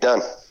 easy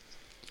done.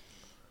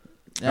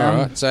 All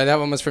right, so that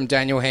one was from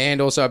Daniel Hand.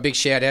 Also, a big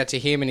shout out to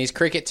him and his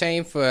cricket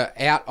team for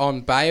out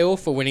on bail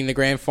for winning the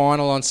grand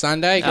final on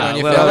Sunday. Good on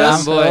you,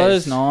 fellas.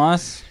 Boys.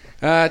 Nice.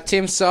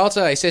 Tim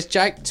Salter, he says,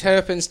 Jake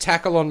Turpin's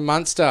tackle on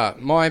Munster.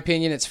 My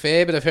opinion, it's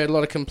fair, but I've heard a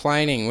lot of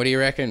complaining. What do you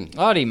reckon?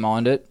 I didn't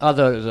mind it. I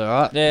thought it was all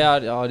right. Yeah,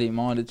 I didn't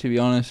mind it, to be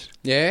honest.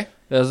 Yeah?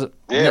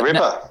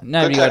 Ripper.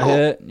 Nobody got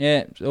hurt. Yeah,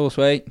 it's all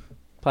sweet.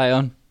 Play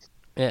on.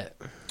 Yeah.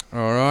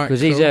 All right.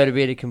 Because he's heard a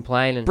bit of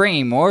complaining. Bring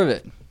him more of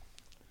it.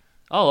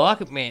 I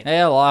like it, man.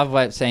 Yeah, I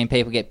love seeing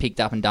people get picked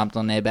up and dumped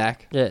on their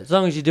back. Yeah, as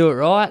long as you do it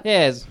right.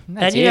 Yeah,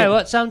 and you know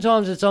what?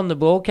 Sometimes it's on the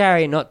ball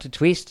carrier not to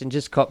twist and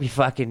just cop your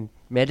fucking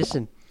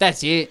medicine.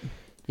 That's it.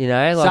 You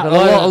know, like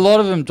a lot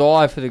of them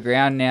dive for the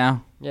ground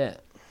now. Yeah.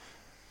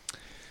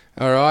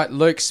 All right,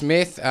 Luke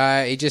Smith.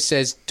 He just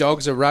says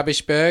dogs are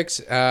rubbish, Bergs.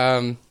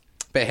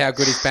 But how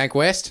good is Bank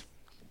West?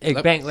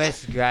 Bank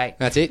West is great.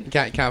 That's it.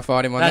 Can't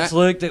fight him on that. That's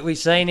Luke that we've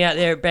seen out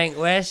there at Bank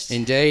West.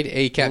 Indeed.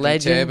 He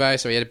captained Turbo,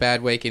 so he had a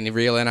bad week in the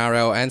real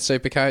NRL and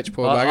Supercoach.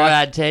 Poor bugger. I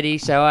had Teddy,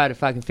 so I had a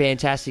fucking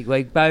fantastic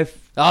week. Both.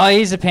 Oh,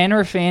 he's a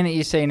Penrith fan that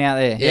you've seen out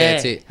there. Yeah,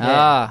 that's it.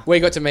 Yeah. We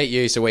got to meet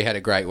you, so we had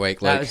a great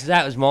week, Luke.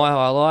 That was my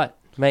highlight,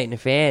 meeting a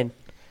fan.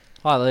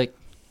 Hi, Luke.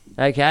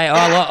 Okay,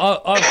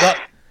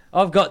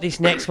 I've got this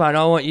next one.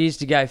 I want you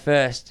to go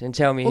first and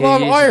tell me who you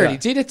I already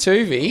did a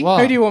 2V.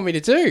 What? Who do you want me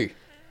to do?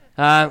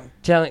 Go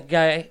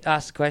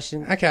ask the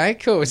question. Okay,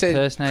 cool. It said,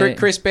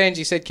 Chris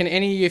Benji said, can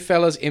any of you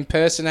fellas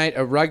impersonate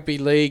a rugby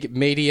league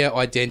media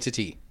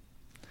identity?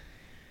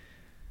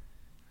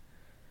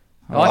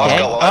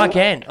 I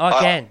can.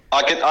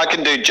 I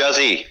can do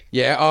Juzzy.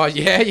 Yeah. Oh,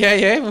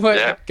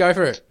 yeah. Go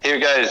for it. Here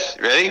it goes.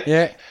 Ready?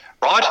 Yeah.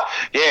 Right?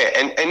 Yeah.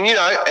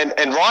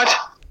 And right?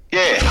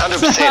 Yeah,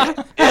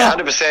 100%. Yeah,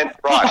 100%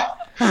 right.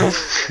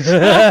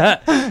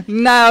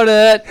 Nailed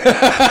it.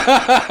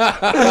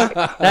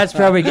 That's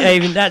probably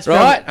even. That's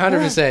Right, probably,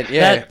 100%.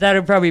 Yeah.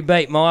 that'll probably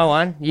beat my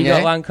one. You Yeah.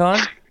 got one, Con?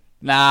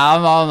 Nah,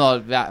 I'm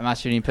not that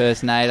much of an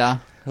impersonator.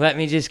 Let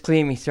me just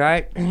clear my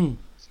throat. Hold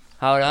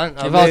on.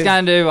 If I was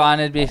going to do one,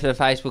 it'd be for the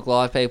Facebook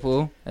Live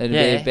people. It'd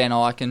Yeah. be Ben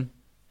Eichen.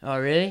 Oh,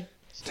 really?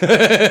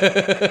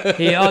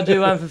 Here, I'll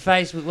do one for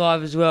Facebook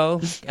Live as well.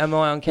 Am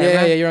I on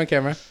camera? Yeah, you're on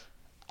camera.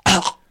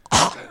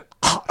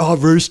 Oh,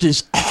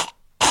 Roosters.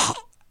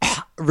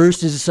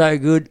 Roosters are so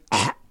good.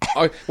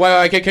 Oh,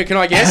 wait, can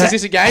I guess? Is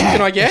this a game?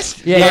 Can I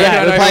guess?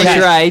 Yeah, we're playing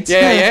charades.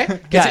 Yeah.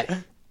 Go.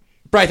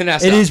 Braithen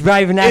Astor. It is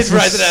Braithen Astor.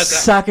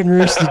 Sucking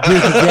Rooster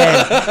dick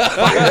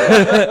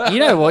again. You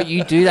know what?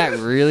 You do that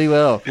really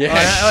well. Yeah.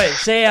 Wait,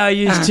 see how I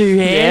use two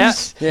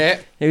hands? Yeah.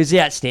 It was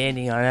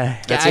outstanding, I know.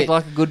 That's Act it.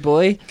 like a good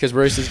boy. Because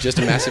Rooster's just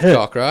a massive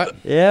cock, right?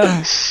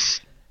 Yeah.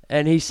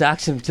 And he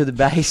sucks him to the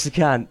base, the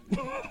cunt.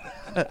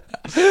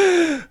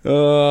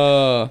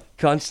 Oh.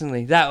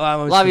 Constantly. That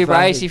one was Love you, for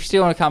Brace. fun. If you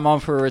still want to come on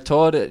for a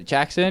retort at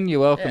Jackson, you're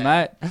welcome,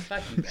 mate.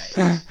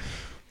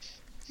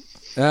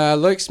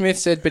 Luke Smith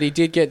said, but he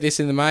did get this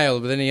in the mail,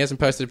 but then he hasn't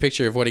posted a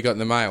picture of what he got in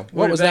the mail.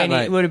 What was that,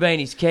 mate? Would have been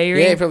his key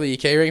ring. Yeah, probably your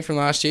key ring from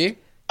last year.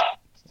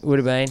 Would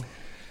have been.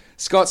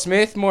 Scott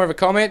Smith, more of a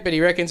comment, but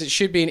he reckons it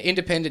should be an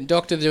independent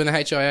doctor doing the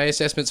HIA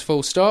assessments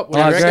full stop. What do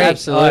you I reckon? agree.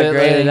 Absolutely. I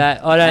agree with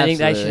that. I don't think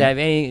they Absolutely. should have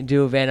anything to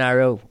do with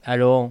NRL at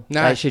all.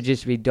 No. They should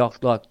just be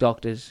like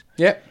doctors.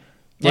 Yep.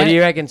 What do you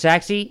reckon,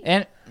 Saxy?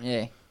 And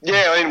yeah.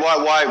 Yeah, I mean,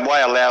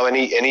 why allow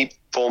any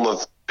form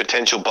of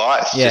potential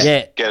bias? Yeah. Just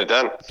Yeah. get it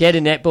done. Get a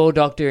netball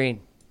doctor in.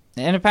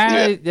 And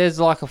apparently Yeah. there's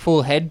like a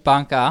full head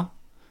bunker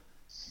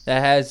that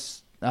has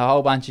a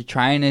whole bunch of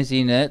trainers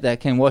in it that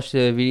can watch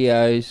the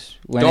videos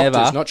whenever.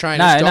 Doctors, not trainers,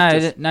 No,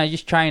 doctors. no,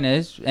 just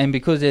trainers. And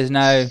because there's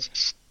no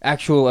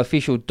actual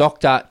official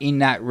doctor in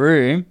that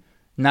room,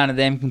 none of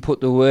them can put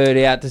the word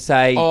out to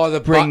say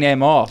bring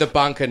them off. The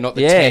bunker, not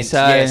the Yeah, tent.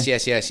 so- yes. I I have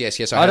don't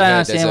heard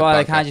there's understand a why they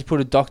bunker. can't just put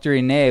a doctor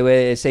in there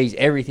where it sees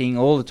everything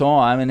all the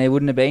time, and there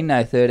wouldn't have been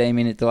no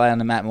 13-minute delay on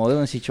the Matt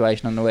Moylan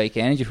situation on the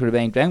weekend. It just would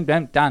have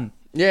been done.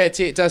 Yeah,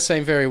 it does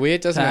seem very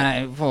weird, doesn't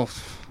it? Well,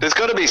 There's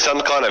got to be some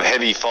kind of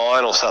heavy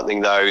fine or something,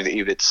 though,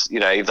 if it's,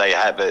 if they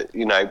have it,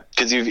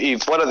 because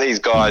if one of these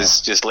guys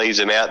just leaves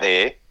them out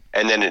there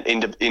and then an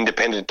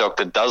independent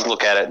doctor does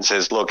look at it and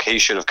says, look, he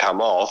should have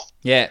come off,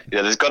 yeah.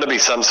 there's got to be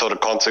some sort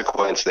of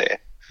consequence there.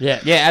 Yeah.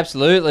 Yeah,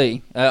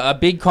 absolutely. A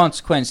big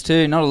consequence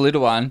too, not a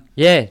little one.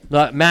 Yeah,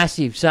 like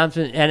massive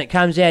something, and it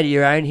comes out of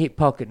your own hip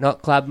pocket,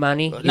 not club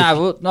money.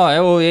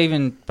 Or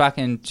even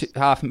fucking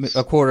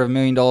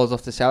 $250,000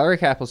 off the salary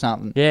cap or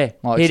something. Yeah,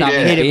 Like hit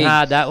something him big.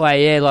 hard that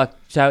way. Yeah, like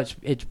so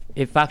it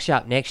fucks you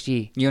up next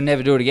year. You'll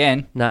never do it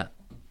again. No.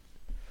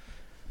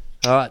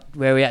 All right,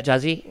 where are we at,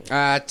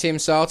 Juzzy? Tim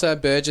Salter,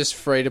 Burgess,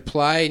 free to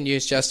play.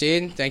 News just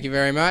in. Thank you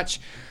very much.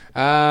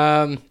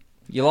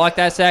 You like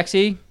that,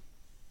 Saxy?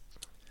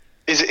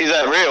 Is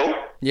that real?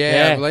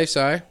 Yeah, Yeah. I believe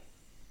so.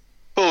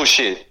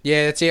 Bullshit.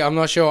 Yeah, that's it. I'm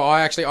not sure.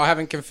 I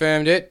haven't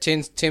confirmed it.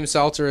 Tim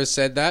Salter has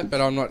said that,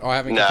 but I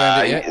haven't Nah,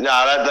 confirmed it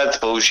yet. that's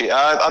bullshit.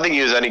 I think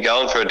he was only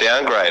going for a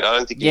downgrade. I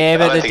don't think. Yeah,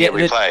 but I don't think he'll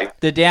be playing.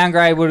 the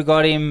downgrade would have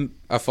got him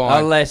A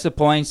fine. a lesser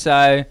point,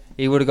 so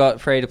he would have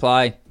got free to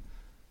play.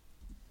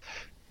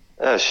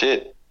 Oh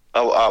shit.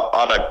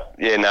 I don't.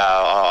 Yeah, no.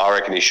 I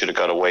reckon he should have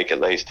got a week at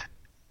least.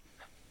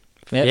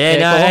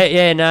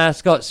 Yep, No.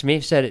 Scott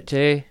Smith said it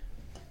too,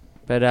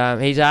 but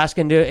he's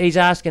asking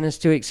us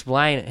to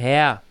explain it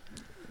how.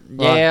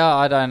 Yeah,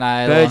 I don't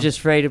know. Burgess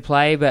free to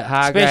play, but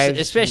Hargraves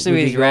especially would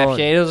with be his rap gone.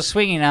 sheet. It was a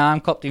swinging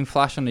arm, copped him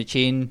flush on the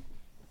chin.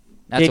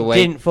 That's a week.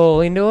 Didn't fall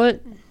into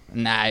it.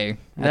 No,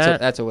 No.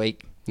 that's a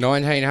week.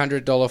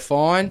 $1,900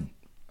 fine.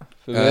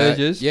 For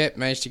Burgess. Yep,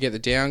 managed to get the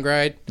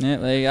downgrade. Yeah,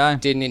 there you go.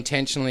 Didn't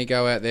intentionally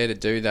go out there to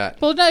do that.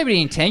 Well, nobody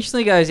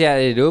intentionally goes out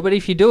there to do it, but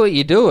if you do it,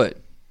 you do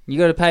it. You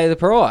got to pay the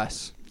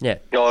price. Yeah.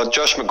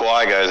 Josh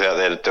Maguire goes out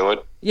there to do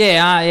it.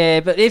 Yeah,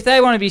 but if they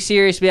want to be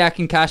serious about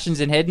concussions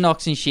and head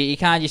knocks and shit, you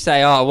can't just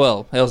say, oh,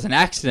 well, it was an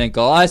accident,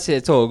 guys.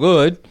 It's all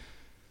good.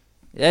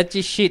 That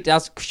just shit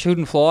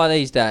shouldn't fly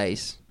these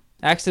days.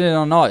 Accident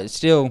or not, it's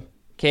still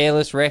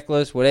careless,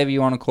 reckless, whatever you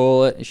want to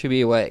call it. It should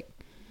be a week.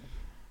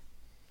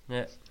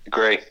 Yeah.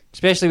 Agree.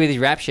 Especially with his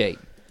rap sheet.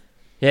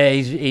 Yeah,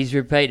 he's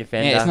repeat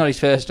offender. Yeah, it's not his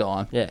first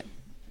time. Yeah.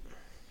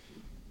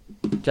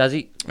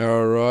 Juzzy?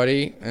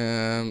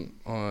 Alrighty.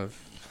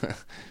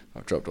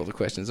 I've dropped all the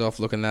questions off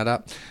looking that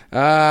up.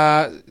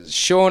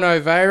 Sean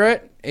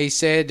O'Varett, he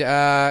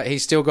said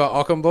he's still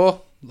got Ockenbaugh.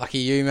 Lucky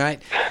you, mate.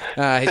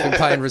 He's been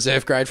playing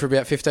reserve grade for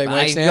about 15 Mate,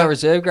 weeks if you now. got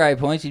reserve grade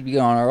points, you'd be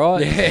going all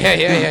right.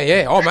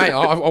 Yeah. Oh, mate,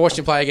 I watched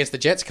him play against the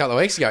Jets a couple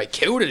of weeks ago. He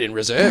killed it in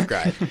reserve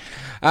grade.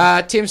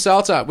 Tim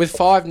Salter, with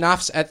 5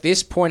 nuffs at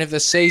this point of the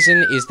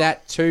season, is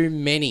that too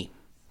many?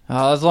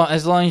 Oh,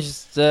 as long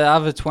as the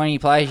other 20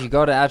 players you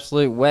got are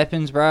absolute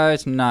weapons, bro,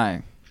 it's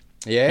no.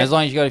 Yeah? As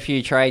long as you got a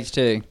few trades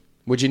too.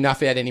 Would you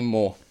nuff out any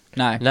more?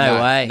 No.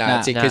 No way. No,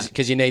 that's it,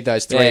 because you need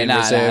those 3 in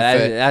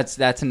reserve.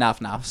 That's enough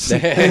nuffs.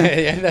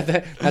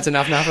 Yeah, that's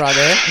enough right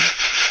there.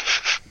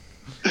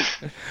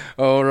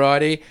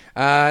 Alrighty.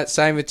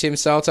 Same with Tim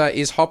Salter.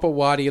 Is Hopper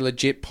Whitey a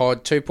legit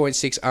pod?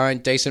 2.6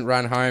 owned, decent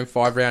run home,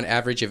 5-round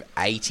average of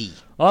 80.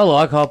 I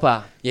like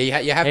Hopper. Yeah,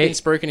 you have been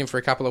spruiking him for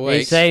a couple of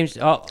weeks. He seems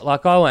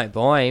like I won't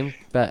buy him,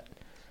 but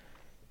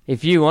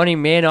if you want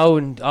him, man, I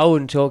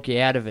wouldn't talk you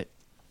out of it.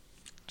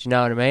 Do you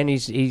know what I mean?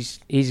 He's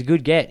a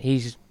good get.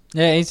 He's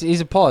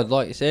a pod,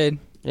 like you said.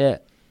 Yeah,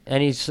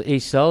 and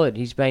he's solid.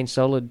 He's been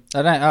solid.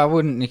 I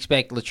wouldn't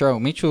expect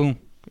Latrell Mitchell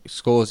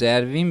scores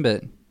out of him,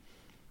 but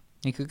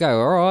he could go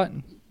all right.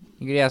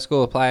 He could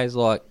outscore players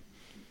like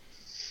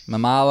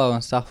Mamalo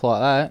and stuff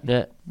like that.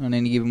 Yeah, on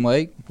any given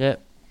week. Yeah.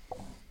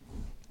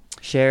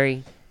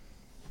 Sherry.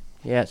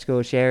 He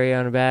outscored Sherry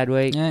on a bad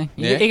week. Yeah,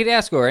 he could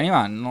outscore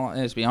anyone.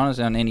 Let's be honest,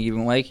 on any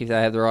given week if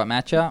they have the right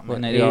matchup,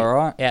 then they do all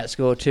right.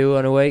 Outscore 2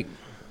 on a week.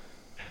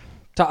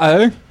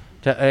 Tu'o.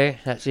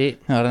 That's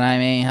it. I don't know,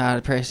 man.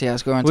 Hard to press the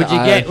outscoring.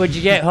 Would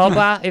you get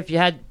Hopper if you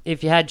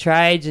had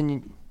trades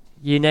and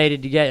you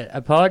needed to get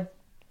a pod,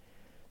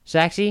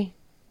 Saxy?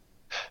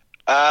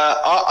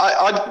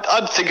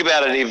 I'd think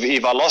about it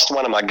if I lost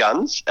one of my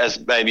guns as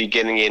maybe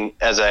getting in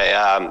as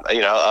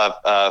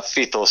a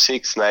fifth or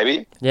sixth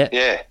maybe.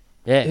 Yeah.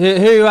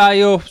 Who are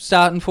your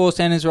starting 4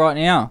 centres right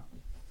now?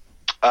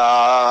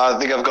 I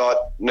think I've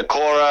got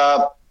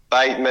Nakora,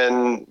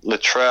 Bateman,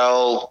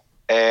 Latrell,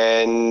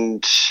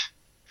 and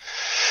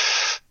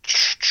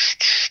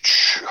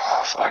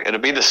it'll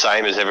be the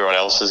same as everyone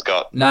else has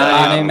got.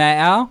 No, Matt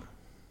Al?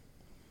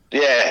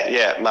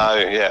 Yeah, Mo,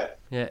 yeah.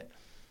 Yeah,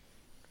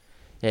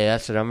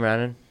 that's what I'm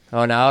running.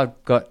 Oh, no,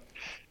 I've got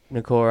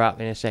Nakora up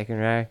in a second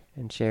row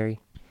and Sherry.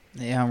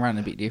 Yeah, I'm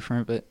running a bit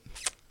different, but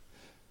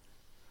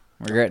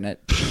I'm regretting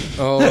it.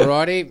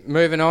 Alrighty,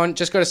 moving on.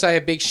 Just got to say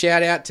a big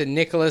shout out to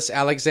Nicholas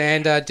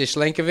Alexander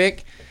Dishlenkovic.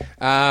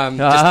 You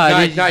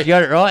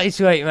got it right this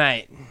week,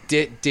 mate.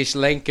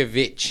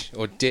 Dishlenkovic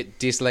or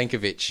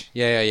Dislenkovic.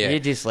 Yeah. You're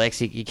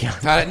dyslexic. You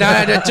can't.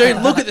 No,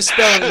 dude. Look at the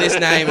spelling of this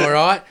name. All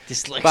right.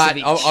 Dyslexic. But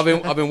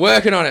I've been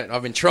working on it.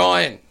 I've been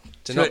trying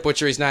to not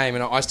butcher his name,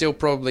 and I still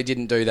probably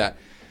didn't do that.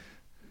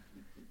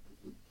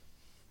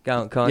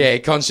 Go on, Con. Yeah,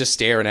 Con's just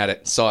staring at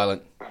it,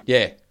 silent.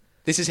 Yeah,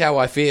 this is how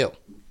I feel.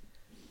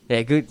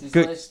 Yeah, good.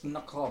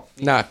 Knock off.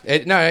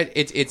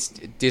 It's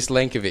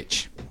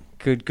Dislenkovic.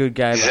 Good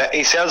game.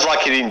 He sounds like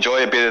he'd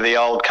enjoy a bit of the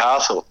old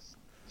castle.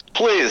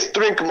 Please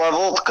drink my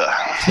vodka.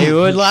 He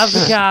would love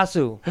the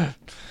castle.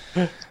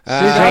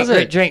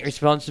 Drink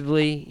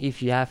responsibly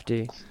if you have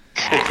to.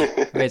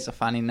 Where's the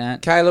fun in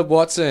that? Caleb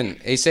Watson.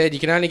 He said you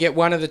can only get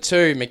one of the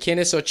two,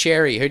 McInnes or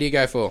Cherry. Who do you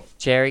go for?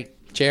 Cherry.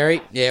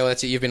 Cherry? Yeah, well,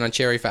 that's it. You've been on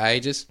Cherry for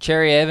ages.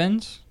 Cherry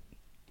Evans?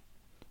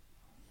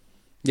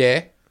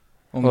 Yeah.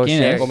 Or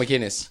McInnes? Or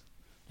McInnes.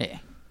 Yeah.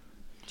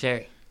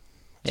 Cherry.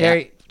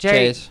 Yeah.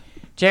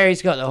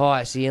 Cherry's got the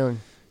highest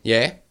ceiling.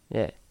 Yeah?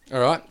 Yeah. All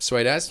right.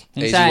 Sweet as.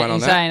 He's Easy one on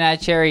he's that. saying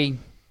Cherry,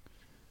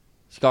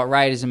 he's got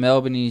Raiders in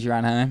Melbourne in his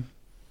run home.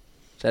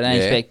 So don't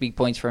expect big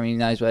points from him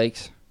those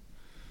weeks.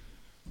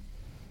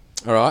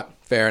 All right.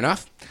 Fair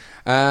enough.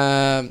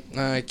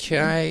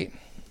 Okay.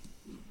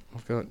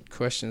 I've got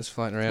questions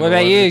floating around. What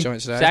about you,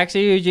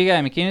 Saxy? Who'd you go,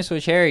 McInnes or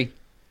Cherry?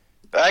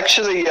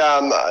 Actually,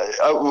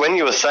 when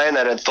you were saying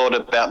that, I thought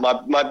about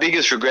my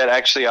biggest regret.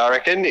 Actually, I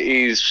reckon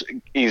is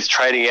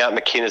trading out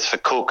McInnes for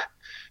Cook,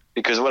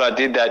 because when I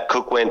did that,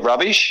 Cook went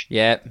rubbish.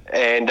 Yeah,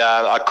 and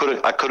I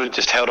could have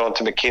just held on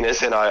to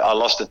McInnes, and I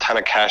lost a ton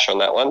of cash on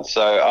that one.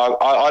 So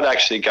I'd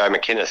actually go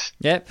McInnes.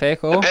 Yeah, fair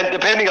call.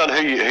 Depending on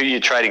who you're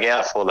trading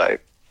out for, though.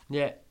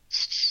 Yeah.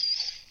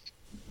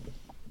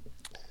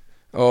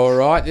 All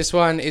right, this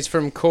one is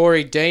from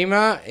Corey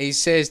Deemer. He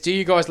says, do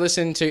you guys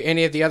listen to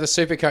any of the other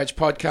Supercoach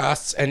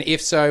podcasts? And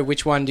if so,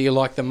 which one do you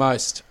like the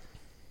most?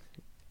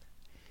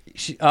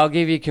 I'll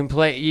give you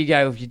you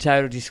go with your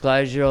total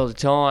disclosure all the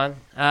time.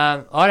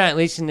 I don't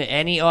listen to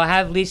any. I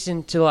have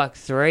listened to like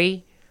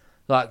 3,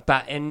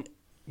 and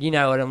you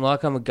know what I'm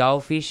like. I'm a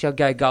goldfish. I'll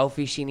go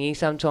goldfishing here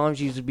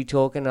sometimes. Usually be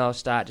talking and I'll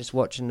start just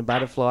watching the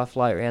butterfly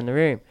float around the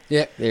room.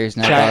 Yeah. There is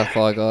no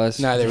butterfly, guys.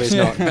 No, there is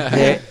not.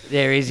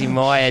 there is in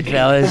my head,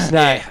 fellas.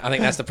 No. Yeah, I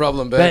think that's the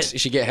problem, but you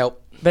should get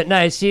help. But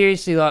no,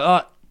 seriously,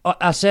 I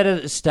said it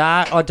at the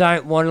start, I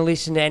don't want to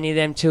listen to any of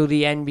them till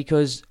the end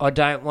because I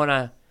don't want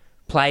to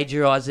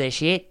plagiarise their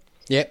shit.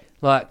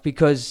 Yep.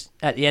 Because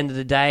at the end of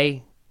the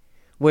day,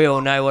 we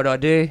all know what I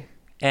do.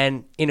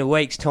 And in a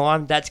week's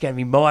time, that's going to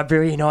be my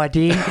brilliant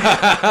idea. Do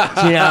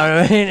you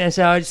know what I mean? And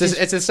so it's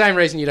the same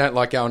reason you don't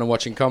like going and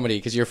watching comedy,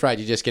 because you're afraid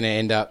you're just going to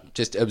end up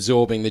just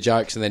absorbing the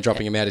jokes and then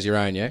dropping them out as your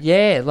own, yeah?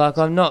 Yeah,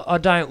 I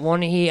don't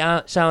want to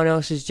hear someone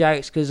else's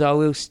jokes because I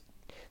will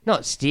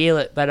not steal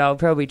it, but I'll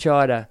probably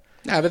try to...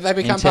 No, but they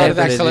become part of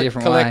that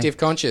collective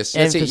conscious.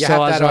 That's it. You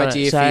have that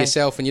idea for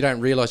yourself and you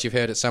don't realise you've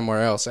heard it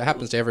somewhere else. It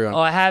happens to everyone.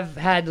 I have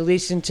had to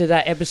listen to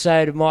that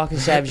episode of Mike and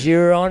Sav's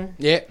Euron.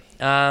 Yeah.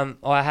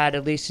 I had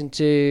to listen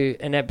to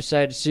an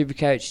episode of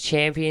Supercoach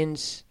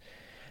Champions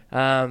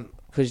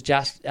because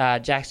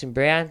Jackson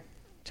Brown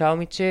told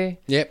me to.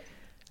 Yep.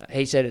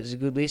 He said it was a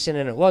good listen,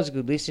 and it was a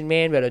good listen,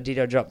 man, but I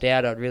dropped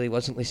out. I really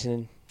wasn't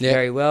listening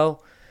very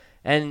well.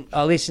 And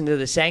I listened to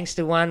the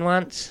Sangster one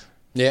once.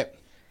 Yep.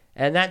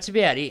 And that's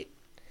about it.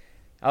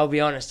 I'll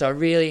be honest, I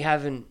really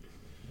haven't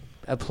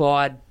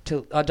applied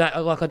to... I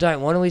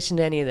don't want to listen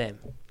to any of them.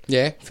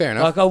 Yeah, fair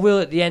enough. Like, I will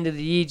at the end of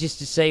the year just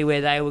to see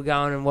where they were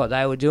going and what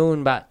they were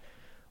doing, but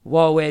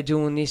while we're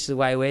doing this the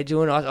way we're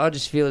doing, I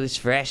just feel this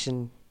fresh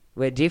and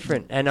we're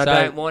different, and I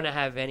don't want to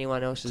have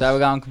anyone else's... So we're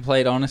going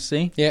complete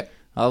honesty? Yep.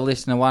 I'll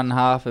listen to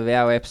 1.5 of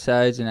our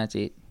episodes and that's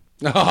it.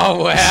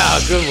 Oh, wow.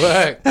 Good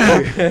work.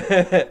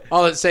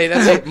 Oh, let's see.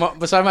 That's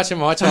it. So much of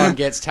my time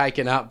gets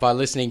taken up by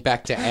listening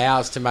back to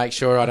ours to make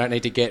sure I don't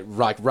need to get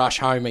rush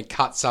home and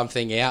cut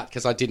something out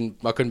because I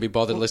couldn't be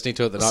bothered listening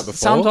to it the night before.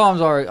 Sometimes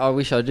I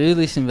wish I do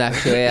listen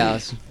back to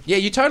ours. Yeah,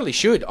 you totally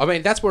should. I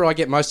mean, that's where I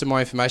get most of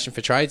my information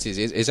for trades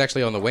is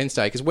actually on the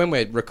Wednesday because when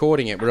we're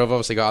recording it, we've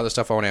obviously got other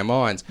stuff on our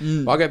minds.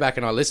 I go back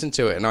and I listen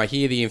to it and I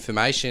hear the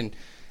information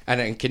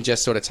and can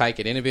just sort of take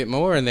it in a bit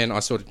more, and then I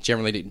sort of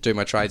generally do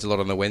my trades a lot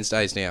on the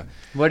Wednesdays now.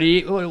 What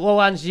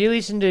ones do you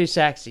listen to,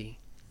 Saxy?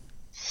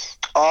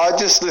 I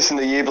just listen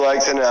to you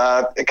blokes, and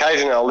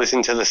occasionally I'll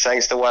listen to the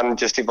Sangster one,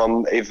 just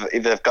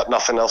if they've got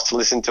nothing else to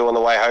listen to on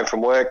the way home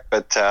from work.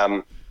 But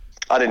I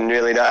didn't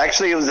really know.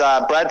 Actually, it was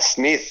Brad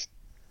Smith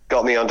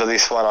got me onto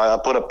this one. I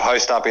put a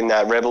post up in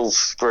that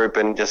Rebels group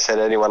and just said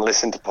anyone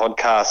listen to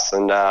podcasts,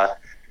 and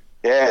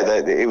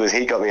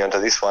he got me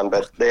onto this one.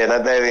 But they're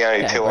the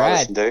only two I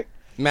listen to.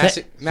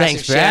 Massive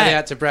Thanks, shout Brad.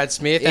 out to Brad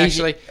Smith,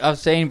 actually. I've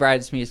seen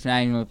Brad Smith's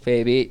name a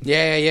fair bit.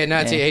 Yeah,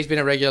 no, he's been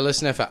a regular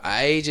listener for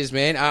ages,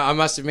 man. I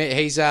must admit,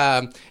 he's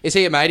is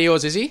he a mate of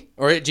yours, is he?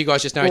 Or do you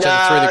guys just know each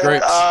other through the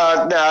groups?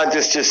 No,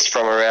 just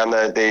from around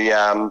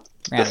the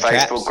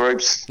Facebook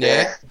groups.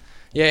 Yeah.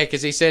 Yeah,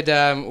 because he said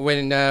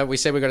when we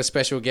said we got a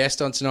special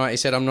guest on tonight, he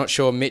said, I'm not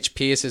sure Mitch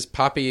Pearce's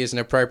puppy is an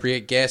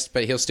appropriate guest,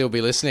 but he'll still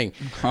be listening.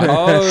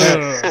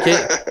 Oh.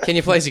 Can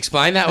you please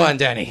explain that one,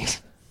 Danny?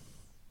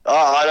 Oh,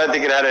 I don't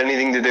think it had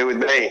anything to do with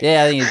me.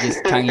 Yeah, I think it's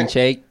just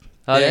tongue-in-cheek.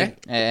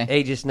 Yeah.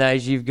 He just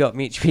knows you've got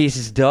Mitch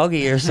Pearce's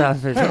doggy or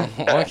something.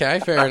 Okay,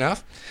 fair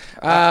enough.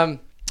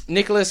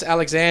 Nicholas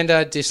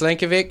Alexander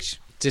Dislenkovic.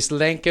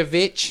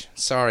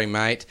 Sorry,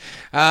 mate.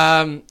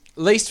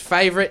 Least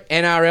favourite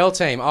NRL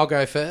team. I'll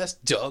go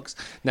first. Dogs.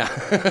 No.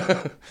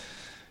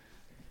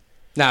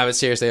 No, but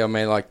seriously, I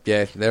mean,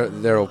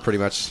 they're all pretty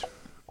much...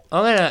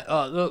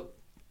 look.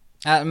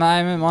 At the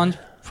moment, mine's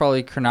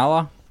probably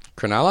Cronulla.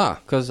 Cronulla?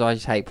 Because I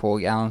just hate Paul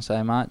Gallen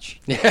so much.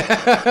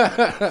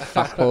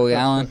 Fuck Paul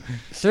Gallen.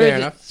 Through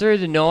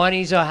the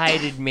 90s, I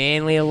hated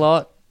Manly a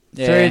lot.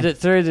 Yeah.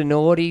 Through the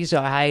noughties,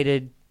 I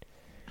hated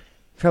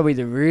probably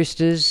the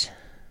Roosters.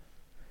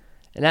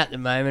 And at the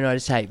moment, I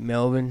just hate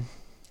Melbourne.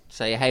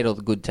 So you hate all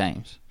the good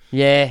teams?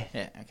 Yeah.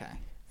 Yeah, okay.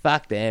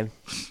 Fuck them.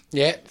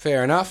 Yeah,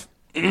 fair enough.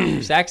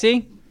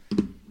 Saxy?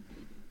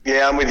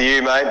 Yeah, I'm with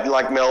you, mate.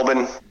 Like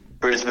Melbourne,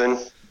 Brisbane.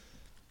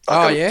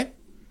 Yeah?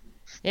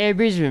 Yeah,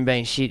 Brisbane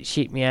been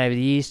shit me over the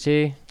years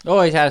too.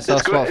 Always had a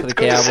soft spot for the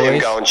Cowboys. It's good to see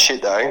them going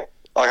shit though.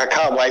 Like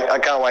I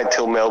can't wait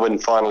till Melbourne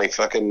finally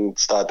fucking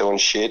start doing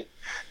shit,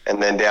 and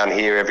then down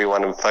here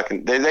everyone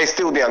fucking they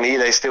still down here.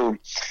 They still,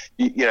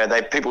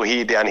 people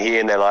here down here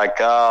and they're like,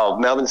 oh,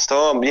 Melbourne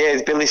Storm, yeah,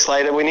 is Billy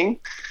Slater winning?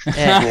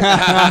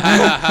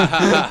 Yeah,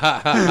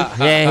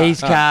 he's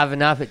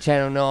carving up at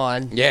Channel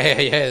 9.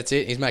 Yeah, that's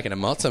it. He's making a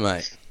mozza,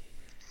 mate.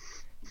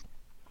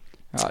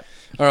 Right.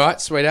 All right,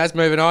 sweet as.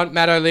 Moving on.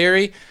 Matt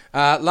O'Leary.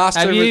 Have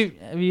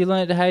you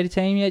learned to hate a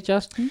team yet,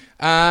 Justin?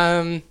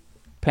 Penrith?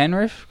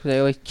 Because they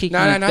always kick me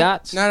in the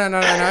guts. No.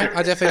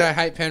 I definitely don't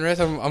hate Penrith.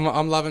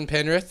 I'm loving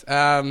Penrith.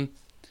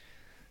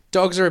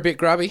 Dogs are a bit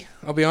grubby,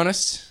 I'll be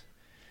honest.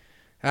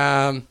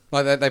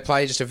 They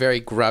play just a very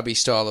grubby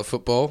style of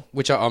football,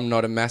 which I'm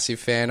not a massive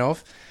fan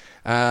of.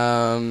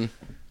 I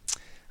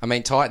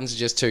mean, Titans are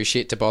just too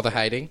shit to bother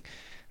hating.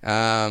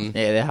 Yeah,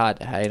 they're hard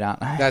to hate,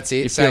 aren't they? That's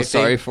it. You feel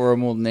sorry for them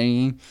more than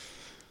anything.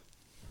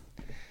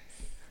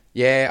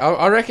 Yeah,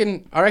 I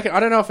reckon. I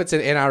don't know if it's an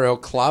NRL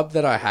club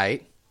that I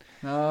hate.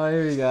 Oh,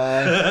 here we go.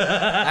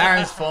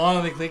 Aaron's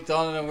finally clicked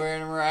on and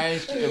wearing a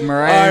Maroons.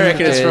 I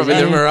reckon it's probably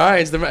the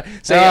Maroons.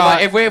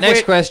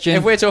 Next question.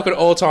 If we're talking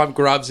all-time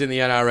grubs in the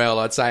NRL,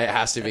 I'd say it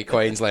has to be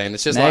Queensland.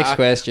 It's just next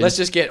question.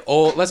 Let's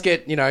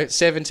get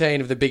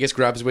 17 of the biggest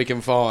grubs we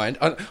can find.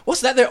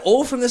 What's that? They're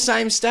all from the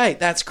same state.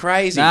 That's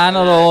crazy. Nah,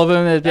 not all of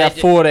them. There's about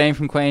 14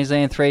 from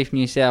Queensland, 3 from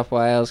New South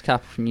Wales, a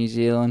couple from New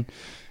Zealand.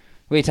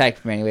 We take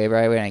from anywhere,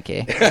 bro. We don't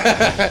care.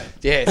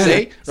 Yeah,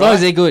 see? As long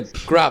as they're good.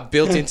 Grub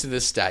built into the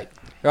state.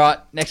 Right,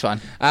 next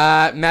one.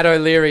 Matt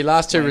O'Leary,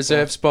 last two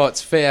reserve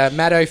spots.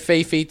 Matto,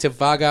 Fifi,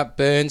 Tavaga,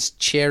 Burns,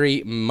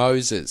 Cherry,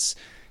 Moses.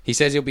 He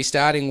says he'll be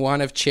starting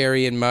one of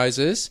Cherry and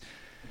Moses,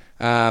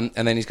 and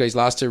then he's got his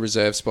last two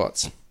reserve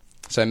spots.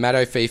 So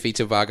Matto, Fifi,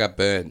 Tavaga,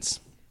 Burns.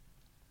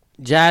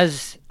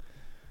 Jazz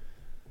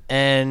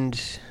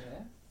and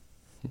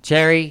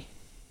Cherry.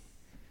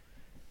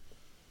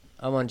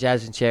 I'm on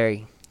Jazz and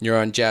Cherry. You're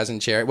on Jazz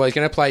and Cherry. Well, he's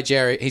going to play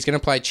Cherry. He's going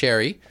to play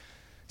Cherry.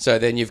 So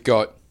then you've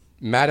got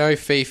Matto,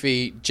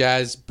 Fifi,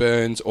 Jazz,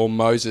 Burns, or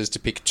Moses to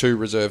pick two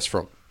reserves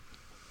from.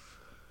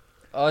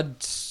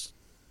 I'd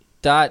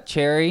start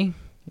Cherry,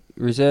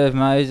 reserve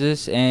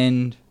Moses,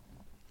 and...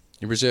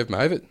 You reserve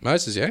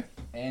Moses, yeah?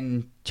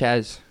 And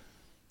Chaz.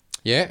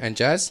 Yeah, and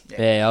Jazz?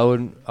 Yeah,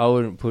 I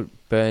wouldn't put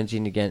Burns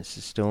in against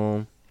the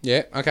Storm.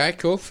 Yeah, okay,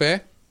 cool,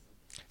 fair.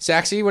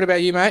 Saxy, what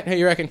about you, mate? Who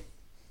you reckon?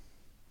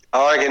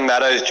 I reckon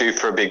Maddo's due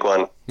for a big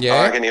one. Yeah?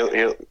 I reckon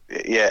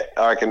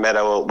I reckon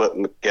Maddo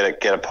will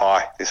get a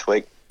pie this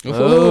week.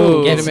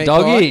 Ooh, get some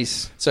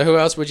doggies. Pie. So who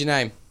else would you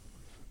name?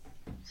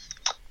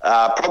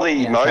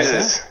 Probably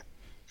Moses.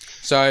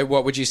 So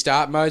what, would you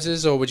start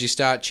Moses or would you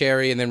start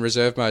Cherry and then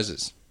reserve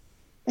Moses?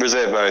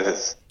 Reserve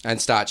Moses. And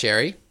start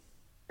Cherry?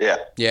 Yeah.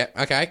 Yeah,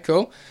 okay,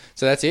 cool.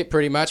 So that's it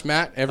pretty much,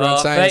 Matt.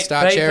 Everyone's saying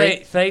start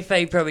Cherry.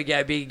 Fifi probably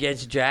go big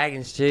against the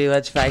Dragons too.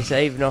 Let's face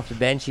it, even off the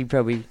bench, he'd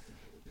probably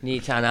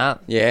near ton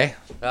up. Yeah.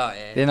 Oh,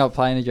 yeah. They're not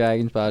playing the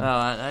Dragons, bud. Oh,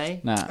 aren't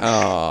they? No.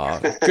 Oh,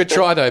 good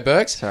try though,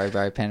 Burks. Sorry,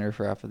 bro. Penrith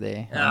are up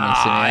there.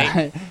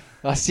 Oh,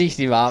 I stitched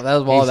him up. That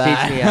was why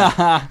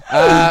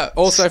that.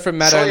 Also from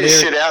Matt Saw O'Leary. your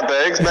shit out,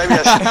 Bergs. Maybe I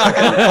should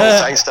fucking call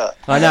Sangster.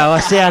 I know. I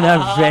sound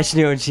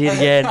unprofessional and shit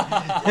again.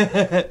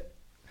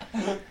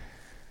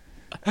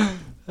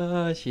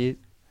 Oh, shit.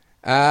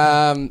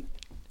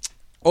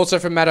 Also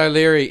from Matt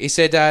O'Leary, he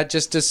said,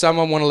 just does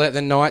someone want to let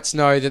the Knights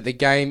know that the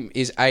game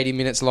is 80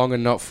 minutes long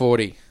and not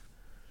 40?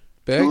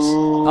 Bergs?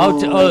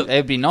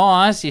 It'd be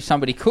nice if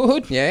somebody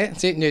could. Yeah,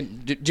 that's it.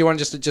 Do you want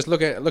to just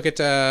look at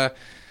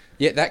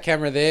that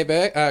camera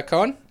there,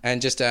 Con,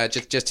 and just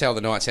tell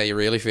the Knights how you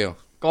really feel.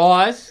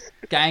 Guys,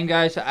 game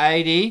goes to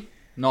 80,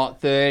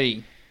 not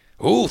 30.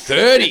 Ooh,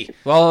 30.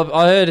 Well,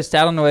 I heard a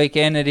stat on the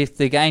weekend that if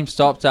the game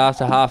stopped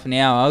after half an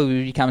hour,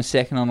 we become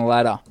second on the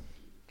ladder.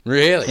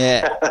 Really?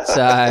 Yeah.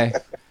 So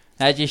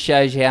that just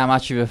shows you how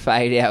much of a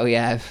fade out we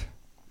have.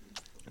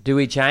 Do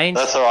we change?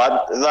 That's all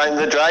right.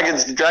 The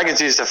Dragons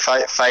used to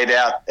fade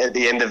out at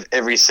the end of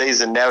every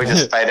season. Now we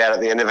just fade out at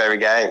the end of every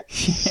game.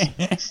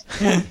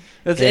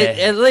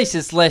 At least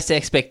it's less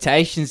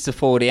expectations to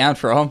fall down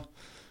from.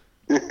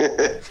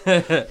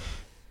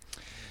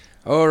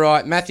 All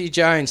right, Matthew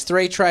Jones,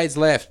 3 trades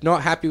left.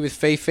 Not happy with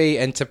Fifi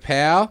and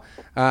Tapau,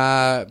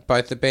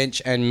 both the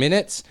bench and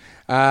minutes.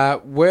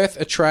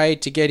 Worth a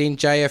trade to get in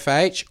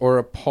JFH or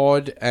a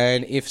pod,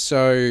 and if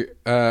so,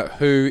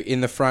 who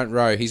in the front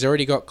row? He's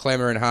already got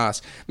Clemmer and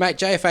Haas. Mate,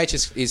 JFH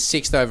is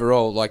 6th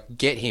overall. Like,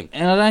 get him.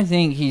 And I don't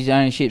think his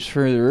ownership's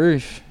through the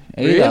roof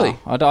either. Really?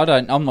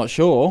 I'm not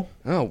sure.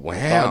 Oh,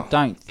 wow. I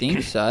don't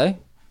think so.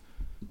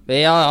 But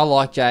yeah, I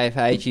like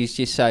JFH. He's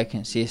just so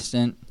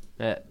consistent.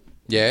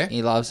 Yeah?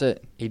 He loves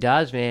it. He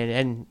does, man.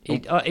 And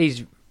he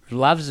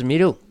loves the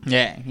middle.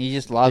 Yeah, he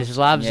just loves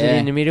it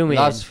in the middle, man.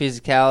 Loves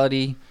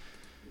physicality.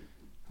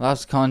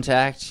 Loves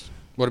contact.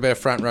 What about a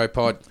front row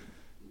pod?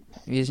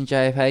 Isn't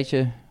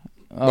JFH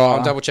Well,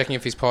 I'm double checking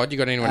if he's pod. You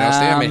got anyone else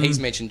there? I mean, he's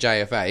mentioned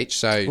JFH,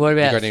 so what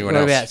about, you got anyone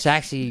else? What about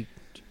Saxy?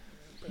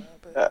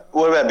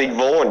 What about Big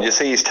Vaughan? Did you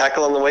see his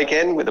tackle on the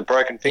weekend with a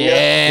broken finger?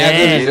 Yeah, how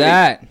good was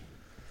that?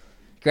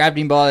 Grabbed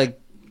him by the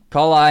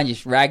collar and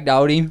just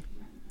ragdolled him.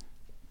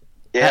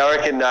 Yeah, I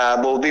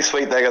reckon, this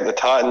week they got the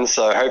Titans,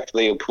 so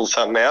hopefully he'll pull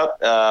something out.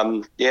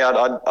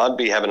 I'd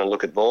be having a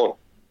look at Vaughan.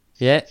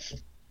 Yeah.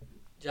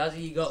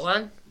 Jazzy, you got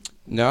one?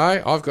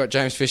 No, I've got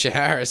James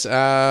Fisher-Harris.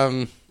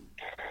 I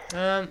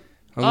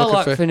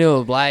like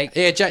Fanua Blake.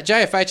 Yeah,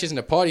 JFH isn't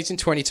a pod. He's in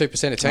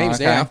 22% of teams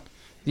now.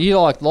 You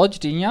liked Lodge,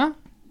 didn't you?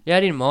 Yeah, I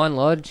didn't mind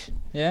Lodge.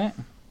 Yeah.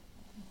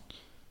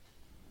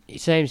 He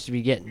seems to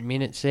be getting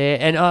minutes there.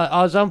 And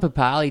I was on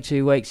Papali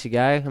 2 weeks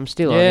ago. I'm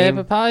still on him.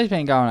 Yeah, Papali's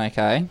been going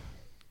okay.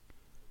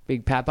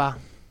 Big Papa.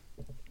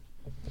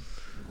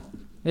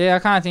 Yeah, I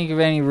can't think of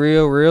any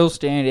real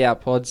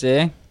standout pods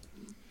there.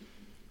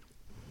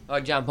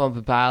 I'd jump on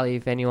Papali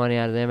if anyone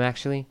out of them,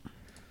 actually.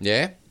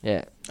 Yeah?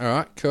 Yeah. All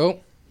right,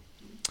 cool.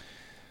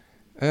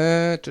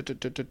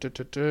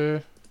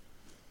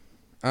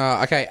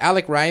 Okay,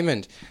 Alec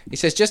Raymond. He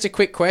says, just a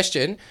quick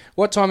question.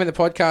 What time in the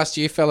podcast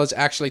do you fellas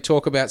actually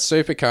talk about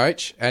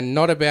Supercoach and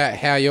not about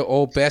how you're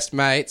all best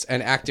mates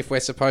and act if we're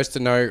supposed to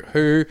know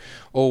who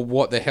or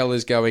what the hell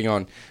is going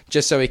on?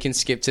 Just so we can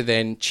skip to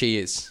then.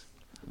 Cheers.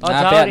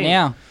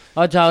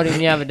 I told him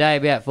the other day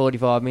about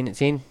 45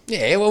 minutes in.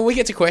 Yeah, well, we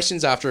get to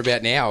questions after about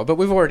an hour, but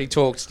we've already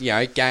talked,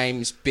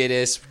 games,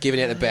 bitters,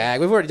 giving out the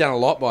bag. We've already done a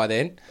lot by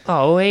then.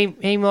 Oh,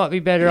 he might be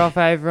better off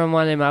over on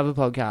one of them other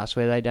podcasts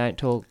where they don't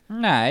talk.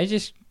 No,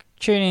 just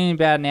tune in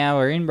about an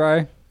hour in,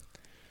 bro.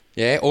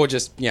 Yeah, or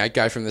just,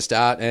 go from the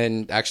start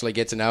and actually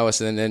get to know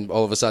us, and then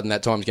all of a sudden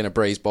that time's going to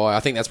breeze by. I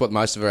think that's what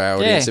most of our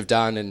audience have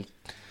done, and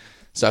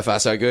so far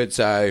so good.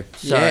 So,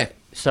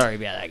 Sorry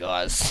about that,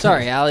 guys.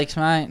 Sorry, Alex,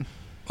 mate.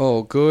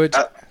 All good.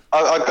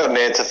 I've got an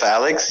answer for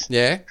Alex.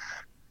 Yeah?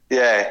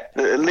 Yeah.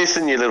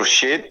 Listen, you little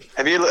shit.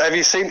 Have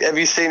you seen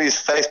his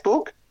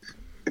Facebook?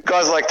 The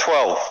guy's like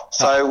 12.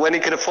 So when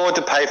he can afford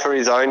to pay for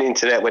his own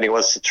internet when he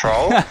wants to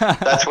troll,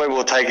 that's when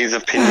we'll take his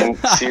opinion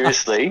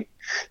seriously.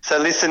 So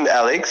listen,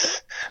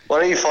 Alex, why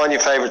don't you find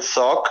your favourite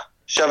sock,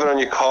 shove it on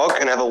your cock,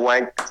 and have a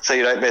wank so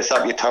you don't mess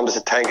up your Thomas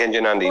the Tank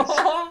Engine undies.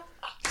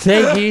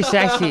 Thank you,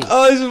 Saxy.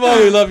 Oh, this is why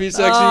we love you,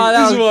 Saxy.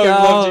 This is why we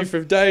gold. loved you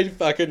from day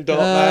fucking dot,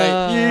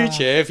 mate. You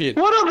champion.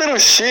 What a little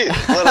shit.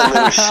 What a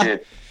little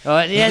shit.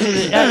 At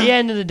the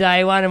end of the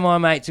day, one of my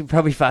mates would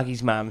probably fuck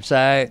his mum.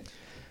 So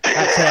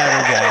That's how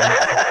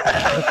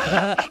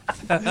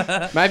it'll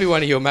go. Maybe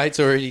one of your mates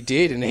already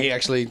did, and he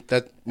actually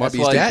that might be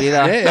his dad.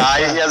 No,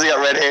 he hasn't got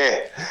red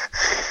hair.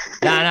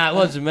 No, it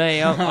wasn't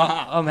me.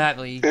 I'm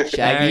happily Shaggy.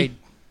 married.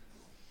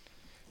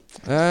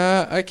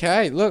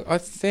 Okay, look, I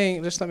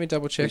think just let me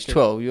double check. He was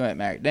 12. You weren't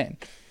married then.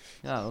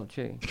 Oh,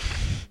 true.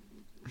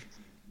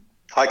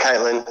 Hi,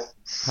 Caitlin.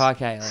 Hi,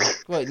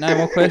 Caitlin. Wait, no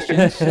more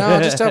questions? No,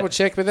 I'll just double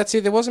check, but that's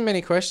it. There wasn't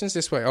many questions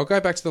this week. I'll go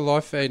back to the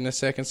live feed in a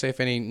second, see if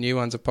any new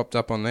ones have popped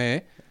up on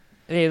there.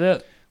 Hey,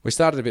 look. We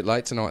started a bit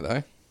late tonight,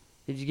 though.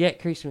 Did you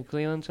get Chris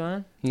McClellan's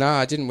one? No,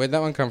 I didn't. Where'd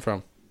that one come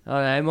from?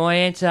 Oh, no, my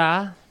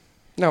answer...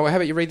 No, how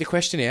about you read the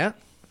question out?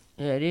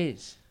 Yeah, it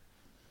is.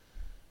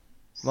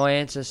 My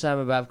answer, some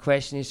above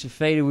question, is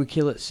Fafita will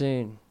kill it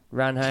soon.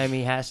 Run home,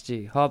 he has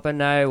to. Hopper,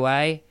 no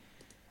way.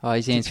 Oh,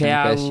 he's answering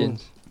the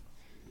questions.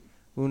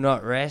 Will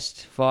not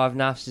rest. 5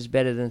 nuffs is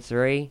better than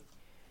 3.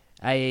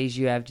 AEs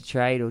you have to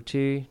trade or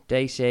 2.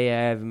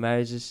 DC over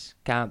Moses.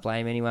 Can't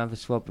blame anyone for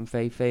swapping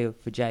Fifi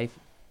for Jay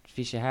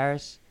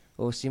Fisher-Harris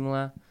or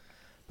similar.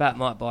 But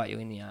might bite you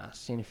in the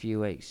ass in a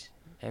few weeks.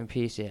 And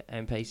peace out,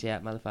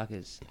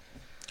 motherfuckers.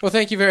 Well,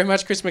 thank you very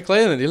much, Chris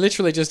McClellan. He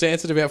literally just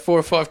answered about 4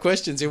 or 5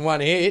 questions in one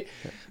hit.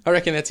 I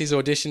reckon that's his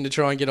audition to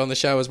try and get on the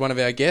show as one of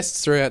our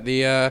guests throughout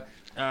the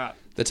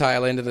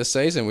tail end of the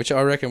season, which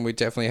I reckon we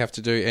definitely have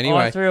to do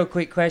anyway. I threw a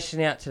quick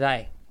question out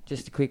today.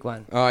 Just a quick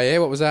one. Oh, yeah?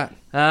 What was that?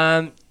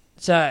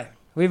 So,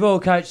 we've all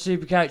coached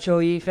Supercoach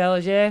all year,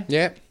 fellas, yeah?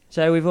 Yep.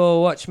 So, we've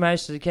all watched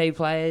most of the key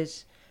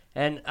players.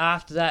 And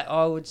after that,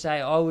 I would say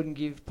I wouldn't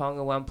give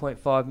Ponga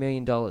 $1.5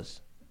 million.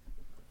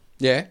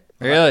 Yeah?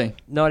 Really?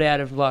 Not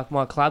out of, like,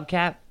 my club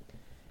cap.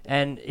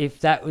 And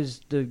if that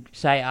was the,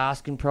 say,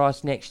 asking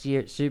price next year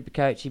at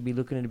Supercoach, he'd be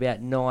looking at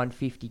about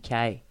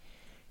 $950K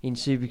in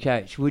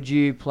Supercoach. Would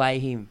you play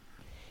him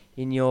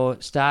in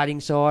your starting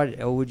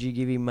side, or would you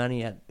give him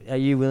money at... Are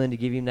you willing to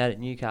give him that at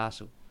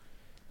Newcastle?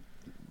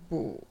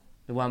 Ooh.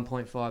 The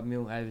 1.5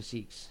 mil over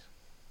 6.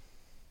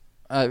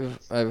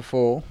 Over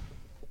 4.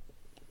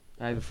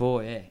 Over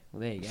 4, yeah.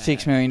 Well, there you go.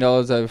 $6 million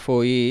over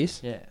 4 years.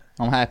 Yeah.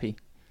 I'm happy.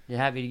 You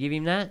happy to give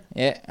him that?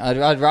 Yeah,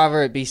 I'd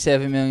rather it be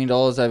 $7 million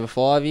over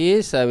 5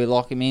 years, so we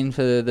lock him in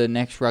for the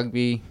next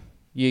Rugby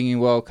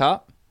Union World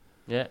Cup.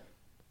 Yeah.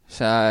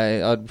 So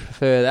I'd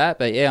prefer that,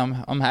 but yeah,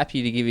 I'm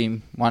happy to give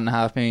him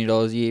 $1.5 million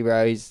a year,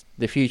 bro. He's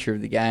the future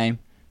of the game.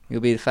 He'll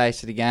be the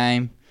face of the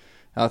game.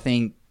 I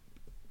think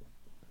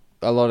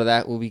a lot of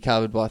that will be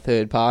covered by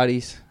third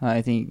parties.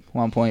 I think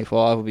 1.5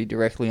 will be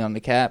directly on the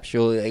cap.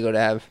 Surely they got to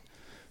have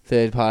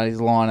third parties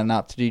lining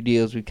up to do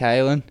deals with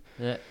Kalen.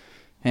 Yeah.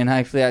 And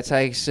hopefully that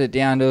takes it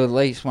down to at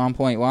least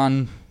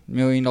 $1.1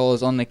 million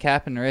on the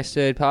cap and the rest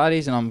third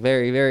parties, and I'm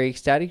very, very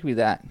ecstatic with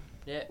that.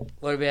 Yeah.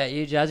 What about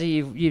you, Juzzy?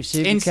 You've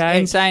Supercoach.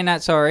 In saying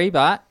that, sorry,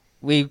 but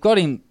we've got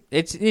him.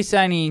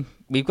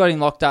 We've got him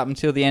locked up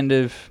until the end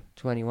of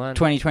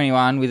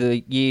 2021 with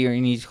a year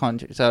in his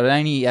contract. So it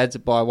only adds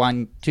it by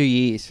 1-2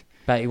 years.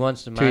 But he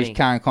wants the to money. his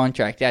current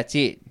contract. That's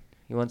it.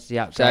 He wants the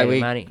upgrade of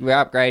money. We're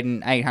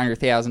upgrading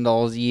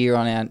 $800,000 a year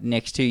on our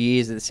next 2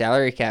 years of the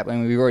salary cap,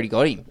 and we've already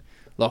got him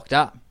locked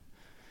up.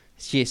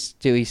 It's just,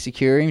 do we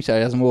secure him so he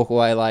doesn't walk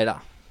away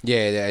later?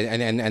 Yeah,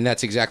 and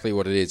that's exactly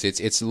what it is.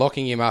 It's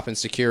locking him up and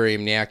securing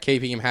him now,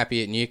 keeping him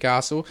happy at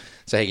Newcastle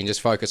so he can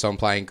just focus on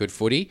playing good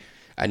footy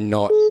and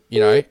not,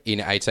 in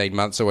 18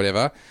 months or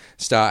whatever,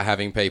 start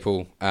having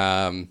people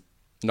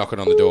knocking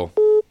on the door.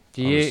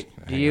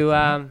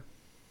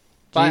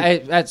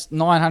 But that's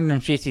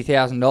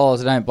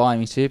 $950,000. I don't buy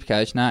him in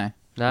Supercoach, no.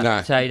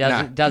 No. So he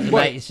doesn't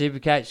make your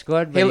Supercoach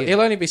squad. But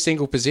he'll only be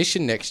single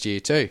position next year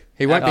too.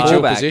 He won't be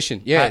dual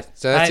position. Yeah,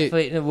 so that's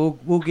it.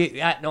 We'll get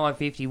at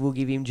 $950. We'll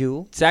give him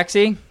dual.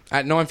 Saxy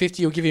at $950.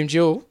 You'll give him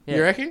dual. Yeah.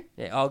 You reckon?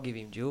 Yeah, I'll give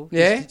him dual.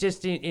 Yeah,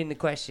 just in the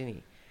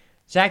questioning.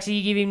 Saxy,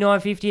 you give him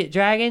 $950 at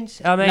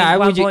Dragons. I mean, no,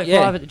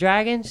 1.5 at the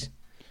Dragons.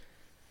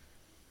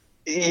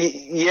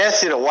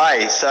 Yes, in a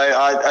way. So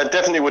I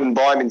definitely wouldn't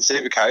buy him in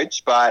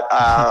Supercoach, but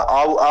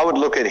I would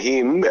look at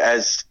him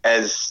as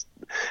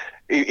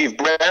if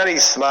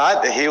Brownie's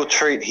smart, he'll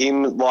treat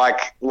him like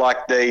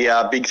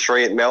the big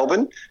three at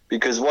Melbourne,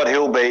 because what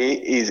he'll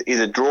be is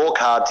a draw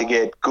card to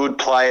get good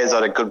players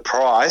at a good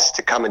price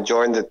to come and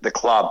join the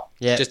club.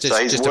 Yeah, so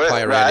he's worth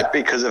that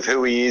because of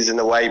who he is and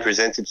the way he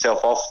presents himself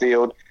off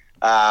field.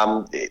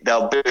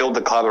 They'll build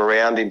the club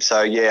around him.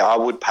 So yeah, I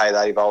would pay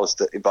that if I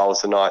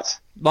was the Knights.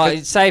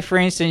 Like, say for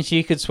instance,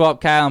 you could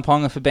swap Kalen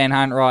Ponga for Ben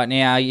Hunt right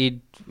now, you'd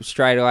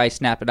straight away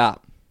snap it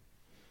up.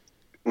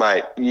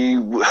 Mate,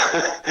 you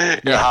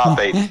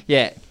heartbeat.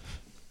 Yeah.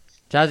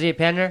 Jazzy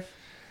Penrith?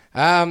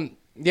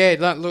 Yeah,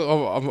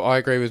 look, I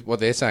agree with what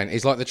they're saying.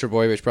 He's like the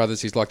Trebojevic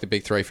brothers. He's like the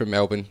big three from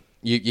Melbourne.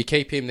 You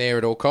keep him there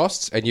at all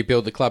costs, and you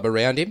build the club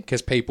around him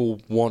because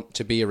people want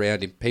to be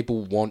around him.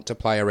 People want to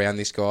play around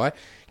this guy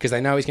because they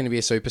know he's going to be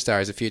a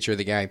superstar as the future of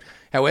the game.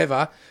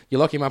 However, you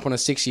lock him up on a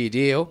 6-year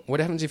deal.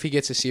 What happens if he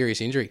gets a serious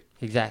injury?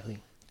 Exactly.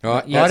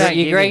 Right?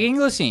 You Greg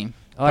Inglis him.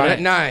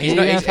 No, he's He's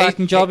not. doing a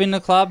fucking job in the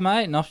club,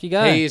 mate, and off you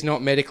go. He is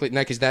not medically...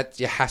 No, because that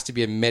has to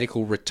be a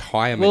medical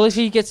retirement. Well, if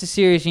he gets a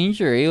serious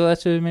injury, well,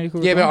 that's a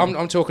medical Yeah, but retirement.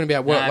 I'm talking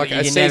about what, Nah, like but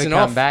a you can never season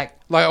come off. back.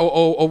 Like,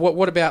 or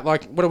what about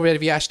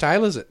if he Ash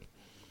Taylor's it?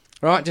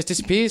 Right, just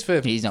disappears for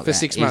He's not for gonna-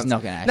 6 he's months.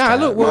 not gonna Ash No, Taylor.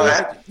 look, well,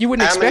 Well, you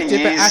wouldn't how expect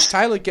many it, but years- Ash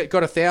Taylor got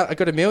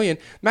 $1 million,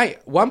 mate.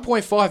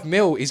 1.5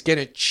 mil is going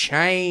to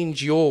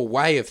change your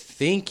way of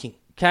thinking.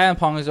 Kalen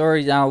Ponga's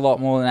already done a lot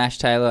more than Ash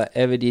Taylor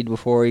ever did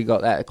before he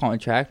got that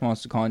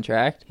monster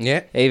contract.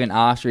 Yeah, Even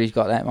after he's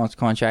got that monster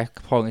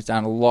contract, Ponga's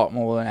done a lot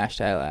more than Ash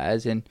Taylor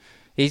has, and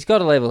he's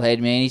got a level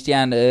head, man. He's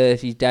down to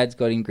earth. His dad's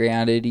got him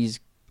grounded. He's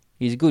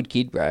a good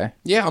kid, bro.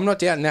 yeah, I'm not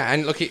doubting that.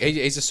 And look,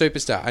 he's a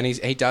superstar, and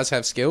he does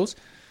have skills.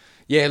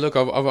 Yeah, look,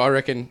 I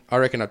reckon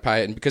I'd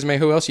pay it because,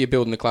 who else are you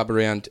building the club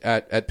around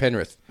at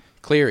Penrith?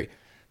 Cleary.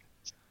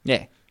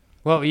 Yeah.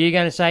 What were you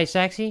going to say,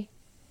 Saxy?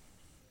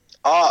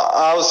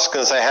 I was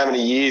going to say how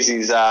many years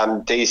is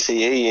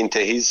DCE into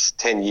his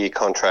 10-year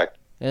contract?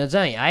 It's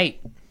only 8.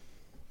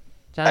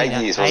 It's only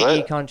 8 years, an was 8-year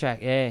it?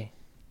 contract, yeah.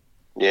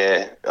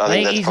 Yeah, I think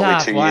think that's he's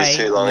probably 2 years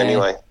halfway, too long yeah.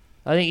 anyway.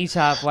 I think he's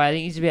halfway. I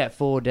think he's about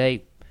 4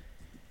 deep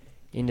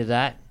into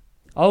that.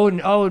 I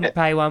wouldn't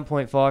pay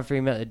 1.5 for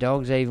him at the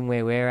Dogs, even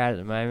where we're at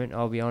the moment,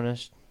 I'll be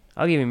honest.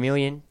 I'll give him $1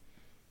 million.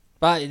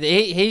 But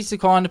he's the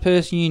kind of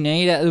person you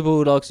need at the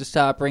Bulldogs to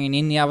start bringing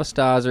in the other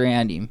stars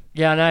around him.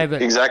 Yeah, I know,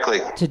 but Exactly.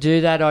 to do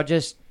that, I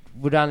just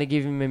would only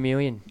give him $1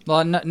 million.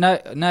 Like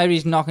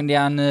nobody's knocking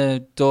down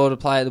the door to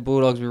play at the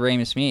Bulldogs with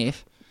Remus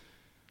Smith.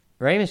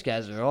 Remus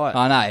goes alright.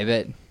 I know,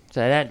 but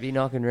So don't be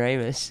knocking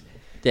Remus.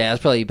 yeah,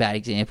 that's probably a bad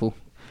example.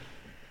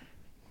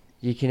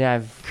 You can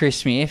have Chris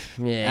Smith,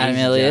 Yeah, Adam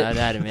he's a Elliott. dud.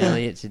 Adam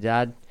Elliott's a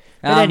dud.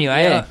 But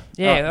anyway,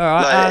 yeah.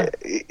 all right.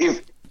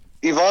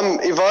 No,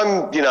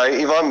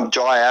 if I'm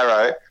Jai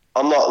Arrow,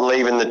 I'm not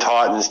leaving the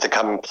Titans to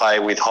come and play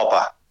with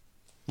Hopper.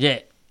 Yeah.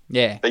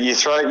 But you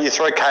throw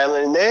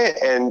Kalen in there,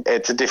 and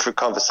it's a different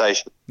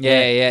conversation.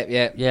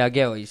 Yeah. Yeah, I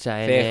get what you're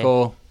saying. Fair there.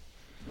 call.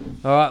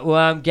 All right,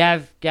 well,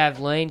 Gav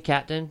Lean,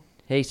 captain,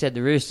 he said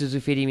the Roosters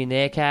will fit him in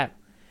their cap.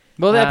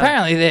 Well,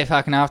 apparently they're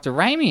fucking after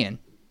Ramian.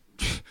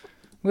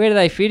 Where do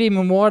they fit him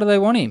and why do they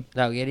want him?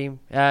 They'll get him.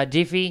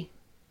 Diffie,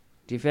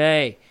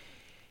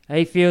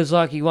 he feels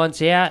like he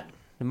wants out.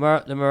 The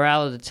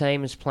morale of the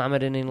team has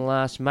plummeted in the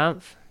last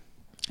month.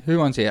 Who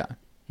wants out?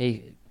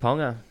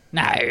 Ponga.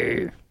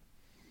 No.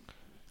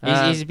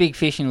 He's a big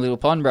fish in a little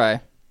pond, bro.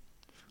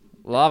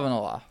 Love and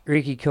all.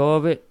 Ricky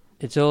Corbett,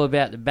 it's all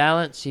about the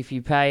balance. If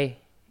you pay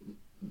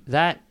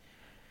that,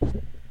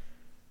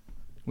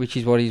 which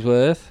is what he's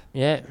worth.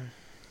 Yeah.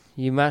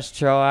 You must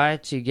try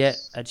to get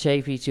a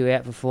cheapie to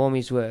outperform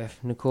his worth.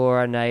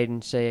 Nakora,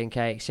 Naden,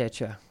 C&K,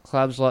 etc.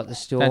 Clubs like the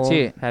Storm That's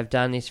it. have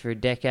done this for a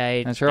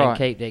decade That's right. and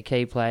keep their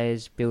key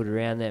players built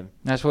around them.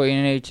 That's what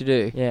you need to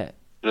do. Yeah.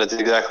 That's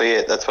exactly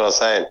it. That's what I was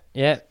saying.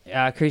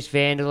 Yeah. Chris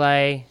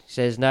Vanderlei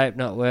says, nope,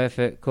 not worth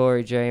it.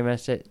 Corey Dreamer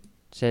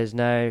says,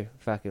 no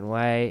fucking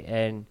way.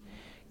 And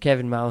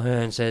Kevin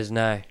Mulhern says,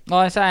 no.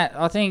 Like I say,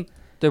 I think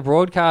the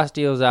broadcast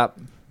deal's up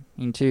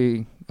in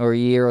 2 or a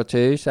year or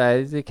 2,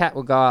 so the cap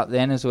will go up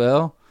then as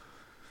well.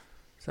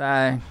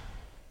 So,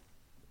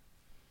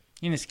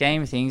 in the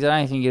scheme of things, I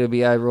don't think it'll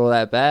be overall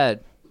that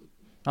bad.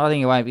 I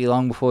think it won't be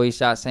long before you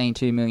start seeing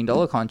 $2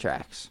 million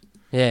contracts.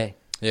 Yeah.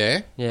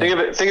 Yeah.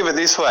 Think of it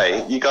this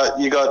way: you got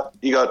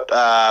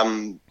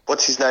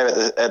what's his name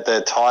at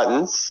the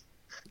Titans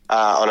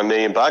on $1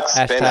 million, Ash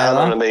Ben Taylor.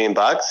 Hunt on $1 million.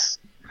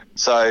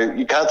 So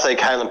you can't say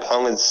Kalen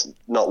Ponga's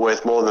not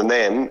worth more than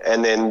them,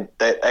 and then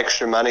that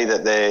extra money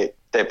that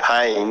they're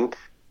paying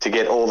to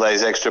get all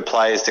those extra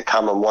players to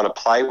come and want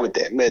to play with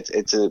them.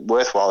 It's a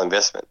worthwhile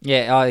investment.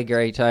 Yeah, I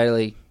agree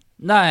totally.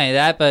 Not only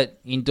that, but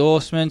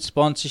endorsements,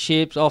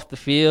 sponsorships off the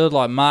field,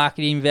 like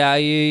marketing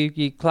value.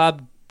 Your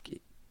club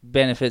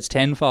benefits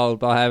tenfold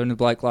by having a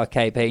bloke like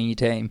KP in your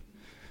team.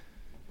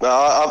 No,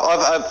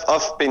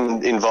 I've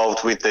been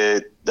involved with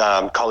the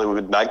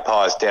Collingwood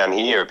Magpies down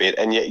here a bit,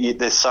 and yet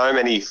there's so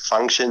many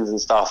functions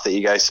and stuff that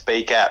you go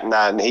speak at,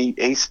 and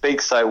he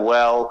speaks so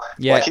well.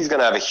 Yeah. Like he's going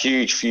to have a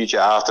huge future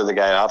after the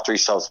game, after he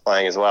stops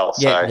playing as well.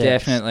 Yeah, So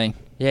definitely.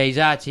 Yeah, he's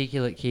an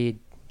articulate kid.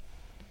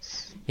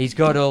 He's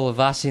got all of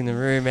us in the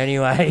room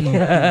anyway.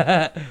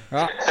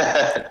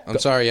 I'm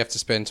sorry you have to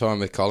spend time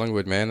with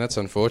Collingwood, man. That's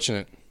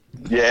unfortunate.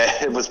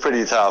 yeah, it was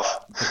pretty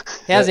tough.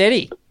 How's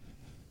Eddie?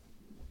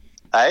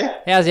 Hey,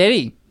 How's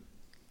Eddie?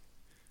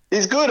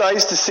 he's good. I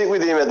used to sit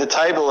with him at the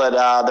table at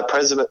the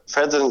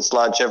president's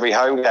lunch every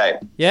home game.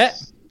 Yeah.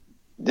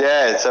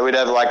 Yeah, so we'd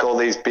have like all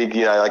these big,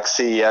 like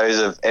CEOs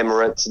of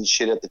Emirates and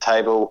shit at the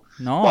table.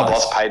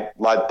 Nice.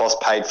 My boss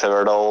paid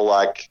for it all.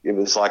 Like it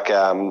was like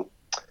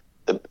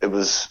it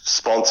was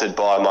sponsored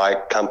by my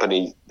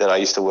company that I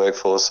used to work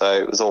for, so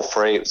it was all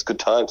free. It was good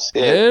times.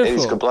 Yeah, Beautiful.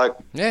 he's a good bloke.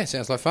 Yeah,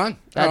 sounds like fun.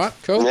 That's- All right,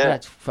 cool. Yeah.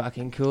 That's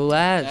fucking cool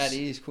as. That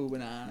is cool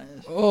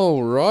bananas.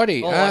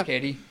 Alrighty. I like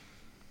Eddie.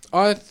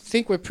 I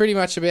think we're pretty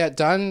much about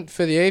done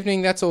for the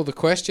evening. That's all the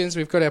questions.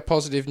 We've got our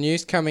positive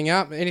news coming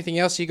up. Anything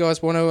else you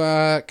guys want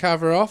to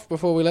cover off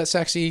before we let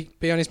Saxy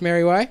be on his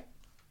merry way?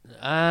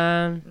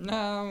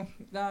 No,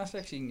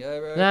 Sexy can go,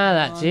 bro. No,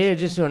 that's it. I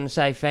just want to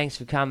say thanks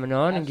for coming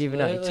on and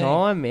giving up your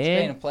time, man.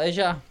 It's been a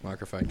pleasure.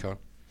 Microphone, Con.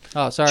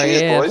 Oh, sorry.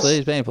 Cheers, yeah, boys. please.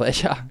 It's been a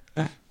pleasure.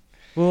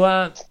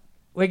 Well,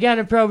 we're going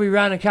to probably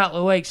run a couple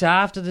of weeks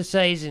after the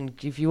season.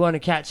 If you want to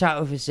catch up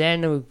with us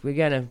then, we're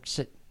going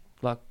to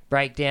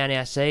break down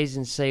our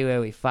season, see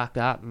where we fucked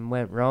up and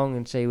went wrong,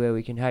 and see where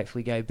we can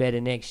hopefully go better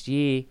next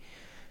year.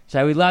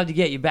 So we'd love to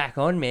get you back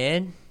on,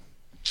 man.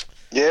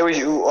 Yeah,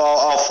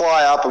 I'll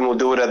fly up and we'll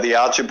do it at the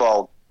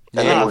Archibald.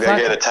 And then we'll go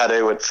get a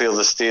tattoo at Fields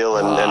of Steel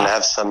and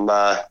have some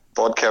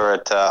vodka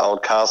at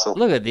Old Castle.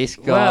 Look at this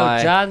guy.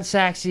 Well done,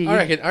 Saxy. I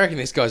reckon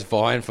this guy's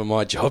vying for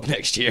my job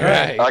next year.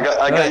 Eh? I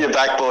got your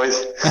back, boys.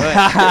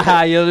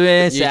 You're the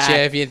man, You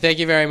champion. Thank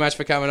you very much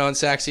for coming on,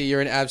 Saxy.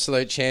 You're an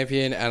absolute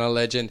champion and a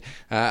legend,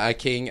 a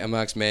king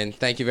amongst men.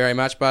 Thank you very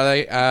much,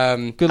 buddy.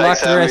 Good luck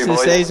for the rest of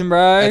the season,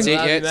 bro. That's it,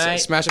 Love yeah. you, mate.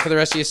 Smash it for the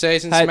rest of your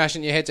season.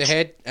 Smashing your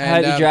head-to-head.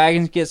 Hope the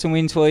Dragons get some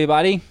wins for you,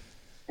 buddy.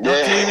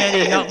 Not too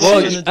many, not Well,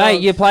 more than the hey,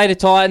 Dogs. you played the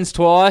Titans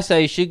twice, so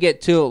you should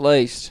get 2 at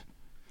least.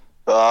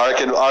 I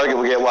reckon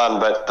we'll get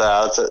one, but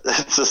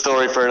it's a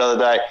story for another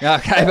day.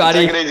 Okay,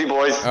 buddy. Take it easy,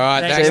 boys. All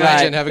right, Thanks, thanks, See you,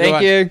 legend. mate. Have a good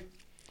one.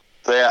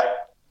 Thank you. See ya.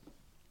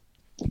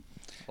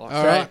 All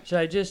right.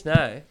 So just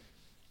know,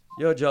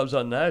 your job's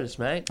on notice,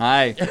 mate.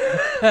 Hey.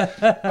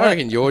 I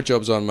reckon your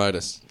job's on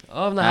Modus.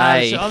 I'm the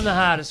Hey.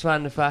 hardest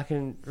one to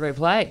fucking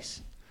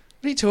replace.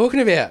 What are you talking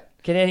about?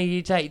 Can any of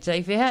you take your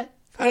teeth out?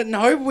 I don't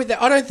know. I don't think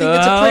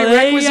that's a Oh,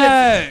 there you prerequisite.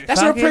 go.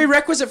 That's not a Fucking-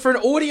 prerequisite for an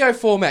audio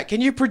format.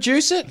 Can you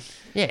produce it?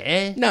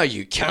 Yeah. No,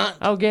 you can't.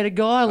 I'll get a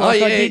guy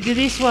like I did to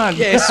this one.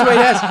 Yeah, sweet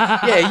as.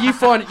 Yeah, you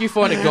find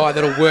a guy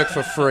that'll work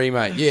for free,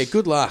 mate. Yeah,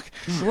 good luck.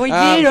 We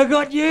did. I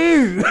got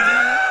you.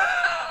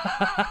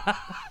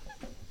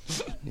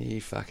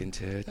 You fucking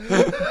turd.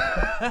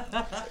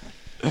 I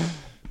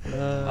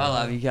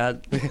love you,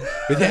 cunt.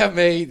 Without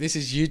me, this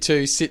is you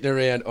two sitting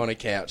around on a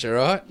couch, all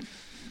right?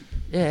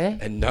 Yeah.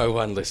 And no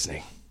one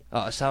listening.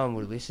 Oh, someone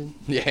would listen.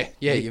 Yeah,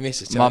 your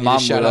missus My telling you to mum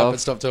shut would up have.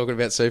 and stop talking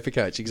about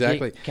Supercoach.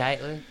 Exactly. Nick,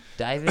 Caitlin,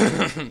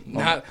 David.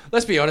 No,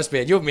 let's be honest,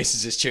 man. Your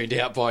missus is tuned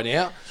out by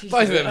now.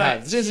 Both of them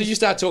have. As soon as you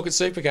start talking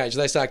Supercoach,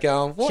 they start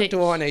going, what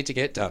do I need to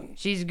get done?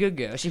 She's a good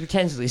girl. She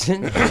pretends to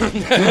listen. She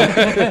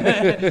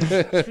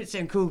put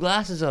some cool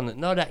glasses on it.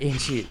 Not at you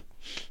and shit.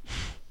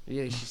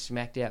 Really, she's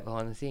smacked out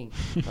behind the thing.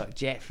 Like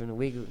Jet from the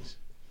Wiggles.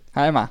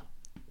 Homer.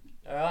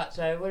 Alright,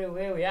 so where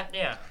are we at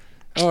now?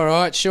 All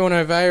right, Sean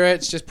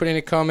O'Veret's just put in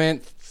a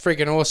comment.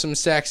 Freaking awesome,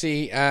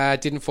 Saxy.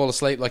 Didn't fall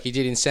asleep like he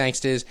did in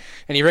Sangsters.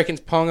 And he reckons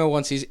Ponga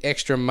wants his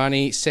extra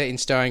money set in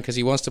stone because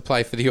he wants to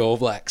play for the All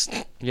Blacks.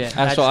 Yeah,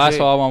 That's why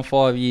I won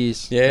 5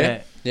 years.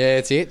 Yeah,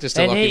 that's it. Just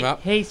to lock him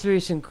up. He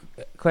threw some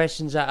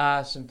questions,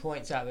 some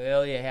points up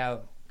earlier. How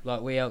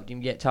we helped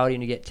him told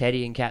him to get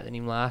Teddy and captain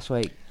him last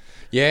week.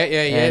 Yeah.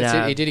 And, That's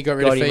it. He did. He got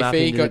rid of him up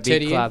Fifi. into Got the big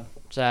Teddy club.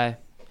 So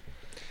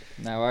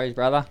No worries,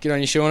 brother. Good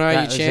on you, Sean. that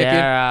You was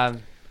champion. our,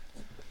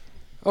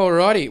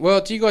 Alrighty.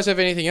 Well, do you guys have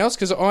anything else?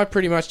 Because I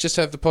pretty much just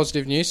have the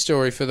positive news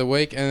story for the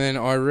week, and then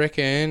I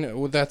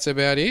reckon that's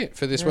about it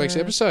for this week's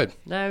episode.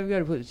 No, we've got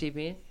to put the tip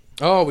in.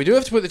 Oh, we do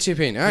have to put the tip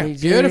in. Oh, We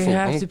beautiful. do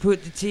have to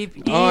put the tip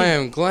in. I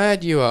am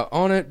glad you are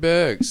on it,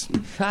 Bergs.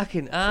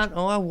 Fucking aren't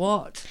I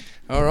what?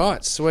 All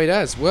right, sweet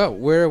as. Well,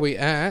 where are we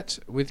at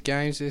with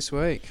games this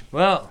week?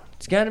 Well,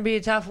 it's going to be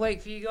a tough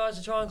week for you guys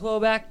to try and claw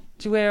back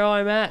to where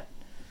I'm at.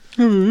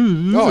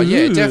 Oh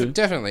yeah,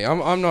 definitely.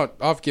 I'm not.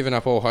 I've given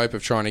up all hope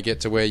of trying to get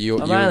to where you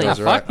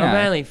guys are at. I'm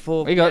only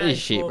 4. We got this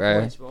shit,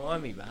 bro. Points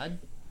behind me, bud.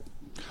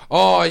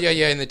 Oh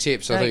yeah, in the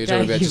tips. I thought you were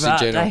talking about just in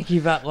general. Don't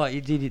give up like you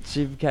did at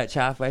Supercoach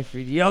halfway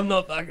through the year. I'm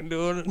not fucking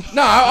doing it.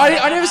 No,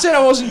 I never said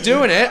I wasn't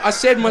doing it. I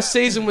said my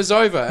season was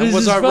over. And This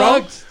was is I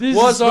wrong? fucked. This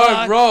Was is I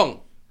fucked.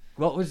 wrong?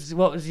 What was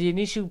the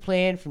initial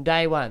plan from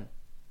day one?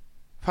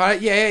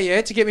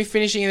 Yeah, to get me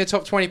finishing in the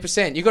top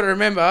 20%. You got to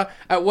remember,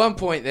 at one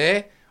point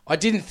there, I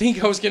didn't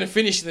think I was going to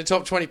finish in the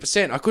top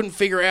 20%. I couldn't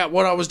figure out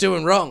what I was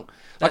doing wrong.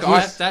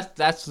 That's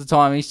the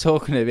time he's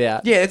talking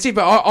about. Yeah, that's it.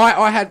 But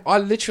I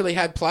literally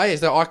had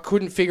players that I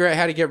couldn't figure out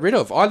how to get rid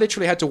of. I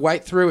literally had to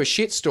wait through a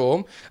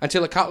shitstorm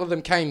until a couple of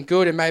them came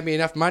good and made me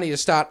enough money to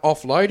start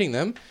offloading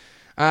them.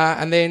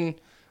 And then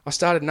I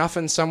started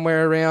nuffing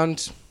somewhere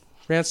around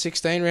round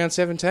 16, round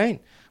 17.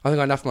 I think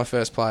I nuffed my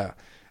first player.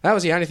 That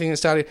was the only thing that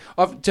started.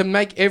 To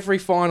make every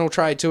final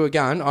trade to a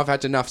gun, I've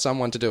had to nuff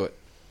someone to do it.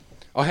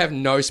 I have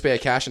no spare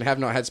cash and have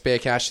not had spare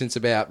cash since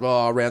about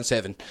round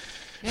 7.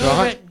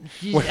 Right?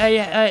 It's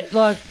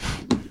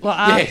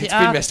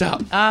been messed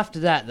up. After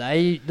that, though,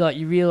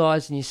 you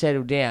realise and you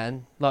settle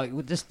down,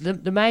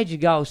 the major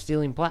goal's still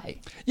in play.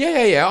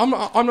 Yeah. I'm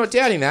not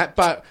doubting that,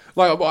 but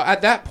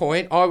at that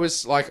point, I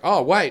was like,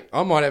 oh wait,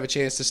 I might have a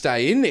chance to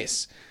stay in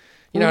this.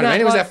 You know what I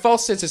mean? It was that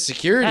false sense of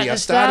security. I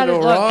started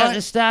all right. At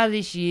the start of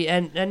this year,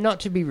 and not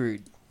to be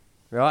rude,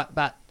 right?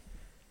 But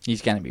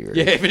he's going to be rude.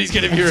 Yeah, but he's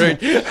going to be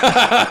rude.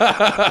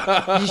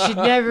 You should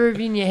never have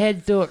in your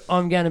head thought,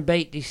 I'm going to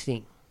beat this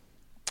thing.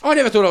 I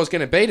never thought I was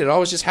going to beat it. I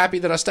was just happy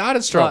that I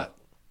started strong. Right.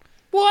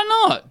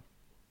 Why not?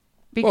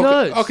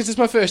 Because because it's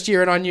my first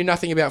year and I knew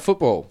nothing about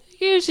football.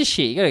 gives a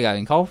shit? You got to go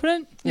in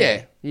confident.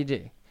 Yeah. You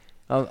do.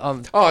 You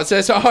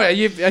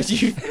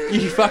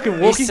fucking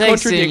walking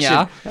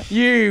contradiction.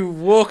 You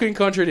walking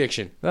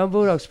contradiction. Well,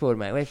 Bulldog sport,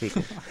 mate. We're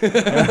fickle.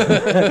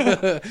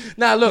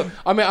 No, look.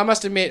 I mean, I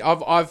must admit,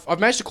 I've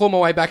managed to claw my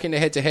way back into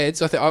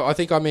head-to-heads. I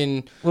think I'm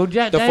in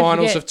the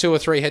finals of 2 or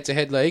 3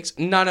 head-to-head leagues.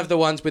 None of the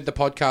ones with the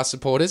podcast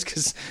supporters,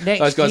 because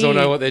those guys all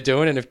know what they're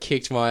doing and have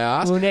kicked my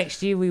ass. Well,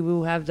 next year we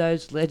will have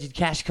those alleged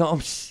cash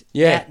comps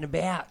out and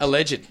about.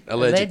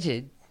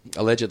 Allegedly.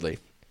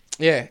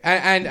 Yeah,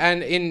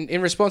 and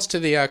in response to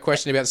the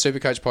question about the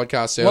Supercoach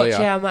podcast earlier,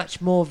 watch how much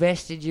more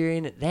vested you're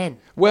in it then.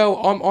 Well,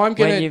 I'm going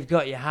to... When you've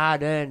got your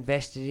hard-earned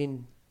vested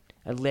in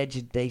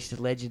these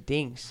alleged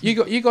things.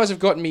 You guys have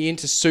gotten me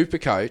into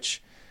Supercoach.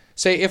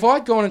 See, if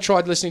I'd gone and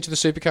tried listening to the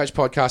Supercoach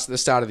podcast at the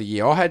start of the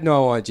year, I had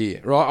no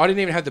idea, right? I didn't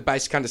even have the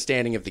basic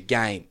understanding of the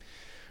game,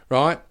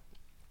 right?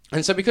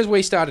 And so because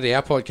we started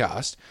our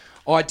podcast,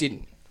 I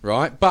didn't.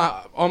 Right,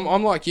 but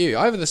I'm like you.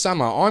 Over the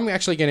summer, I'm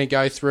actually going to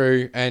go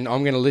through and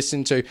I'm going to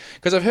listen to,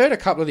 because I've heard a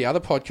couple of the other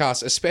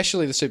podcasts,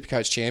 especially the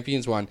Supercoach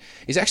Champions one,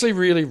 is actually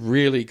really,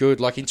 really good.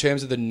 Like in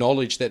terms of the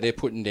knowledge that they're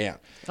putting down.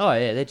 Oh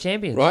yeah, they're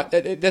champions. Right,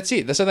 that's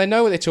it. So they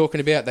know what they're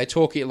talking about. They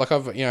talk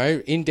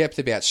in depth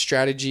about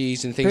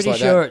strategies and things like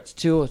that. Pretty sure it's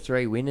 2 or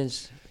 3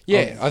 winners.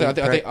 Yeah, I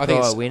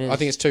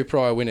think it's 2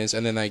 prior winners,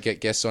 and then they get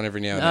guests on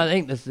every now and then. I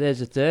think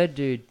there's a third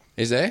dude.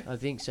 Is there? I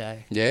think so.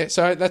 Yeah,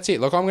 so that's it.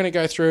 Look, I'm going to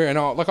go through and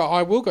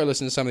I will go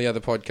listen to some of the other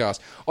podcasts.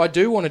 I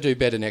do want to do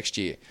better next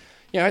year.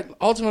 You know,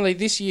 ultimately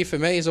this year for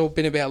me has all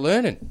been about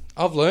learning.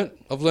 I've learned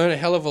a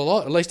hell of a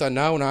lot. At least I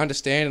know and I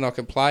understand and I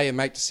can play and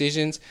make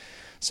decisions.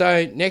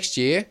 So next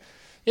year,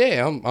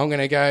 yeah, I'm going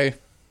to go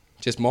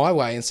just my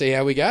way and see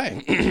how we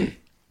go.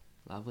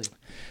 Lovely.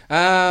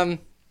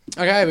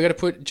 Okay, we've got to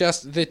put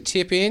just the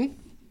tip in.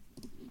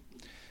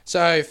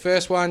 So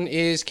first one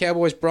is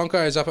Cowboys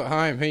Broncos up at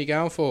home. Who are you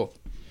going for?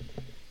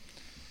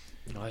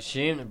 I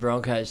assume the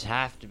Broncos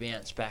have to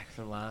bounce back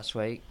from last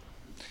week.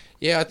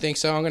 Yeah, I think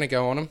so. I'm going to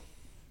go on them.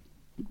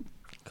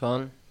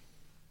 Con?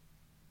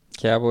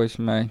 Cowboys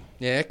for me.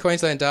 Yeah,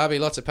 Queensland Derby,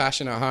 lots of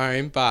passion at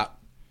home, but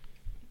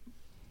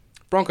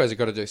Broncos have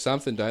got to do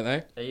something, don't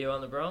they? Are you on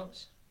the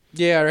Bronx?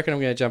 Yeah, I reckon I'm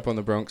going to jump on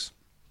the Bronx.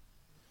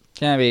 It's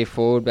going to be a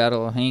forward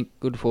battle, I think.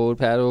 Good forward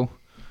battle.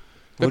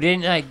 Well,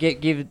 didn't they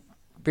give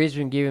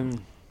Brisbane give him a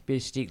bit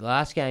of stick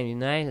last game,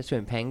 didn't they? That's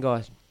when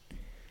Pangai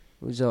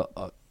was a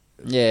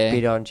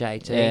bit on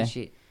JT and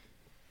shit.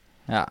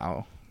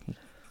 Lalo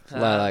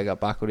got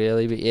buckled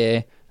early, but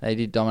yeah, they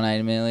did dominate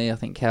him early. I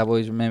think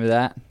Cowboys remember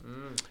that.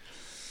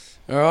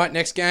 All right,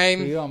 next game.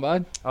 Who you on,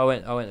 bud? I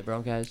went the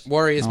Broncos.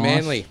 Warriors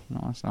Manly.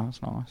 Nice.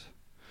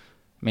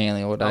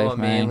 Manly all day. I want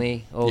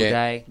Manly all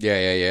day.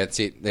 Yeah. That's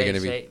it. They're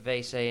going to be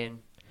VC and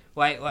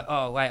wait.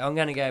 I'm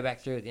going to go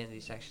back through at the end of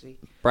this actually.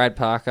 Brad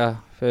Parker,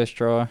 first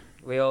try.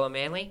 We all are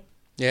Manly.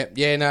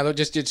 Yeah. No, look,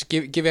 just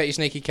give out your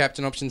sneaky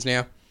captain options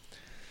now.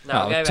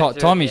 No,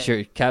 Tommy's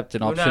your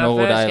captain option all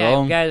day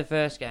long. Go to the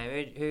first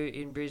game. Who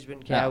in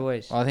Brisbane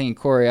Cowboys? I think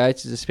Corey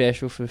Oates is a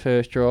special for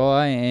first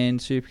try, and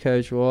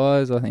Supercoach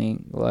wise, I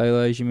think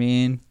Lolo's your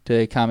man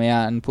to come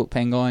out and put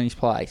Pangai in his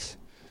place.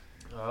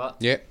 All right.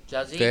 Yep.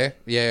 Juzzy? Fair.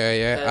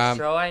 Yeah. First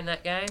try in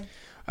that game?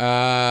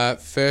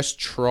 First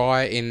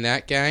try in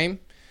that game?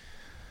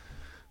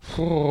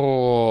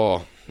 Oh,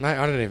 mate,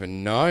 I don't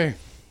even know.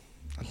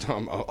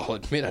 I'll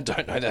admit I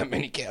don't know that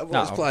many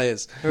Cowboys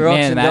players.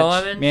 Man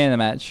of the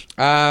match.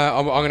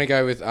 I'm going to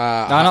go with... no,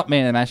 not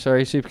man of the match,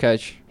 sorry,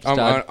 Supercoach. I'm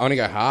going to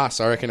go Haas.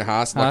 I reckon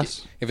Haas. Like,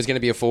 if it's going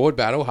to be a forward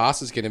battle,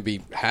 Haas is going to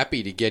be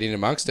happy to get in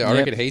amongst it. I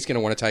reckon he's going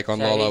to want to take on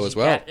Lolo as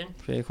well. Captain.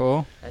 Fair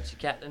call. That's your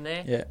captain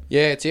there?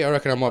 Yeah, it's it. I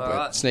reckon I might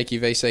put sneaky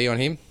VC on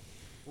him.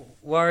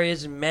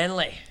 Warriors and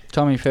Manly.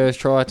 Tommy first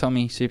try,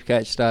 Tommy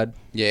Supercoach stud.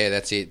 Yeah,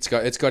 that's it.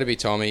 It's got to be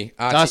Tommy.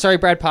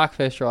 Brad Parker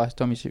first try,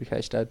 Tommy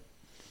Supercoach stud.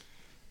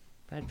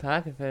 Brad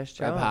Parker first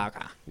try. Brad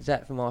Parker. Is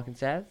that for Mike and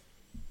Sav?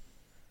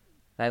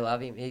 They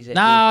love him.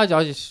 I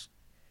just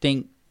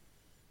think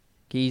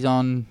he's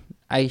on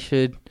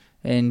Ashford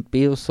and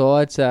Beale's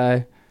side,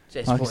 so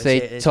I can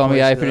see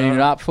Tommy opening it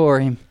up for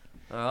him.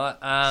 All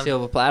right.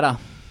 Silver platter.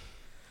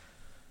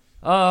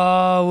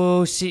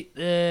 We'll sit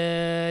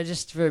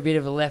just for a bit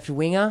of a left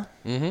winger.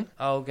 Mm-hmm.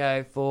 I'll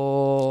go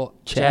for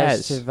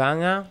Chaz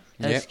Tavanga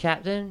as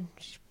captain.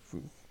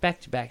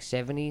 Back-to-back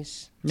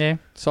 70s. Yeah,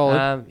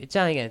 solid. It's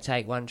only going to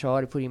take one try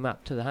to put him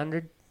up to the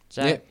 100.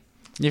 So if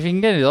you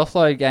can get his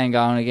offload game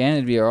going again,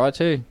 it'd be all right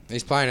too.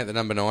 He's playing at the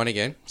number 9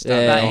 again.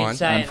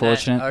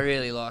 Unfortunate. I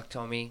really like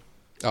Tommy.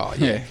 Oh,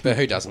 yeah. But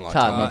who doesn't like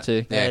Tommy? Tommy? Not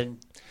to. Yeah.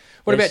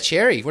 What about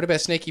Cherry? What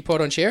about Sneaky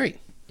Pot on Cherry?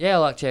 Yeah, I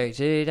like Cherry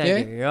too. Don't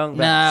get me wrong.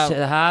 But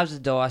the halves are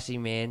dicey,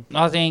 man.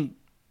 I think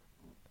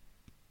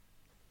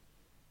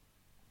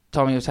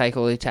Tommy will take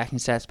all the attacking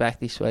stats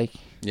back this week.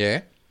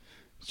 Yeah.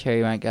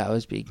 Cherry won't go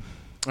as big.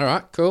 All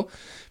right, cool.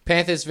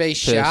 Panthers v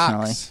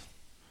Sharks.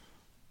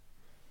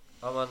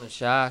 I'm on the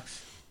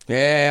Sharks.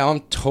 Yeah,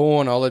 I'm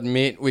torn, I'll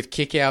admit. With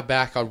Kickout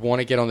back, I'd want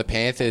to get on the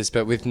Panthers,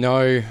 but with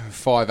no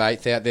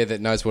 5'8" out there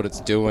that knows what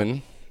it's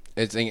doing,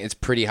 it's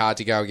pretty hard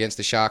to go against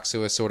the Sharks,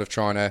 who are sort of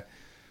trying to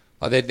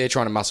They're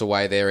trying to muscle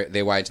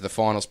their way into the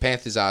finals.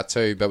 Panthers are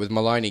too, but with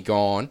Maloney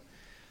gone,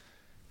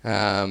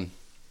 I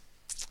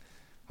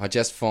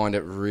just find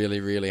it really,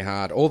 really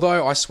hard.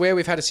 Although I swear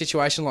we've had a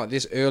situation like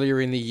this earlier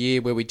in the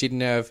year where we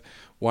didn't have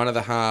one of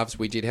the halves.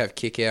 We did have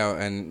Kickout,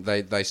 and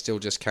they still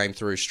just came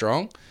through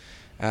strong.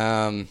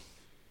 So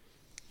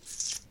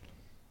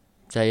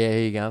yeah, who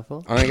you going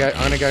for? I'm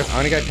gonna go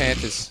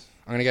Panthers.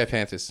 I'm gonna go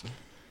Panthers.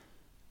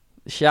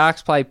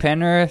 Sharks play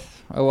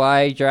Penrith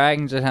away,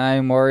 Dragons at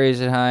home,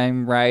 Warriors at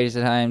home, Raiders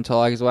at home,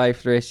 Tigers away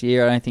for the rest of the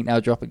year. I don't think they'll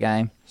drop a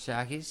game.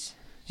 Sharkies.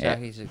 Yeah.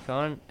 Sharkies are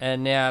gone.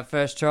 And now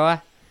first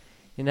try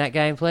in that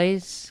game,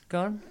 please.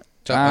 Gone.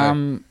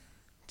 Toto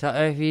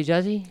for you,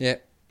 Juzzy. Yeah.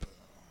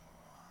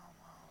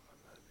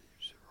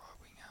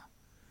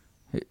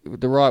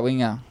 The right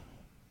winger.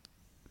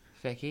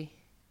 Fecky.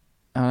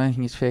 I don't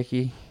think it's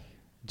Fecky.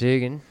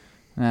 Dugan.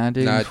 No,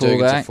 Dugan's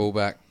a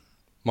fullback.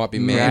 Might be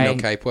Mann or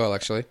Capewell,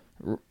 actually.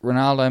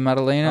 Ronaldo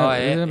Madalena. Oh,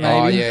 yeah. Maybe?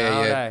 Oh,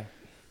 yeah.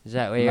 Is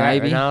that where you're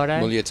at,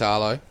 Ronaldo?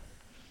 Muliatalo.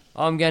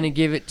 I'm going to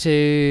give it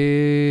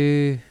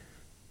to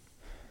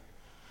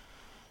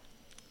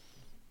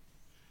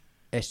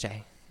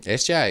SJ.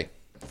 SJ.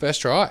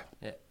 First try.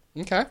 Yeah.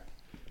 Okay.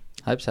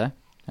 Hope so.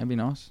 That'd be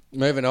nice.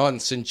 Moving on.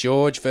 St.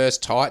 George versus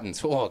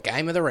Titans. Oh,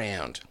 game of the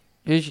round.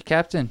 Who's your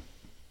captain?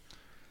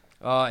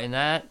 Oh, in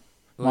that?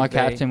 My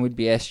captain would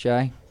be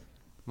SJ.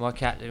 My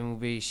captain will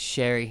be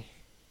Sherry.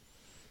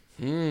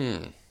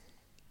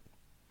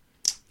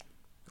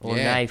 Or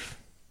Nath.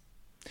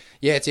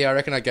 Yeah, I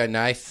reckon I'd go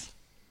Nath.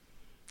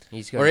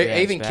 He's got or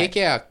even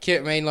Kickout. I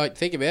mean, like,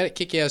 think about it.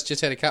 Kickout's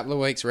just had a couple of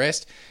weeks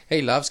rest.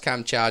 He loves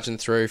come charging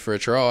through for a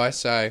try,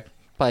 so...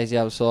 Plays the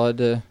other side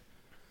to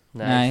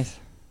Nath.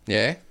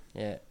 Yeah?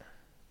 Yeah.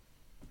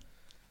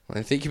 Well,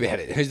 then think about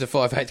it. Who's the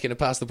 5'8" going to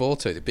pass the ball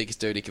to? The biggest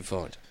dude he can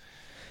find.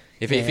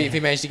 If he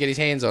managed to get his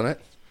hands on it,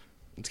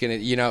 it's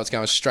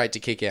going straight to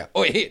Kickout.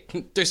 Oh, here,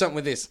 do something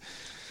with this.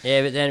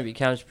 Yeah, but then it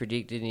becomes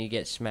predicted and you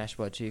get smashed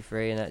by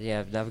 2-3 and that you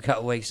have another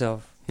couple of weeks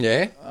off.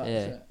 Yeah?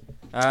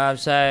 Yeah.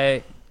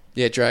 So...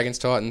 Yeah, Dragons,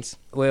 Titans.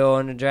 We're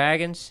on the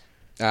Dragons?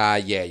 Yeah,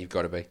 you've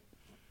got to be.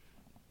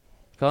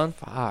 Con?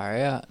 Far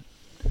out.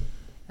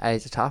 Hey,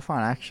 it's a tough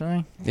one,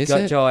 actually.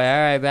 Got Jai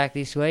Arrow back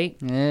this week.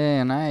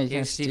 Yeah, I know. He's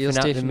going to stiffen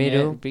up the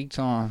middle. Big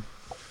time.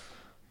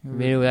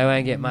 Middle, they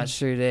won't get much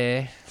through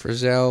there.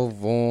 Frizzell,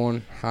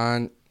 Vaughan,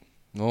 Hunt,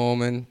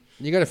 Norman.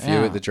 You got a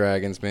few at the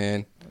Dragons,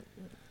 man.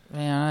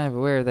 Yeah, I know, but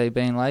where have they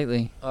been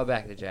lately? I'll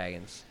back the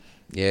Dragons.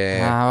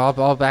 Yeah.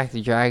 I'll back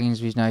the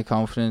Dragons with no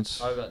confidence.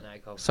 I've got no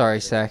confidence. Sorry,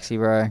 Saxy,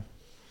 bro.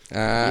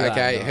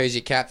 Okay, who's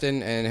your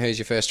captain and who's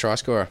your first try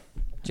scorer?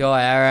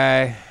 Jai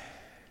Arrow.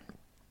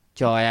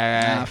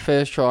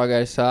 First try, I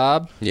go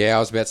Saab. Yeah, I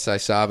was about to say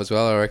Saab as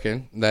well, I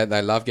reckon.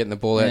 They love getting the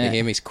ball out to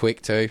him. He's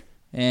quick too.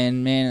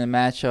 And man of the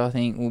match, I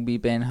think, will be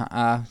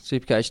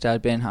Supercoach star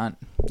Ben Hunt.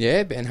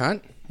 Yeah, Ben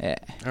Hunt. Yeah.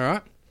 All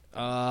right.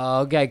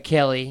 I'll go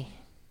Kelly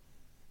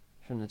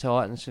from the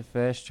Titans for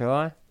first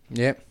try.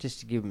 Yep. Just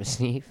to give him a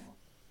sniff.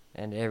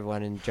 And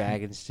everyone in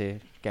Dragons to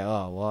go,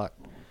 oh, what?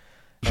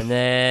 And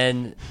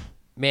then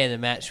man of the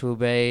match will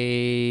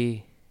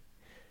be...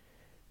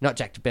 Not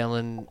Jack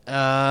DeBellin.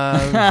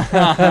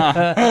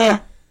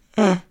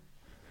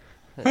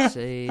 Let's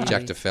see.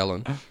 Jack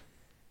DeFellin.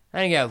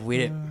 I'm going to go with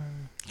it.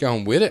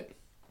 Going with it?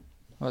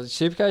 Was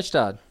it Supercoach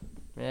stud?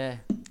 Yeah.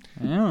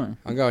 I'm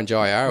going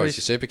Jai Arrow as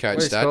your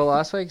Supercoach stud. stud. What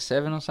last week?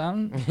 7 or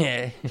something?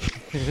 Yeah.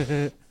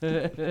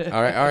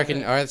 I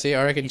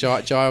reckon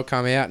Jai will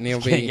come out and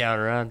he'll be... going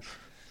around.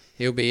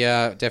 He'll be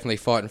definitely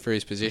fighting for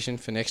his position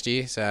for next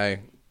year, so...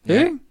 Who?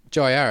 Yeah.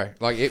 Jai Arrow.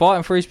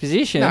 Fighting for his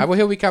position? No, well,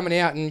 he'll be coming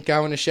out and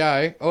going to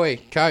show, oi,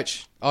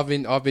 coach, I've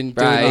been doing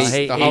this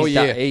the whole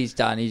year. year. He's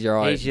done. He's all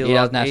right. He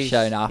doesn't have to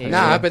show nothing.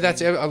 No, but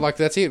that's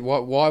it.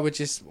 Why would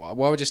you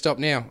stop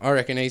now? I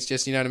reckon he's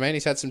just, you know what I mean?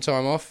 He's had some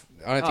time off.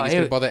 I don't think he's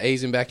going to bother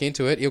easing back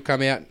into it. He'll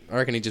come out. I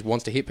reckon he just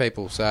wants to hit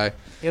people. So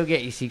he'll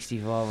get you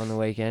 65 on the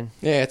weekend.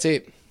 Yeah, that's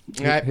it.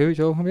 Okay. Who are you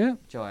talking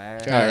about? Jai Arrow.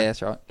 Yeah,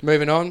 that's right.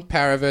 Moving on,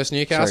 Para versus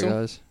Newcastle.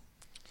 Sorry, guys.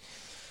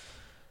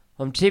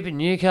 I'm tipping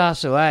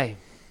Newcastle, eh?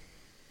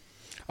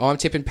 I'm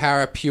tipping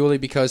Para purely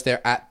because they're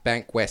at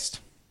Bank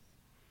West.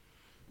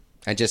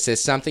 And just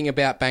there's something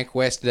about Bank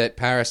West that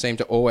Para seem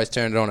to always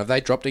turn it on. Have they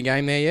dropped a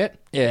game there yet?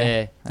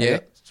 Yeah. Yeah.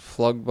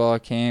 Flogged by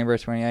Canberra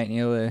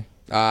 28-0 there.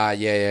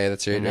 Yeah,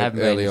 that's it. And haven't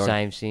been the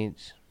same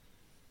since.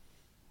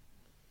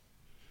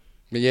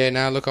 But yeah,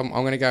 no, look, I'm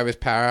going to go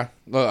with Para.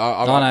 Look,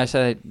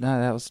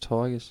 that was the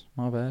Tigers.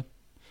 My bad.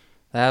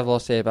 They have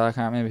lost there, but I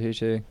can't remember who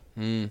to.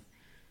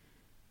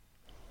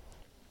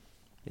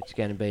 It's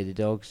going to be the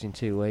Dogs in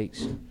 2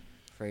 weeks.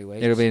 3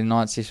 weeks. It'll be the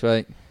Knights this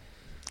week.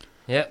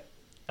 Yep.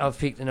 I've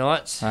picked the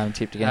Knights. I haven't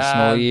tipped against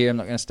them all year. I'm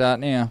not going to start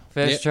now.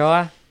 First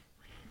try?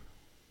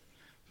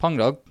 Pong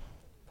Dog.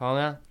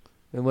 Ponga?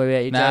 And what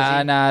about you,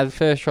 Juzzy? Nah, the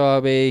first try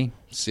will be...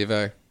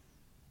 Sivo.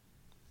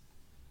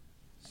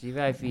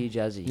 Sivo for you,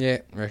 Juzzy. Yeah,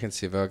 I reckon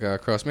Sivo will go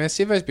across. Man,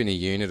 Sivo's been a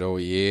unit all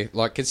year.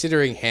 Like,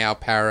 considering how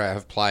Para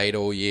have played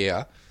all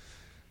year,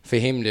 for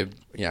him to,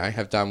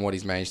 have done what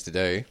he's managed to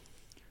do.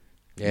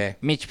 Yeah.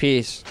 Mitch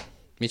Pearce.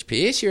 Mitch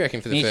Pearce, you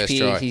reckon, for the Mitch first Pearce,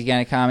 try? he's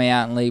going to come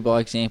out and lead by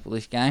example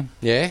this game.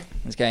 Yeah?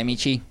 Let's go,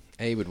 Mitchy.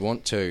 He would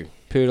want to.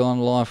 Poodle on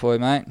the line for you,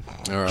 mate.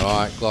 All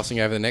right, glossing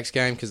over the next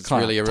game because it's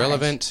really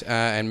irrelevant.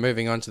 And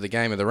moving on to the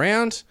game of the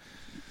round.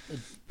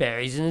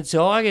 Berries and the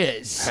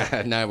Tigers.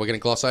 No, we're going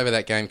to gloss over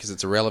that game because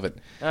it's irrelevant.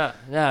 Oh,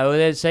 no, well,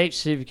 there's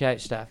heaps of Supercoach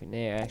stuff in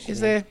there,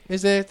 actually.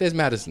 Is there? There's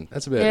Madison.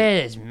 That's about it.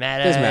 There's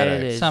Maddo. There's Maddo.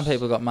 There's Some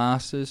people got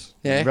Masters.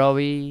 Yeah.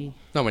 Robbie.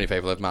 Not many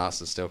people have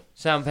Masters still.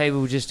 Some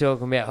people just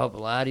talking about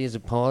Hopalati as a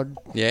pod.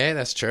 Yeah,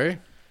 that's true.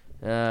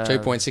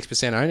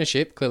 2.6%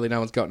 ownership. Clearly no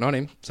one's gotten on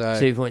him. So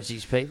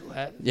 2.6 people.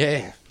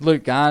 Yeah.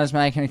 Luke Garner's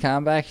making a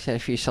comeback. He's had a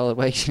few solid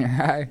weeks in a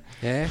row.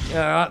 Yeah. All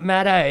right,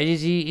 Maddo,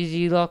 is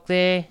he locked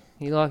there?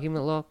 You like him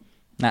at lock?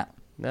 Nah.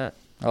 No.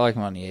 I like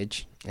him on the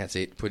edge. That's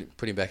it. Put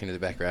him back into the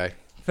back row.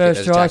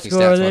 First try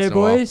scorer there,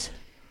 boys.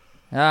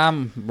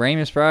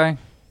 Remus, bro.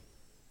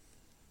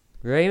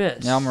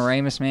 Remus. Yeah, I'm a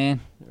Remus man.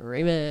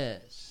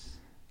 Remus.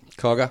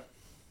 Cogger.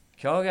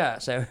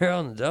 So we're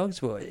on the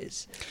Dogs,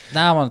 boys. No,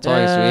 I'm on the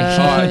Tigers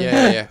Oh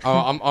yeah.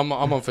 Oh, I'm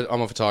on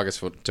for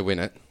Tigers to win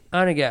it.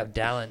 I'm gonna go with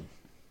Dallin.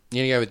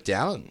 You're gonna go with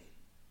Dallin.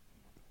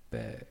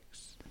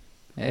 Bergs.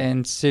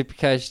 And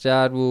Supercoach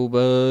start will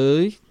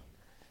be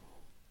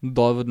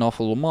David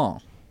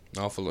Nofaluma.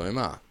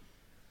 Nofaluma.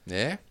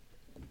 Yeah.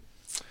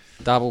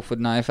 Double for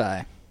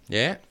Nofe.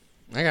 Yeah.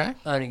 Okay. I'm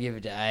gonna give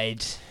it to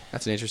AIDS.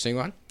 That's an interesting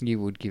one. You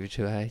would give it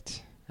to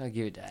 8. I'll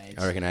give it to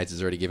AIDS. I reckon AIDS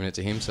has already given it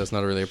to him, so it's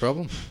not really a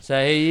problem.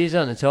 So he is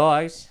on the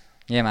Tigers.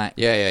 Yeah, mate.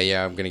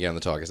 Yeah. I'm going to go on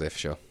the Tigers there for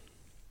sure.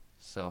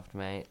 Soft,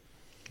 mate.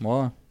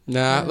 Why?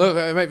 Nah,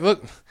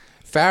 look,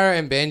 Farah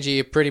and Benji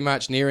are pretty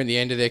much nearing the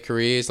end of their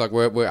careers. Like,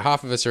 we're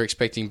half of us are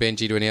expecting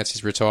Benji to announce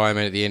his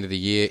retirement at the end of the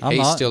year.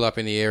 He's still up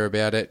in the air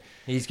about it.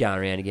 He's going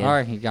around again. I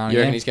reckon he's going You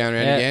again. reckon he's going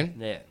around again?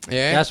 Yeah.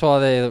 Yeah? That's why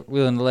they're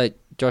willing to let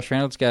Josh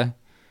Reynolds go.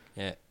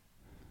 Yeah.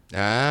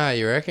 Ah,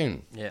 you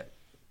reckon? Yeah.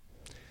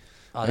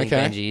 I think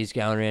Benji is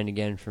going around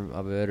again from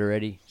I've heard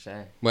already.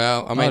 So.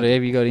 Well, I mean,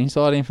 have you got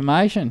inside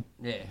information?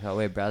 Yeah,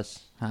 we're brothers.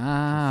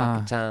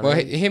 Ah. Well,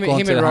 him Gone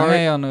and to the Robbie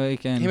hangout on the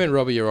weekend. Him and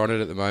Robbie are on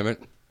it at the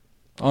moment.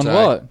 On So-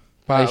 what? Are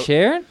Well- they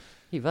sharing?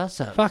 Give us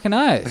some. Fucking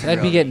oath.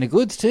 They'd be getting the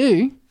goods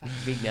too.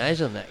 Big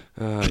nose on that.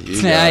 Oh,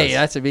 you Hey, guys.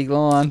 that's a big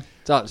line.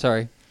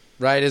 Sorry.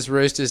 Raiders,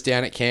 Roosters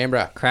down at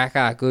Canberra.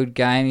 Cracker. Good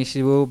game. This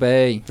will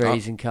be.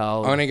 Freezing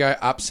cold. I'm going to go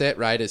upset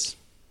Raiders.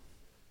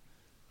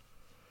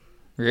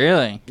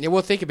 Really? Yeah,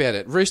 well, think about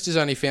it. Roosters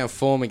only found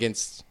form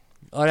against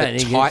I don't the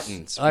think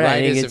Titans. I don't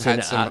Raiders think it's have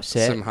an had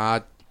upset.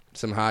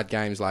 some hard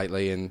games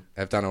lately and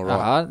have done all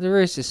right. The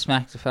Roosters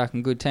smacked a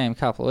fucking good team a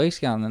couple of weeks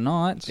ago on the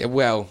Knights. Yeah,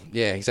 well,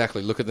 yeah,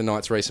 exactly. Look at the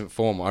Knights' recent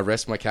form. I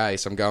rest my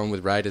case. I'm going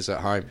with Raiders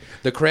at home.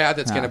 The crowd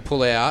that's going to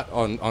pull out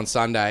on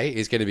Sunday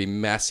is going to be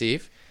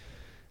massive,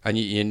 and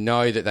you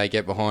know that they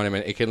get behind them,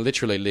 and it can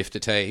literally lift a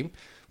team.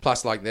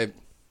 Plus, like they're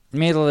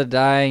Middle of the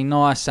day,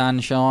 nice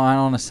sunshine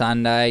on a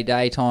Sunday,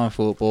 daytime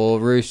football.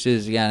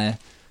 Roosters are going to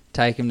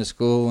take them to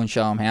school and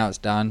show them how it's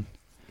done.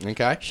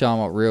 okay. Show them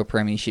what real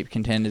premiership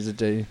contenders would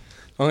do.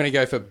 I'm going to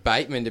go for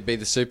Bateman to be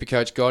the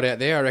Supercoach god out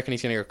there. I reckon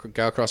he's going to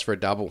go across for a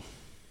double.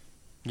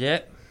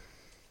 Yep.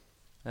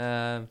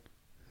 I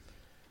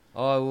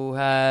will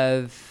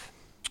have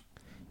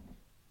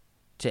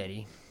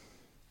Teddy.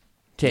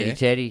 Yeah.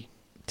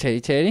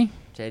 Teddy.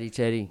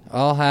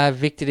 I'll have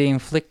Victor the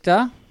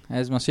Inflictor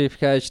as my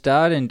Supercoach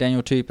start and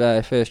Daniel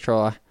Tupou first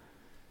try.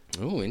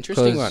 Ooh,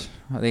 interesting one.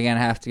 They're going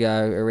to have to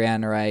go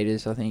around the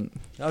Raiders, I think.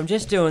 I'm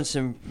just doing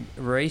some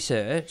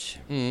research.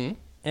 Mm.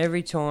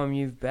 Every time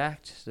you've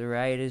backed the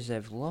Raiders,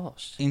 they've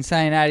lost.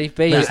 Insane that if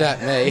Is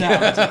that me?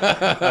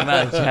 I'm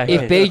only joking.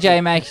 if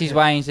BJ makes his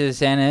way into the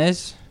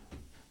centres,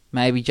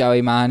 maybe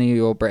Joey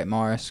Manu or Brett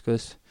Morris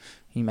because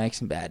he makes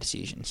some bad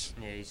decisions.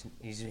 Yeah,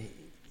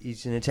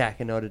 he's an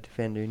attacker, not a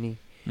defender, isn't he?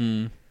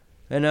 Mm.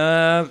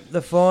 And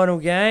the final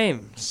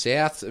game.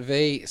 South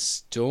v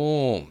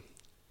Storm.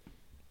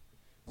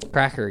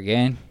 Cracker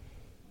again.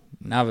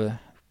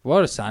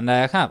 What a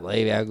Sunday. I can't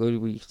believe how good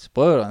we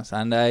spoiled on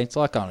Sunday. It's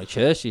like going to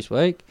church this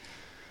week.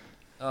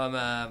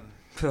 I'm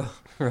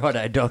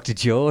righto, Dr.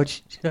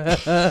 George.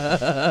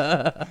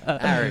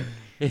 Aaron.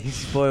 He's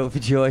spoiled for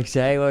choice,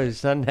 eh? What is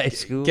Sunday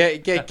school?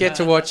 Get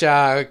to watch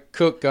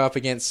Cook go up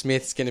against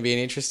Smith. It's going to be an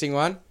interesting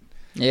one.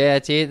 Yeah,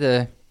 that's it.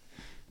 The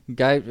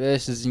GOAT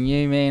versus the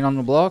new man on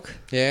the block.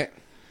 Yeah.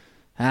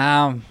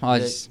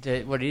 What is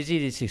he,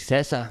 the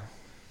successor?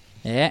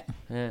 Yeah.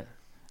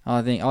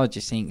 I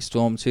just think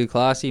Storm too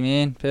classy,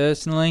 man,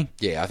 personally.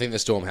 Yeah, I think the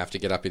Storm have to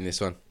get up in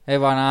this one.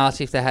 Everyone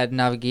asked if they had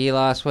another gear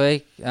last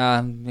week.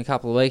 A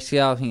couple of weeks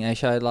ago, I think they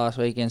showed last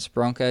week against the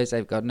Broncos.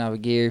 They've got another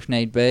gear if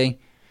need be.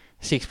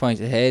 6 points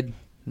ahead,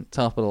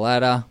 top of the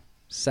ladder,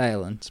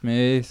 sailing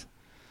smooth.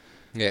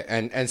 Yeah,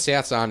 and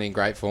Souths aren't in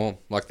great form.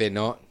 Like, they're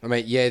not. I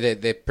mean, yeah,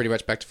 they're pretty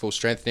much back to full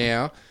strength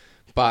now,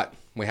 but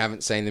we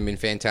haven't seen them in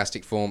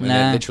fantastic form, and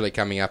they're literally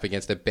coming up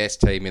against the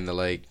best team in the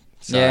league.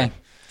 So, yeah.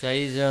 So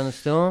you're on the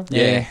Storm?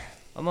 Yeah.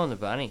 I'm on the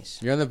Bunnies.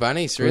 You're on the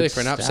Bunnies, really, Good for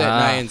an upset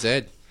stuff. in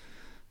ANZ.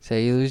 So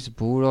you lose the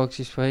Bulldogs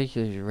this week,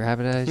 you lose the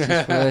Rabbitohs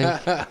this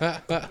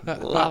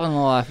week. Loving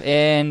life.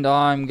 And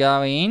I'm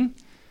going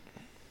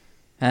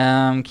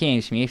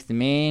Cam Smith, the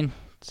man,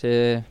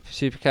 to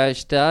Supercoach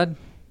stud.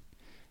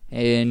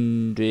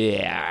 And the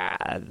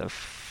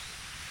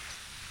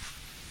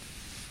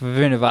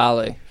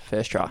Vunivalu,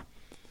 first try.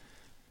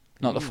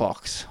 Not the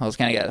Fox. I was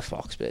going to go the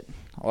Fox, but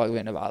I like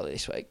Vunivalu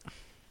this week.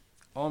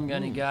 I'm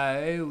going to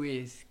go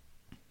with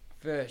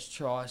first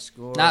try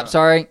scorer. Nope,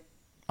 sorry.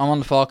 I'm on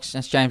the Fox.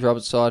 That's James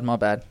Roberts' side. My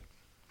bad.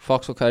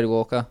 Fox or Cody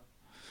Walker.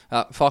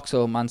 Fox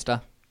or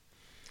Munster.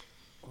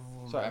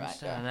 Sorry, mate.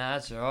 No,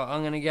 that's all right.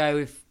 I'm going to go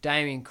with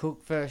Damien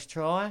Cook first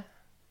try.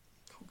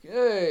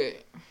 Yeah.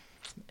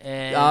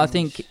 And I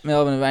think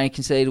Melbourne have only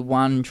conceded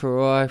one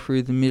try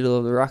through the middle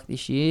of the ruck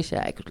this year, so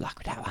good luck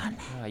with that one.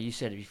 Oh, you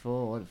said it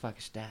before. What the fuck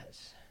is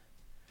stats?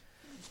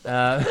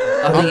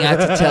 I think you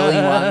have to tell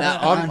him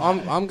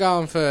one. I'm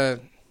going for...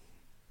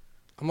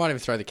 I might even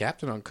throw the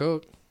captain on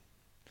Cook.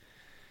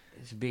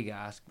 It's a big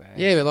ask, bro.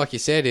 Yeah, but like you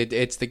said,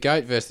 it's the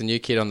GOAT versus the new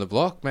kid on the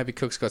block. Maybe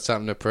Cook's got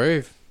something to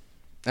prove.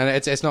 And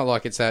it's not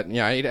like it's that,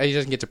 he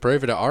doesn't get to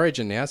prove it at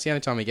Origin now. It's the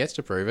only time he gets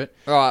to prove it.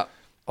 Right.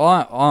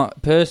 I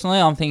personally,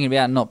 I'm thinking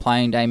about not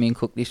playing Damien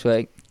Cook this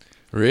week.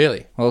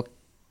 Really? Well,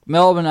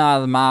 Melbourne are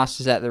the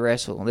masters at the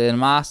wrestle. They're the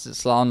masters at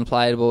slowing the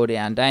play the ball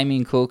down.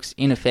 Damien Cook's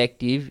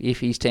ineffective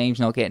if his team's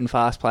not getting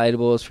fast play the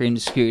balls for him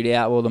to scoot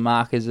out while the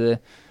markers are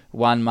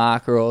one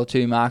marker or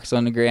two markers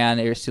on the ground.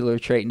 They're still a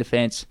retreating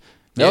defence.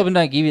 Melbourne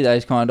don't give you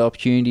those kind of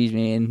opportunities,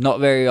 man.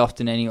 Not very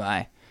often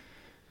anyway.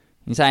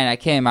 In saying that,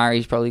 Cam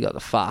Murray's probably got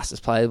the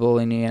fastest play the ball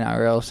in the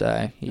NRL,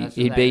 so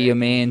he'd be your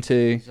man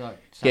to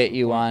get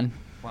you one.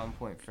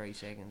 1.3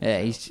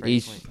 seconds.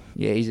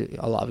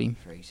 Yeah, I love him.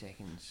 3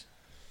 seconds.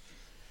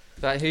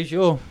 So who's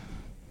your?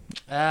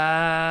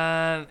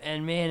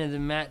 And man of the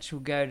match will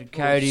go to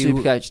Cody.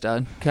 Supercoach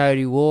stud.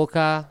 Cody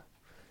Walker.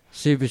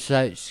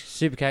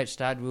 Supercoach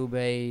stud will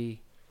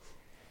be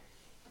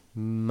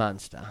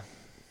Munster.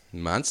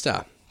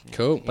 Munster.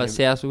 Cool. But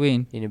South will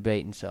win. In a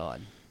beaten side.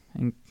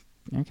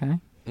 Okay.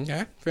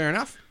 Okay, fair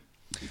enough.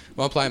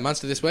 Well, I'm playing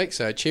Munster this week,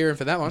 so cheering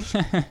for that one.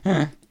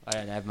 I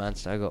don't have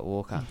Munster, I got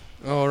Walker.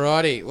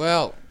 Alrighty,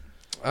 well,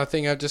 I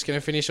think I'm just going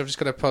to finish. I've just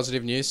got a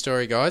positive news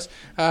story, guys.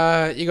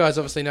 You guys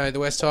obviously know the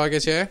West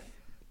Tigers, yeah?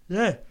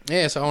 Yeah.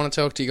 Yeah, so I want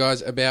to talk to you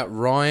guys about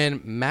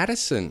Ryan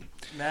Madison.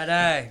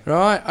 Maddo.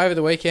 Right, over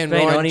the weekend,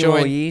 Been Ryan on him joined...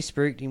 all year,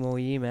 spooked him all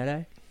year,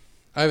 Maddo.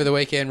 Over the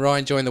weekend,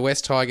 Ryan joined the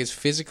West Tigers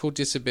Physical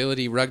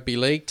Disability Rugby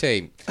League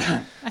team.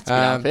 That's good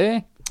up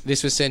there.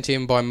 This was sent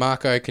in by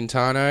Marco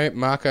Quintano.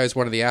 Marco is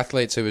one of the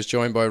athletes who was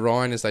joined by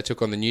Ryan as they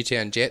took on the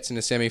Newtown Jets in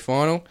the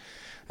semi-final.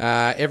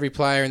 Every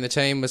player in the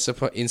team was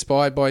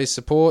inspired by his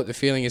support. The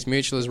feeling is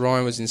mutual as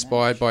Ryan was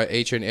inspired by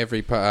each and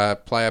every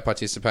player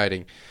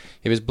participating.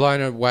 He was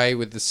blown away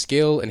with the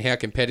skill and how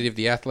competitive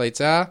the athletes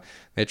are.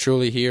 They're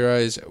truly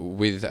heroes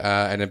with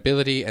an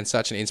ability and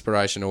such an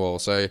inspiration to all.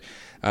 So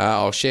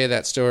I'll share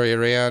that story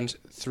around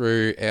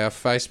through our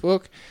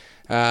Facebook.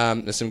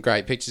 There's some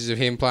great pictures of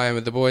him playing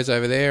with the boys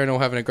over there and all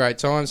having a great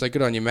time. So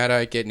good on you,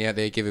 Matto, getting out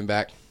there, giving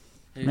back.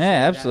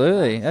 Yeah,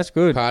 absolutely. That's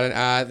good. Pardon.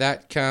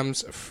 That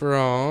comes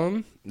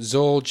from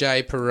Zol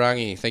J.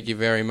 Parangi. Thank you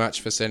very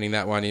much for sending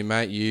that one in,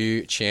 mate.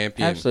 You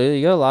champion. Absolutely.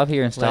 You got to love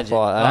hearing stuff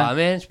like that. Oh,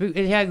 man,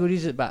 how good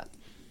is it, but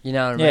you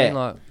know what I mean?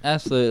 Like,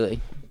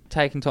 absolutely.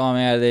 Taking time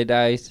out of their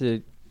days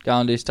to go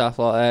and do stuff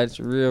like that, it's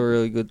a real,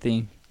 really good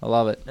thing. I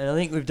love it. And I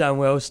think we've done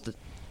well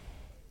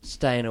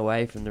staying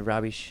away from the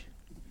rubbish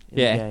in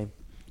the game.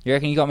 You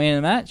reckon you got me in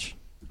the match?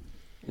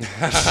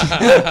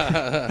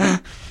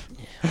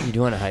 You'd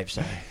want to hope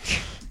so.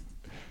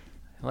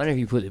 I wonder if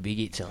you put the big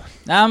hits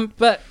on.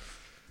 But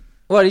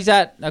what, is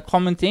that a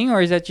common thing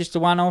or is that just a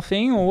one-off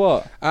thing or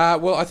what?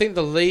 Well, I think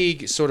the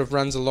league sort of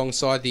runs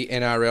alongside the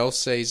NRL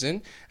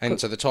season,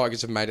 and so the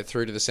Tigers have made it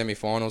through to the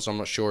semi-finals. I'm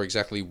not sure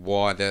exactly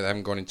why. They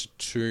haven't gone into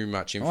too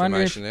much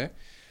information there.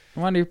 I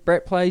wonder if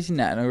Brett plays in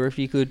that or if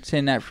you could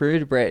send that through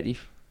to Brett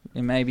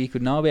and maybe he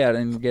could know about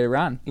it and get a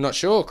run. Not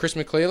sure. Chris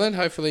McClelland,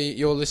 hopefully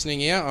you're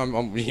listening out.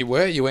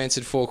 You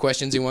answered 4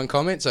 questions in one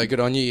comment, so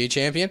good on you, you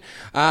champion.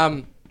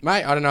 Mate,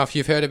 I don't know if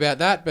you've heard about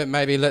that, but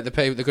maybe let the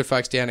good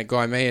folks down at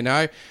Gaimea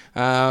know.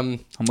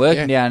 I'm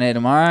working down there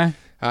tomorrow.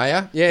 Oh,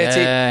 yeah?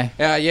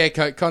 Yeah,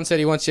 Con said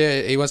he wants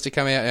to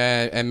come out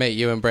and meet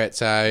you and Brett,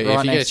 so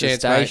if you get a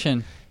chance,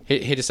 mate,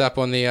 hit us up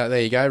on the,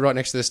 there you go, right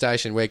next to the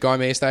station. We're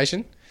Gaimea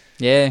Station.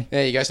 Yeah.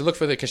 There you go. So look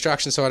for the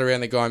construction site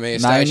around the Gaimea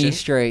station. Noni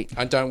Street.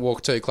 And don't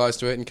walk too close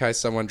to it in case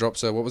someone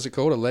drops what was it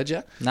called? A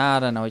ledger? Nah, I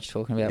don't know what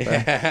you're talking about,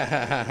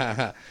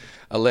 bro.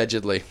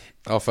 Allegedly.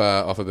 Off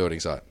a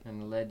building site.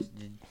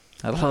 Allegedly.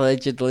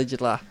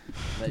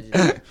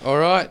 All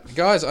right,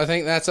 guys, I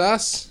think that's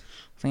us.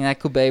 I think that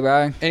could be,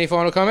 bro. Any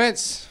final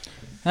comments?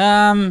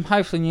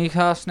 Hopefully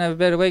Newcastle can have a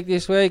better week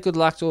this week. Good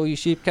luck to all you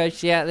super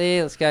coaches out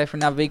there. Let's go for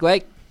another big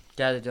week.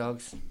 Go the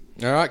Dogs.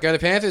 All right, go the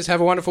Panthers. Have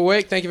a wonderful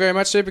week. Thank you very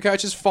much, Super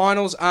Coaches.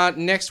 Finals are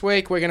next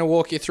week. We're going to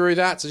walk you through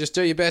that, so just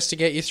do your best to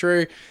get you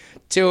through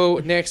till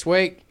next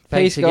week.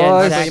 Peace,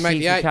 guys. Thanks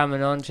again, for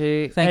coming on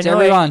to. Thanks,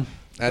 everyone.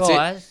 That's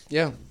guys, it.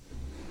 Yeah.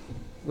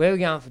 Where are we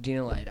going for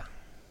dinner later?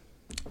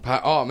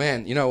 Oh,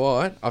 man, you know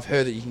what? I've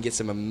heard that you can get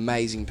some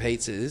amazing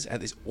pizzas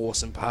at this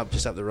awesome pub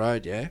just up the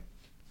road, yeah?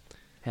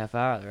 How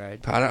far up the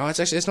road? Pardon? Oh,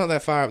 it's not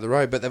that far up the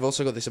road, but they've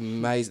also got this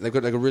amazing. They've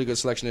got like a really good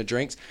selection of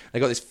drinks.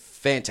 They've got this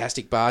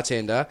fantastic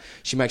bartender.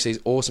 She makes these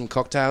awesome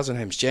cocktails. Her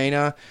name's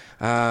Gina.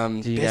 Do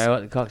you know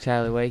what the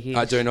cocktail of the week is?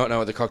 I do not know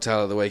what the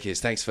cocktail of the week is.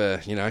 Thanks for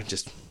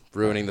just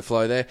ruining the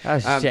flow there. I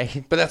was just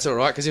checking. But that's all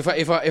right, because if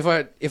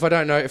I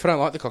don't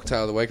like the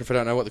cocktail of the week, if I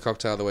don't know what the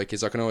cocktail of the week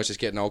is, I can always just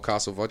get an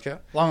Oldcastle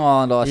vodka. Long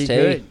Island iced tea.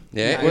 Good.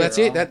 Yeah, well that's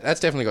it. That's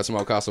definitely got some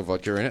Oldcastle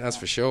vodka in it. That's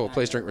for sure.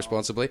 Please drink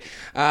responsibly.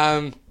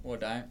 Or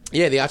don't.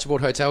 Yeah, the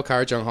Archibald Hotel,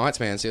 Currajong Heights,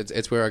 man. So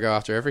it's where I go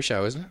after every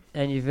show, isn't it?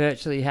 And you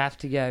virtually have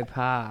to go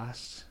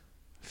past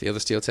Feel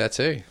the Steel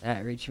Tattoo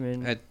at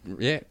Richmond.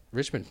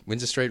 Richmond,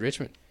 Windsor Street,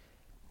 Richmond.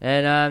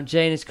 And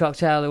Gina's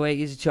cocktail of the week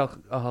is a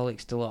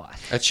Chocoholic's Delight.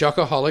 A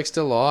Chocoholic's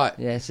Delight.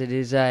 Yes, it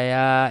is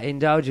a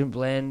indulgent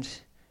blend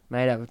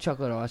made up of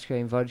chocolate ice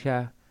cream,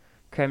 vodka,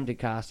 creme de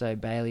casto,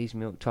 Bailey's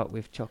milk topped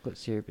with chocolate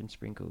syrup and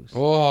sprinkles.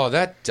 Oh,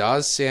 that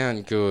does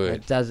sound good.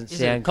 It doesn't Is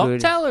sound it a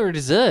good. cocktail or a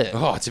dessert?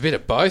 Oh, it's a bit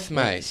of both,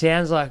 mate. It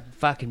sounds like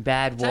fucking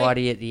bad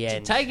whitey at the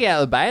end. Take out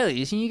the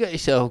Baileys and you got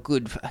yourself a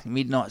good fucking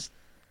midnight.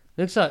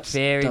 Looks like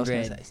fairy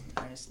bread.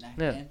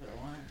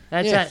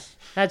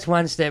 That's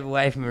one step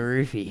away from a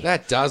roofie.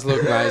 That does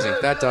look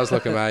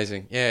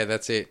amazing. Yeah,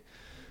 that's it.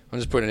 I'm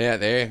just putting it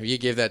out there. If you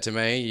give that to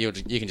me, you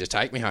can just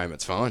take me home.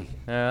 It's fine.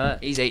 All right.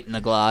 He's eating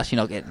the glass. You're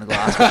not getting the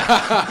glass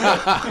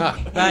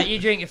back. But you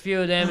drink a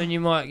few of them and you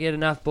might get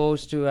enough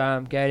balls to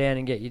go down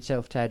and get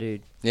yourself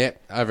tattooed.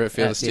 Yep, over at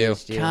Feel the Steel.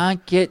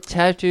 Can't get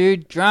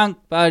tattooed drunk,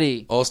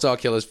 buddy. All Style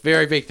Killers.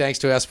 Very big thanks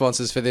to our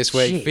sponsors for this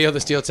week. Shit. Feel the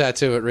Steel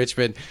Tattoo at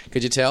Richmond.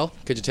 Could you tell?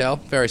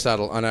 Very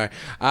subtle, I know.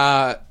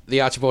 The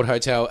Archibald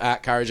Hotel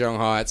at Currajong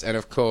Heights, and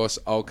of course,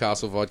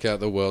 Oldcastle Vodka,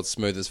 the world's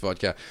smoothest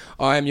vodka.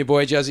 I am your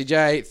boy, Juzzy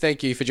J.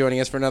 Thank you for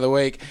joining us for another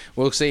week.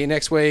 We'll see you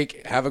next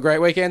week. Have a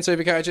great weekend,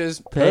 Supercoaches.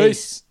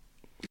 Peace.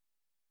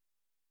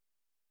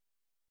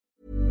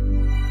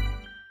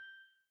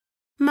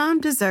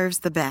 Mom deserves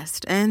the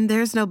best, and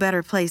there's no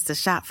better place to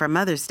shop for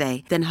Mother's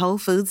Day than Whole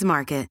Foods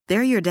Market.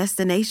 They're your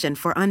destination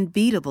for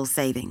unbeatable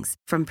savings,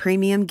 from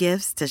premium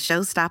gifts to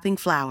show-stopping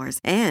flowers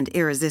and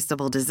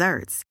irresistible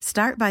desserts.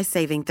 Start by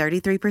saving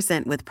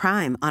 33% with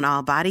Prime on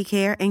all body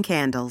care and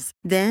candles.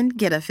 Then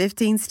get a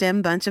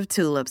 15-stem bunch of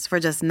tulips for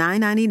just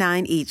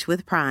 $9.99 each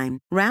with Prime.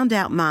 Round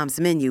out Mom's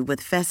menu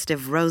with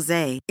festive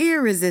rosé,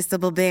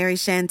 irresistible berry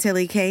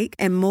chantilly cake,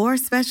 and more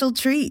special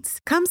treats.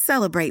 Come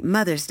celebrate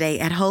Mother's Day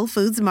at Whole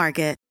Foods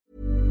Market.